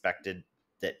they expected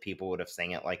that people would have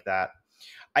sang it like that.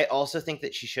 I also think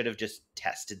that she should have just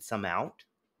tested some out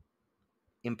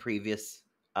in previous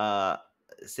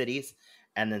cities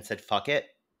and then said fuck it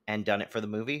and done it for the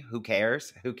movie. Who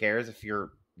cares if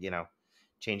you're,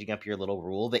 changing up your little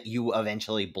rule that you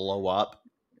eventually blow up?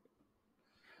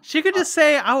 She could just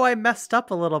say, oh, I messed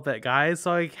up a little bit, guys,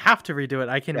 so I have to redo it.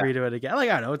 I can redo it again. Like,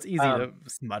 I don't know, it's easy to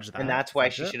smudge that. And that's why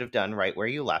she should have done Right Where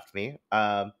You Left Me.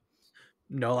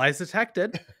 No lies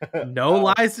detected. No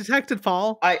lies detected,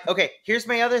 Paul. Okay, here's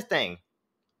my other thing.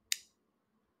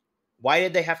 Why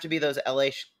did they have to be those LA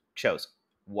shows?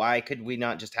 Why could we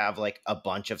not just have like a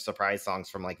bunch of surprise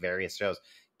songs from like various shows?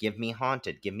 Give me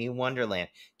Haunted, give me Wonderland,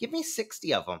 give me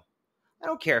 60 of them. I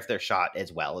don't care if they're shot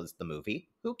as well as the movie.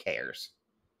 Who cares?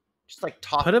 Just like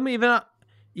talk. Put them even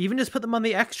just put them on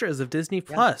the extras of Disney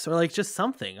Plus or like just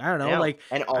something. I don't know. Like,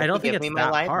 and I don't think it's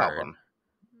that hard.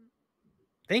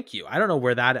 Thank you. I don't know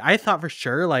where that. I thought for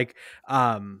sure like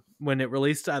when it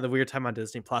released at the weird time on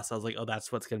Disney Plus, I was like, oh,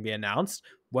 that's what's going to be announced.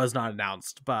 Was not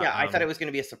announced, but yeah, I thought it was going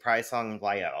to be a surprise song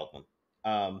via album,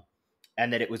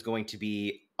 and that it was going to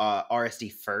be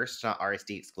RSD first, not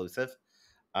RSD exclusive.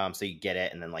 So you get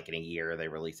it, and then like in a year they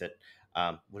release it.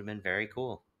 Would have been very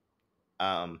cool.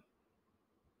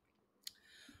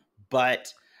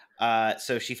 But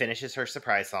so she finishes her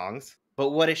surprise songs. But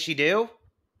what does she do?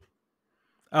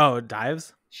 Oh,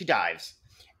 dives? She dives.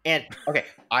 And okay,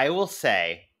 I will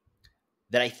say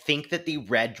that I think that the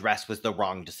red dress was the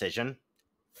wrong decision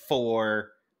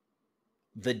for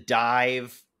the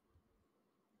dive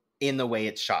in the way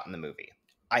it's shot in the movie.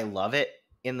 I love it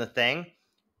in the thing.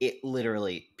 It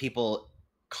literally, people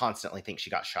constantly think she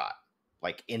got shot,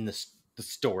 like in the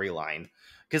storyline.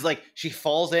 Because like she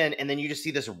falls in and then you just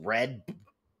see this red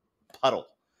puddle.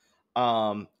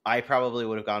 I probably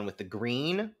would have gone with the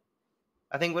green.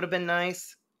 I think would have been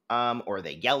nice. Or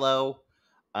the yellow.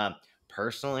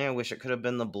 Personally, I wish it could have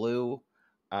been the blue.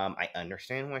 I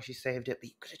understand why she saved it, but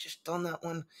you could have just done that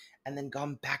one and then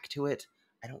gone back to it.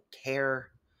 I don't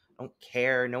care. I don't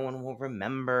care. No one will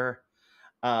remember.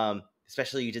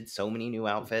 Especially you did so many new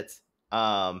outfits.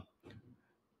 Yeah,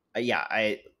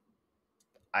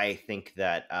 I think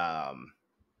that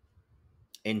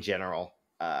in general,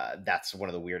 that's one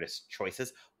of the weirdest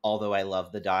choices. Although I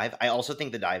love the dive. I also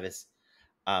think the dive is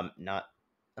not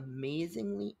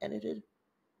amazingly edited.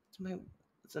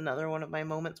 It's another one of my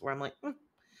moments where I'm like,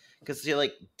 because she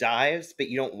like dives, but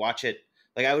you don't watch it.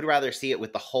 Like I would rather see it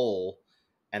with the hole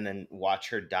and then watch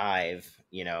her dive,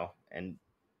 you know. And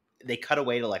they cut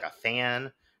away to like a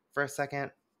fan for a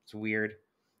second. It's weird.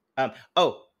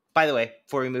 Oh, by the way,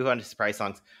 before we move on to surprise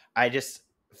songs, I just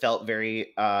felt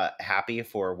very happy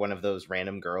for one of those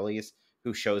random girlies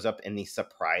who shows up in the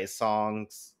surprise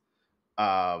songs,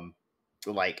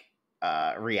 like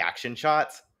reaction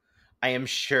shots. I am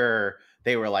sure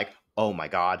they were like, oh my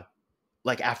god,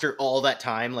 like after all that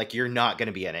time, like you're not going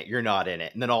to be in it, you're not in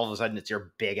it, and then all of a sudden it's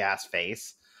your big ass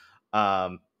face.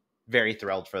 Very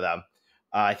thrilled for them.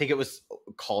 I think it was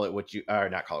Call It What You, or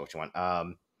not Call It What You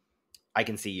Want. I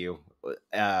Can See You.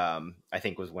 I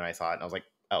think was when I saw it, and I was like,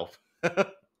 oh.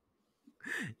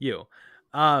 You.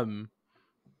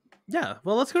 Yeah,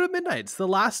 well, let's go to Midnight's, the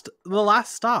last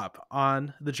stop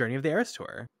on the Journey of the Eras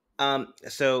tour.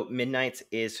 So Midnight's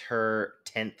is her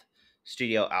 10th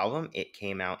studio album. It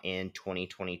came out in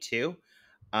 2022.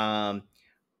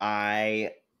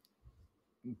 I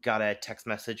got a text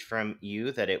message from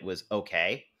you that it was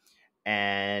okay,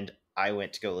 and I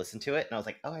went to go listen to it, and I was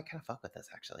like, oh, I kind of fuck with this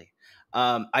actually.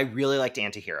 I really liked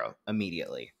Antihero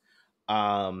immediately.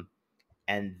 And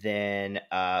then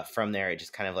from there, it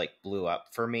just kind of like blew up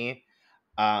for me.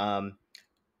 I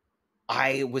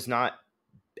was not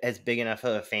as big enough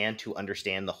of a fan to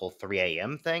understand the whole 3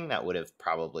 a.m. thing. That would have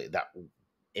probably, that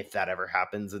if that ever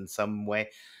happens in some way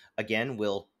again,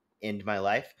 will end my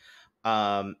life.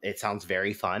 It sounds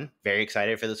very fun. Very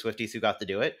excited for the Swifties who got to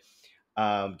do it.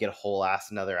 Get a whole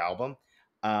ass another album.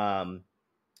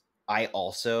 I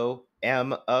also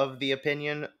am of the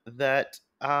opinion that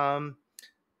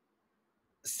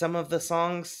some of the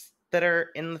songs that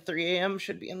are in the 3 a.m.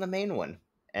 should be in the main one.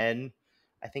 And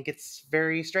I think it's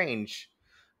very strange.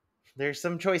 There's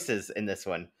some choices in this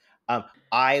one.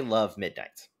 I love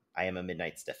Midnights. I am a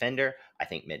Midnights defender. I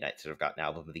think Midnights should have gotten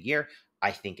Album of the Year.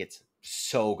 I think it's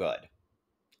so good.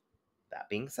 That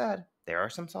being said, there are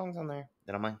some songs on there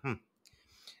that I'm like,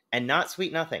 And not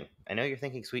Sweet Nothing. I know you're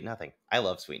thinking Sweet Nothing. I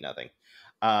love Sweet Nothing.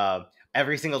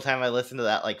 Every single time I listen to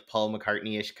that like Paul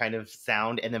McCartney-ish kind of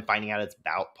sound and then finding out it's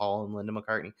about Paul and Linda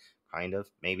McCartney, kind of,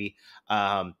 maybe.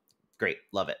 Great.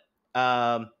 Love it.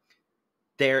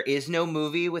 There is no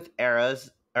movie with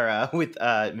Eras or with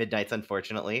Midnights,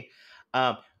 unfortunately,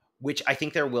 which I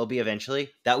think there will be eventually.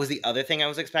 That was the other thing I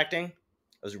was expecting. I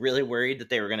was really worried that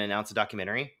they were going to announce a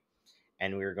documentary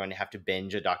and we were going to have to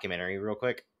binge a documentary real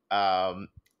quick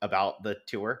about the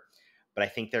tour. But I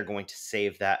think they're going to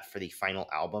save that for the final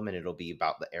album, and it'll be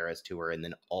about the Eras tour, and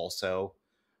then also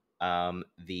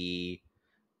the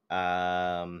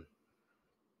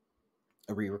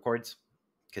re-records,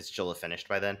 because she'll have finished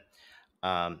by then.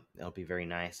 It'll be very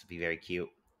nice. It'll be very cute.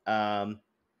 Yeah,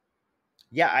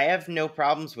 I have no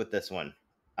problems with this one.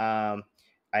 I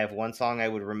have one song I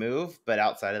would remove, but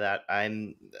outside of that,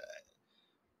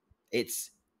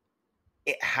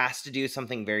 it has to do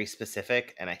something very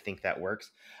specific, and I think that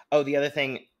works. Oh, the other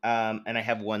thing, and I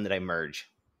have one that I merge,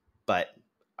 but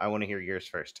I want to hear yours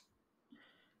first.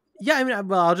 Yeah, I mean,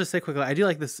 well, I'll just say quickly, I do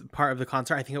like this part of the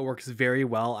concert. I think it works very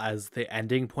well as the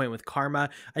ending point with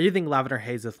Karma. I do think Lavender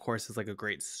Haze, of course, is like a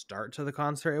great start to the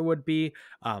concert. It would be,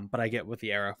 but I get with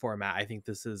the era format. I think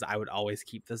I would always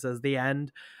keep this as the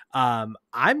end. I'm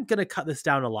gonna cut this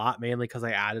down a lot, mainly because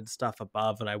I added stuff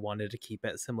above and I wanted to keep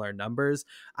it similar numbers.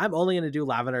 I'm only gonna do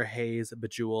Lavender Haze,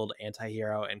 Bejeweled,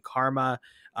 Antihero, and Karma.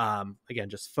 Again,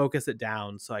 just focus it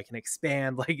down so I can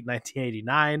expand like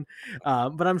 1989.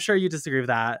 But I'm sure you disagree with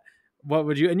that. What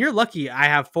would you? And you're lucky. I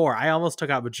have 4. I almost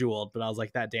took out Bejeweled, but I was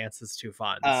like, that dance is too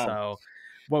fun. So,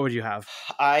 what would you have?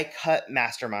 I cut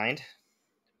Mastermind,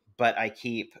 but I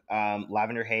keep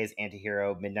Lavender Haze,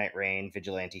 Antihero, Midnight Rain,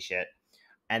 Vigilante shit,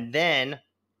 and then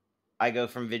I go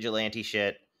from Vigilante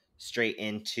shit straight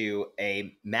into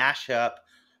a mashup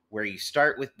where you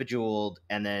start with Bejeweled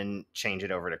and then change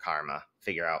it over to Karma.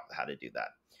 Figure out how to do that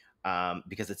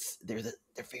because they're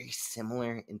very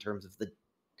similar in terms of the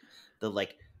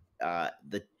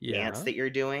dance that you're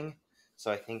doing.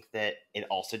 So I think that it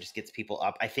also just gets people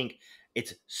up. I think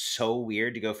it's so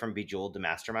weird to go from Bejeweled to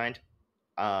Mastermind.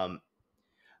 I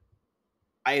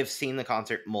have seen the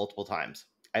concert multiple times.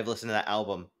 I've listened to that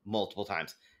album multiple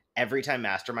times. Every time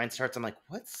Mastermind starts, I'm like,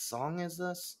 what song is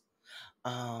this?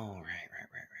 Oh, right.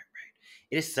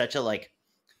 It is such a like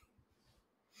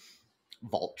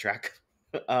vault track.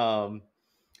 I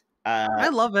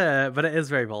love it, but it is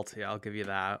very vaulty. I'll give you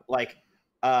that.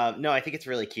 No, I think it's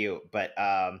really cute, but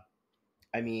I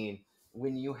mean,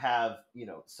 when you have,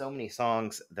 so many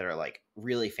songs that are like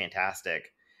really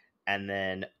fantastic, and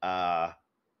then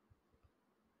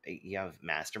you have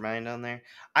Mastermind on there.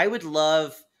 I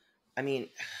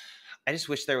just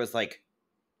wish there was like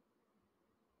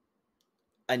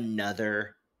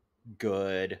another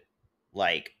good,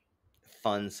 like,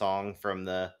 fun song from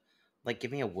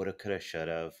give me a woulda, coulda,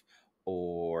 shoulda,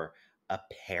 or a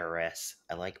Paris.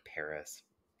 I like Paris.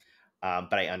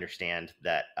 But I understand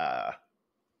that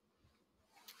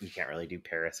you can't really do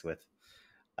Paris with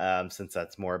since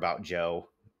that's more about Joe.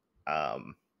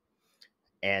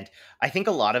 And I think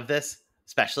a lot of this,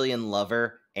 especially in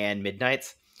Lover and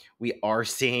Midnights, we are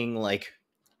seeing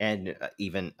and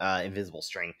even Invisible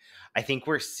String. I think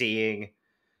we're seeing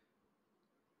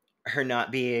her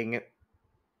not being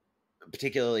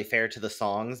particularly fair to the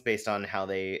songs based on how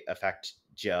they affect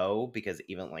Joe, because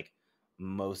even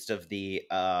most of the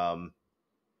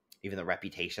even the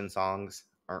Reputation songs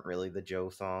aren't really the Joe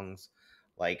songs.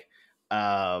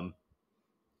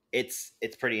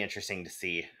 It's pretty interesting to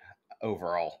see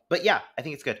overall. But yeah, I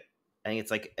think it's good. I think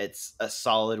it's a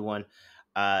solid one.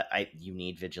 You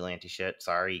need Vigilante shit.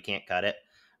 Sorry, you can't cut it.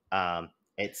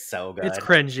 It's so good. It's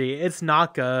cringy. It's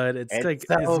not good. It's so it's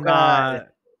good.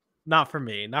 not for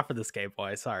me, not for this gay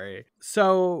boy. Sorry.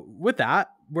 So with that,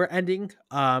 we're ending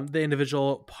the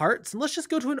individual parts, and let's just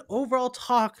go to an overall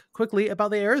talk quickly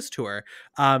about the Eras Tour.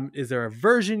 Is there a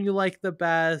version you like the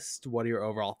best? What are your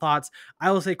overall thoughts?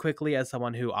 I will say quickly, as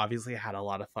someone who obviously had a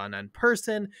lot of fun in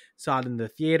person, saw it in the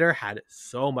theater, had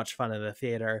so much fun in the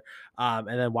theater, and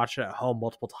then watched it at home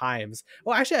multiple times.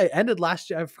 Well, actually, I ended last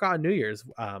year. I forgot on New Year's.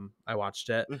 I watched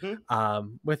it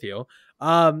with you.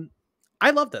 I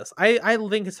love this. I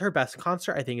think it's her best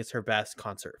concert. I think it's her best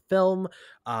concert film.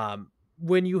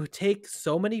 When you take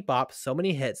so many bops, so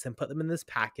many hits, and put them in this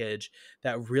package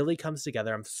that really comes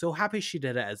together, I'm so happy she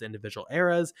did it as individual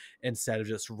eras instead of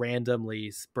just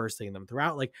randomly bursting them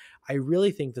throughout. I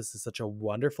really think this is such a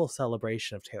wonderful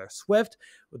celebration of Taylor Swift,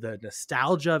 with the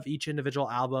nostalgia of each individual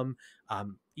album,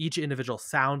 each individual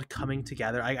sound coming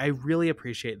together. I really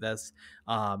appreciate this.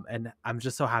 And I'm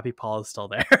just so happy Paul is still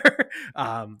there.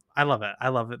 I love it. I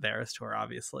love it. The Eras Tour,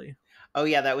 obviously. Oh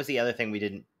yeah, that was the other thing we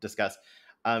didn't discuss.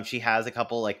 She has a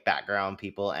couple background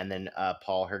people, and then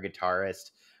Paul, her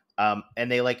guitarist,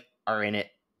 and they are in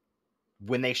it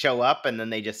when they show up, and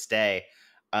then they just stay.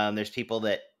 There's people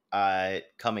that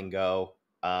come and go.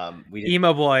 We didn't,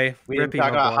 Emo boy. We didn't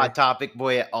talk about Hot Topic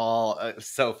Boy at all.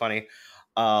 So funny.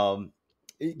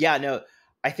 Yeah, no,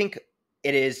 I think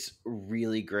it is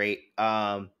really great.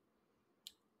 And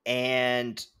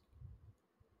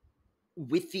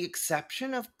with the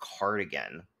exception of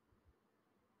Cardigan,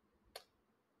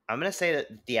 I'm going to say that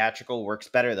theatrical works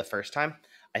better the first time.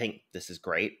 I think this is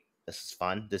great. This is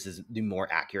fun. This is the more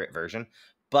accurate version.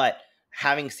 But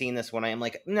having seen this one, I am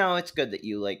like, no, it's good that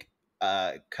you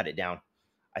cut it down.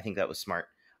 I think that was smart.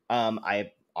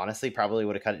 I honestly probably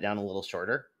would have cut it down a little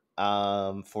shorter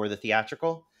for the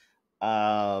theatrical.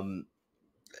 Gut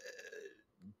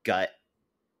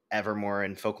Evermore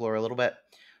and Folklore a little bit.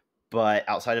 But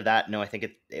outside of that, no, I think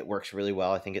it works really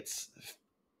well. I think it's,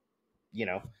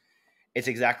 it's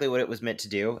exactly what it was meant to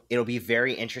do. It'll be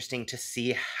very interesting to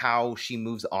see how she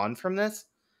moves on from this.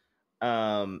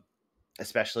 um,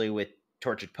 especially with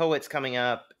Tortured Poets coming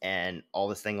up and all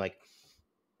this thing. Like,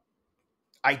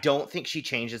 I don't think she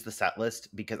changes the set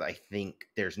list because I think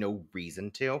there's no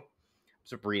reason to. I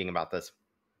was reading about this.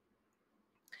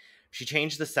 If she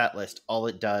changed the set list, all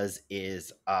it does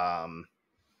is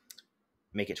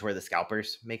make it to where the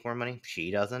scalpers make more money.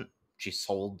 She doesn't. She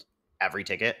sold every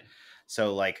ticket.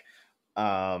 So like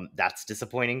that's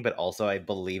disappointing, but also I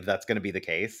believe that's going to be the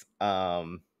case.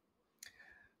 I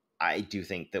do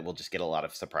think that we'll just get a lot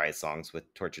of surprise songs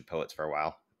with Tortured Poets for a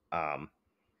while.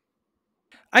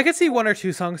 I could see one or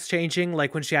two songs changing,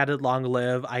 like when she added Long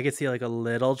Live. I could see like a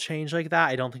little change like that.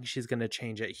 I don't think she's going to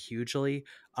change it hugely.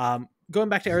 Going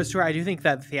back to Eras Tour, I do think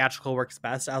that theatrical works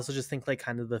best. I also just think like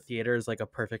kind of the theater is like a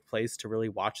perfect place to really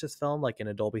watch this film, like in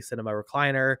a Dolby Cinema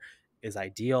recliner is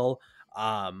ideal.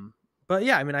 But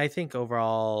yeah, I mean, I think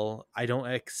overall, I don't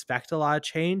expect a lot of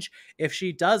change. If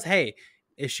she does, hey,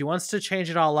 if she wants to change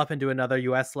it all up and do another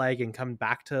US leg and come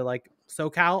back to like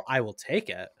SoCal, I will take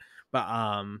it. But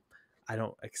I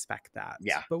don't expect that,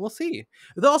 Yeah. but we'll see.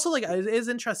 Though also, like, it is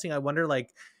interesting. I wonder,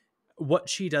 like, what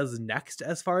she does next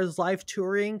as far as live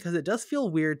touring, because it does feel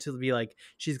weird to be like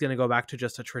she's going to go back to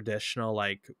just a traditional,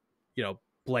 like,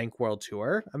 blank world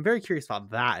tour. I'm very curious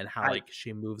about that and how like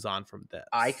she moves on from this.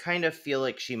 I kind of feel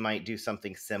like she might do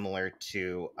something similar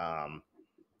to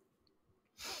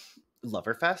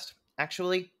Loverfest,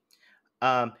 actually.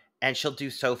 And she'll do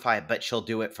SoFi, but she'll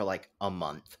do it for like a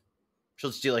month.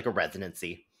 She'll just do like a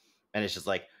residency, and it's just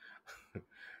like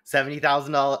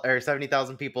 $70,000 or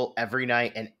 70,000 people every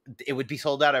night, and it would be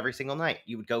sold out every single night.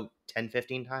 You would go 10,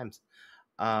 15 times.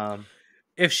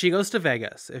 If she goes to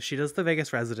Vegas, if she does the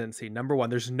Vegas residency, number one,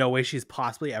 there's no way she's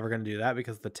possibly ever going to do that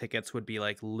because the tickets would be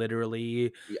like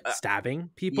literally stabbing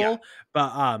people. Yeah.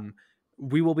 But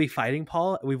we will be fighting,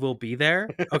 Paul. We will be there.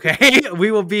 Okay.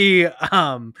 We will be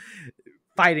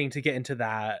fighting to get into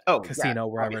that casino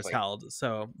wherever it's held.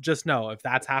 So just know if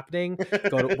that's happening,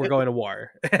 we're going to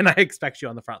war, and I expect you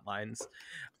on the front lines.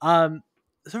 So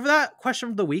for that question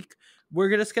of the week,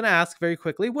 we're just going to ask very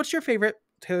quickly, what's your favorite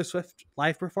Taylor Swift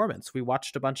live performance? We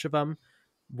watched a bunch of them.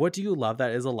 What do you love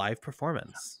that is a live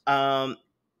performance? I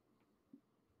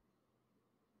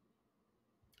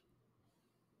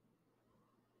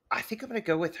think I'm going to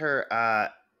go with her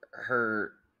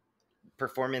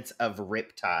performance of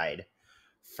Riptide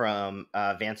from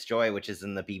Vance Joy, which is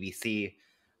in the BBC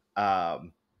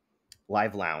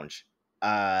Live Lounge.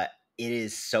 It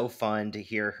is so fun to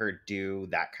hear her do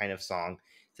that kind of song.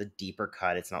 It's a deeper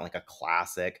cut. It's not like a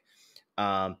classic.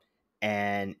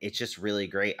 And it's just really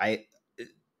great.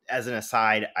 As an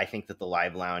aside, I think that the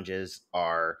live lounges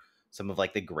are some of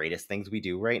like the greatest things we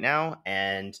do right now.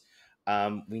 And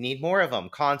we need more of them,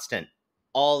 constant,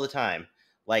 all the time.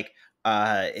 Like,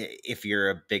 if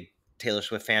you're a big Taylor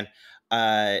Swift fan,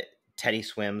 Teddy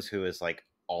Swims, who is like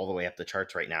all the way up the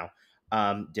charts right now,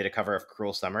 did a cover of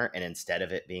Cruel Summer, and instead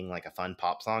of it being like a fun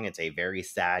pop song, it's a very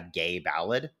sad gay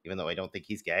ballad, even though I don't think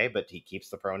he's gay, but he keeps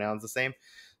the pronouns the same.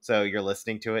 So you're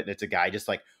listening to it and it's a guy just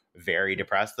like very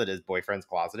depressed that his boyfriend's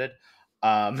closeted.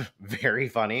 Very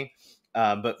funny,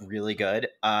 but really good.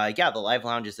 The live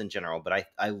lounges in general, but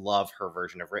I love her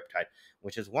version of Riptide,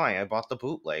 which is why I bought the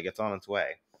bootleg. It's on its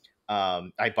way.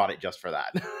 I bought it just for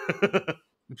that.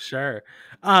 Sure.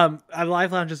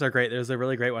 Live lounges are great. There's a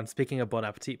really great one, speaking of Bon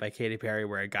Appetit by Katy Perry,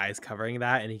 where a guy's covering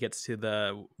that and he gets to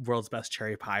the world's best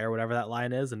cherry pie or whatever that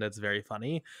line is, and it's very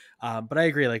funny. But I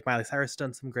agree, like Miley Cyrus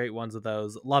done some great ones of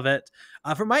those. Love it.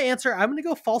 For my answer, I'm gonna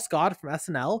go False God from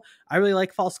SNL. I really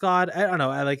like False God. I don't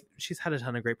know, she's had a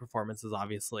ton of great performances,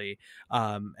 obviously.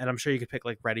 And I'm sure you could pick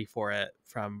like Ready for It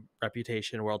from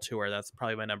Reputation World Tour. That's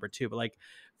probably my number 2. But like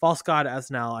False God,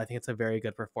 SNL, I think it's a very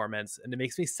good performance, and it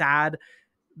makes me sad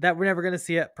that we're never going to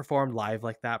see it performed live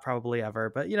like that, probably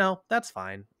ever, but that's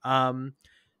fine. So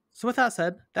with that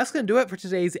said, that's going to do it for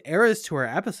today's Eras Tour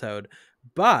episode.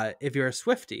 But if you're a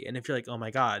Swiftie and if you're like, oh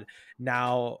my God,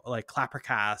 now like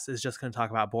ClapperCast is just going to talk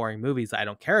about boring movies that I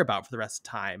don't care about for the rest of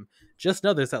the time, just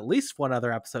know there's at least one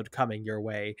other episode coming your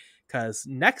way, because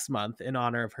next month, in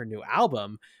honor of her new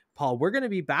album, Paul, we're going to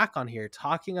be back on here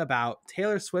talking about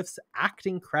Taylor Swift's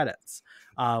acting credits.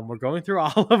 We're going through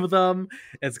all of them.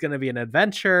 It's going to be an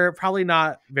adventure, probably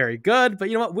not very good, but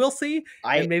you know what? We'll see.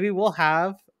 And maybe we'll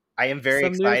have I am very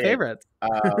some excited new favorites.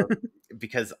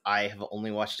 because I have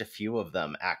only watched a few of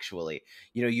them, actually.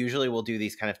 Usually we'll do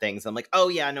these kind of things. I'm like, oh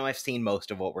yeah, no, I've seen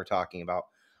most of what we're talking about.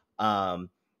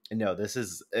 No, this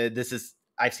is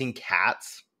I've seen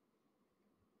Cats,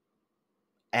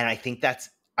 and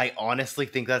I honestly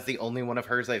think that's the only one of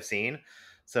hers I've seen.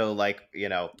 So like, I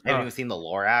haven't even seen The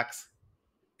Lorax.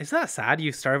 Isn't that sad?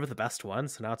 You started with the best one,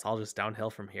 so now it's all just downhill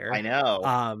from I here.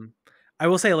 know. I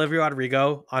will say Olivia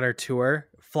Rodrigo on her tour,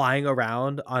 flying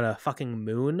around on a fucking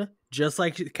moon, just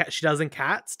like she does in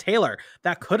Cats. Taylor,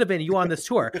 that could have been you on this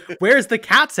tour. Where's the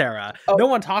Cats era? Oh, No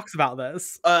one talks about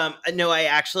this. no,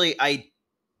 I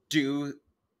do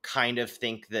kind of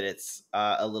think that it's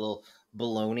a little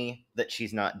baloney that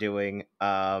she's not doing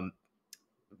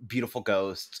Beautiful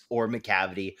Ghosts or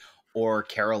McCavity or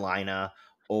Carolina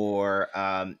or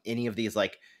any of these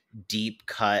like deep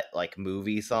cut like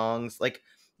movie songs. Like,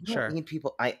 you don't Sure. need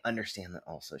people. I understand that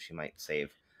also she might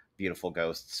save Beautiful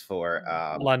Ghosts for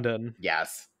London.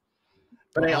 yes.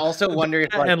 But I also wonder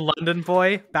if like, and London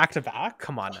Boy back to back.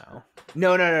 Come on now.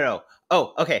 no.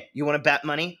 Oh, okay. You want to bet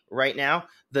money right now?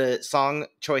 The song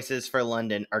choices for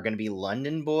London are going to be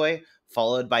London Boy,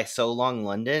 followed by So Long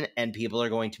London, and people are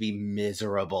going to be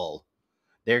miserable.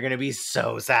 They're going to be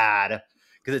so sad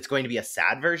because it's going to be a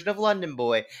sad version of London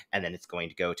Boy, and then it's going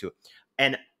to go to.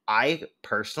 And I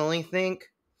personally think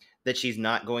that she's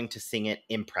not going to sing it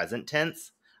in present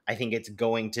tense. I think it's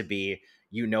going to be,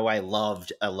 I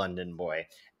loved a London Boy,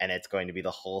 and it's going to be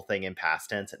the whole thing in past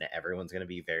tense, and everyone's going to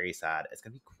be very sad. It's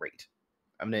going to be great.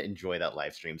 I'm going to enjoy that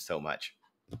live stream so much.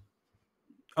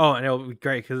 Oh, and it'll be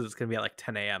great because it's going to be at like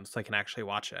 10 a.m. so I can actually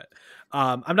watch it.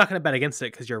 I'm not going to bet against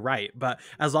it because you're right. But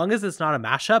as long as it's not a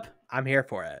mashup, I'm here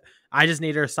for it. I just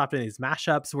need her to stop doing these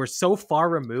mashups. We're so far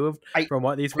removed from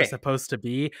what these were supposed to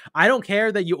be. I don't care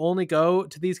that you only go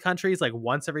to these countries like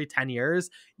once every 10 years.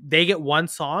 They get one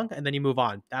song and then you move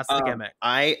on. That's the gimmick.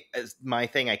 My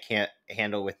thing I can't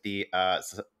handle with the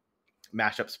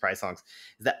mashup surprise songs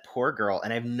is that poor girl,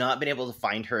 and I've not been able to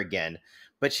find her again.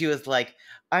 But she was like,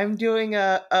 I'm doing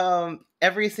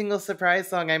every single surprise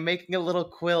song. I'm making a little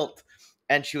quilt.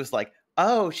 And she was like,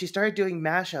 oh, she started doing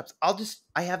mashups.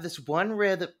 I have this one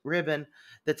ribbon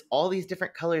that's all these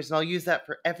different colors, and I'll use that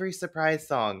for every surprise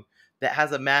song that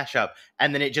has a mashup.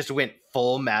 And then it just went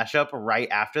full mashup right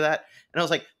after that. And I was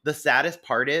like, the saddest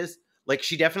part is, like,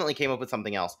 she definitely came up with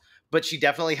something else, but she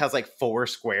definitely has like 4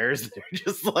 squares that are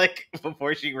just like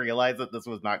before she realized that this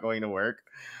was not going to work.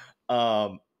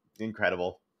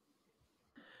 Incredible.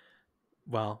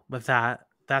 Well, with that,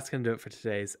 that's going to do it for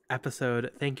today's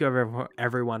episode. Thank you,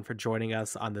 everyone, for joining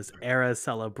us on this era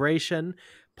celebration.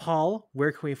 Paul,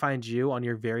 where can we find you on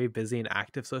your very busy and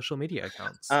active social media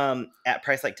accounts? At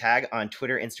Price Like Tag on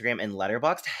Twitter, Instagram, and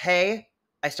Letterboxd. Hey,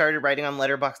 I started writing on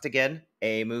Letterboxd again.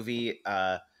 A movie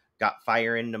got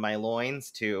fire into my loins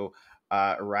to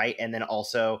write. And then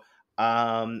also,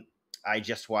 I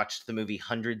just watched the movie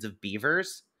Hundreds of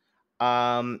Beavers,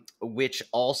 which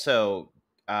also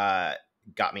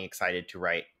got me excited to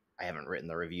write. I haven't written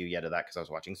the review yet of that because I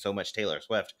was watching so much Taylor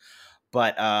Swift.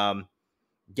 But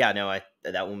yeah, no,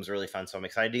 that one was really fun. So I'm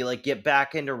excited to like get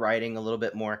back into writing a little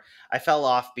bit more. I fell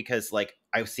off because like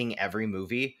I was seeing every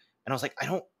movie and I was like, I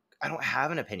don't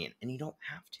have an opinion, and you don't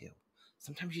have to.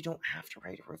 Sometimes you don't have to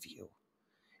write a review.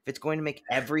 If it's going to make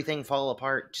everything fall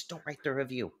apart, just don't write the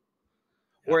review.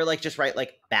 Or like just write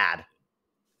like bad.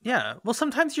 Yeah. Well,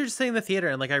 sometimes you're just sitting in the theater,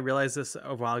 and like I realized this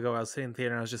a while ago. I was sitting in the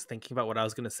theater and I was just thinking about what I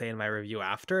was going to say in my review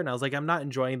after, and I was like, I'm not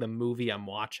enjoying the movie I'm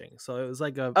watching. So it was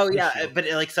like a yeah, but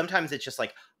like sometimes it's just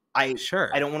like I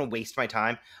don't want to waste my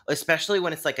time, especially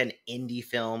when it's like an indie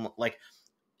film, like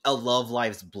A Love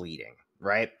Lies Bleeding,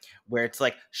 right? Where it's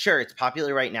like, sure, it's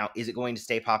popular right now. Is it going to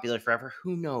stay popular forever?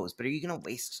 Who knows? But are you going to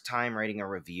waste time writing a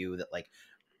review that like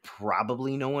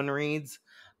probably no one reads?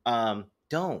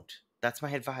 Don't. That's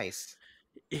my advice.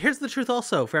 Here's the truth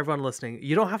also for everyone listening.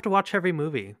 You don't have to watch every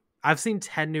movie. I've seen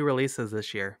 10 new releases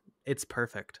this year. It's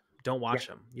perfect. Don't watch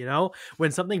them. You know,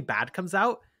 when something bad comes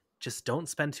out, just don't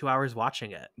spend 2 hours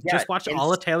watching it. Yeah, just watch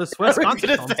all of Taylor Swift's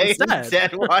concert films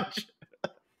instead. Watch.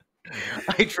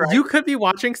 I tried. You could be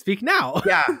watching Speak Now.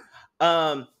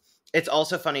 Yeah. It's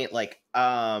also funny, like,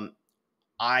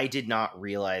 I did not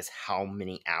realize how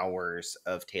many hours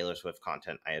of Taylor Swift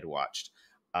content I had watched.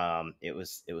 It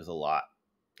was a lot.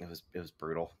 It was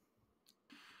brutal.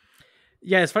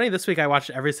 Yeah, it's funny. This week I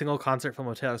watched every single concert film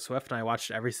of Taylor Swift, and I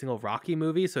watched every single Rocky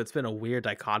movie. So it's been a weird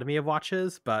dichotomy of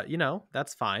watches, but you know,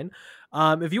 that's fine.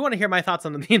 If you want to hear my thoughts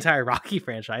on the entire Rocky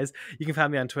franchise, you can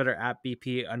find me on Twitter at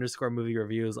BP_movie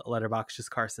reviews, Letterboxd just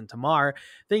Carson Timar.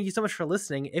 Thank you so much for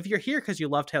listening. If you're here because you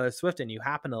love Taylor Swift and you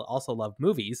happen to also love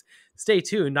movies, stay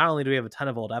tuned. Not only do we have a ton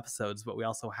of old episodes, but we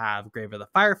also have Grave of the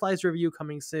Fireflies review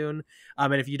coming soon.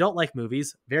 And if you don't like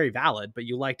movies, very valid, but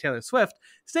you like Taylor Swift,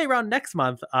 stay around next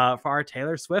month for our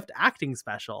Taylor Swift acting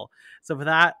special. So for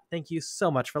that, thank you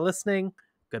so much for listening.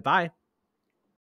 Goodbye.